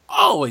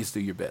 Always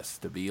do your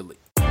best to be elite.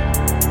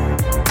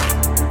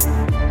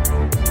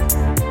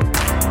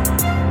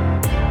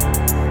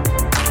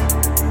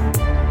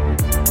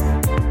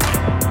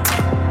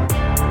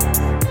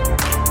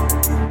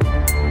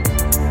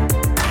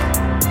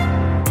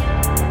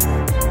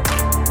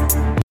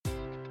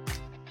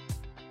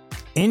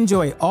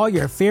 Enjoy all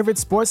your favorite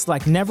sports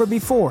like never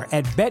before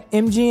at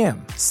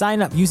BetMGM.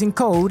 Sign up using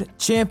code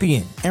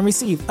CHAMPION and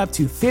receive up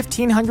to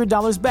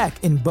 $1,500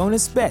 back in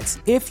bonus bets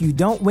if you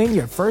don't win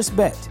your first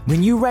bet.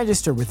 When you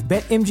register with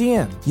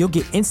BetMGM, you'll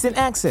get instant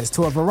access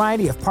to a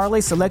variety of parlay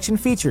selection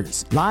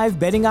features, live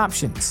betting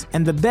options,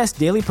 and the best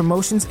daily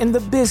promotions in the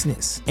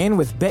business. And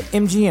with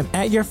BetMGM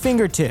at your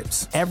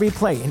fingertips, every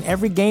play and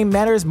every game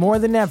matters more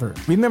than ever.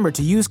 Remember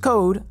to use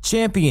code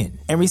CHAMPION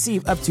and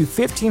receive up to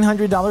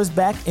 $1,500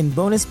 back in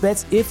bonus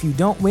bets if you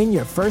don't win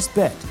your first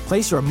bet.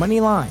 Place your money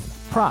line,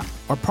 prop,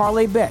 or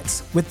parlay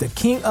bets with the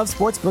king of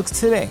sportsbooks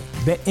today.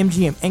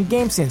 BetMGM and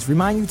GameSense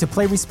remind you to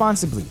play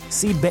responsibly.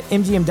 See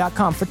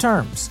BetMGM.com for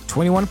terms.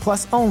 21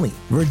 plus only.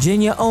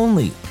 Virginia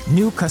only.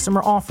 New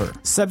customer offer.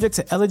 Subject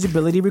to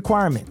eligibility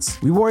requirements.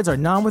 Rewards are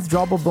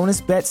non-withdrawable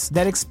bonus bets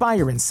that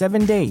expire in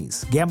 7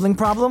 days. Gambling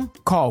problem?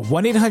 Call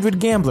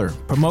 1-800-GAMBLER.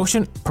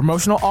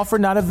 Promotional offer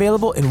not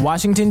available in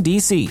Washington,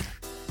 D.C.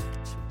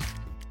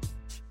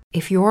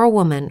 If you're a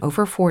woman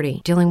over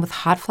 40 dealing with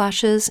hot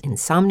flashes,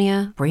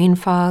 insomnia, brain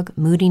fog,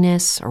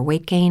 moodiness, or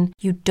weight gain,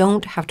 you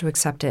don't have to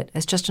accept it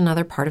as just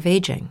another part of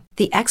aging.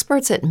 The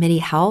experts at MIDI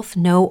Health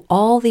know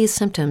all these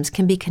symptoms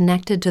can be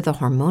connected to the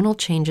hormonal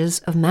changes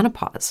of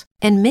menopause.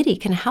 And MIDI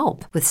can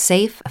help with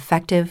safe,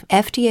 effective,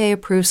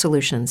 FDA-approved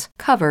solutions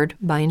covered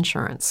by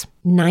insurance.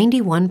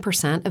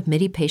 91% of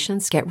MIDI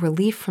patients get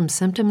relief from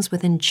symptoms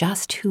within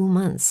just 2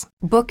 months.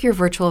 Book your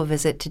virtual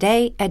visit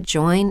today at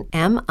joinmidi.com.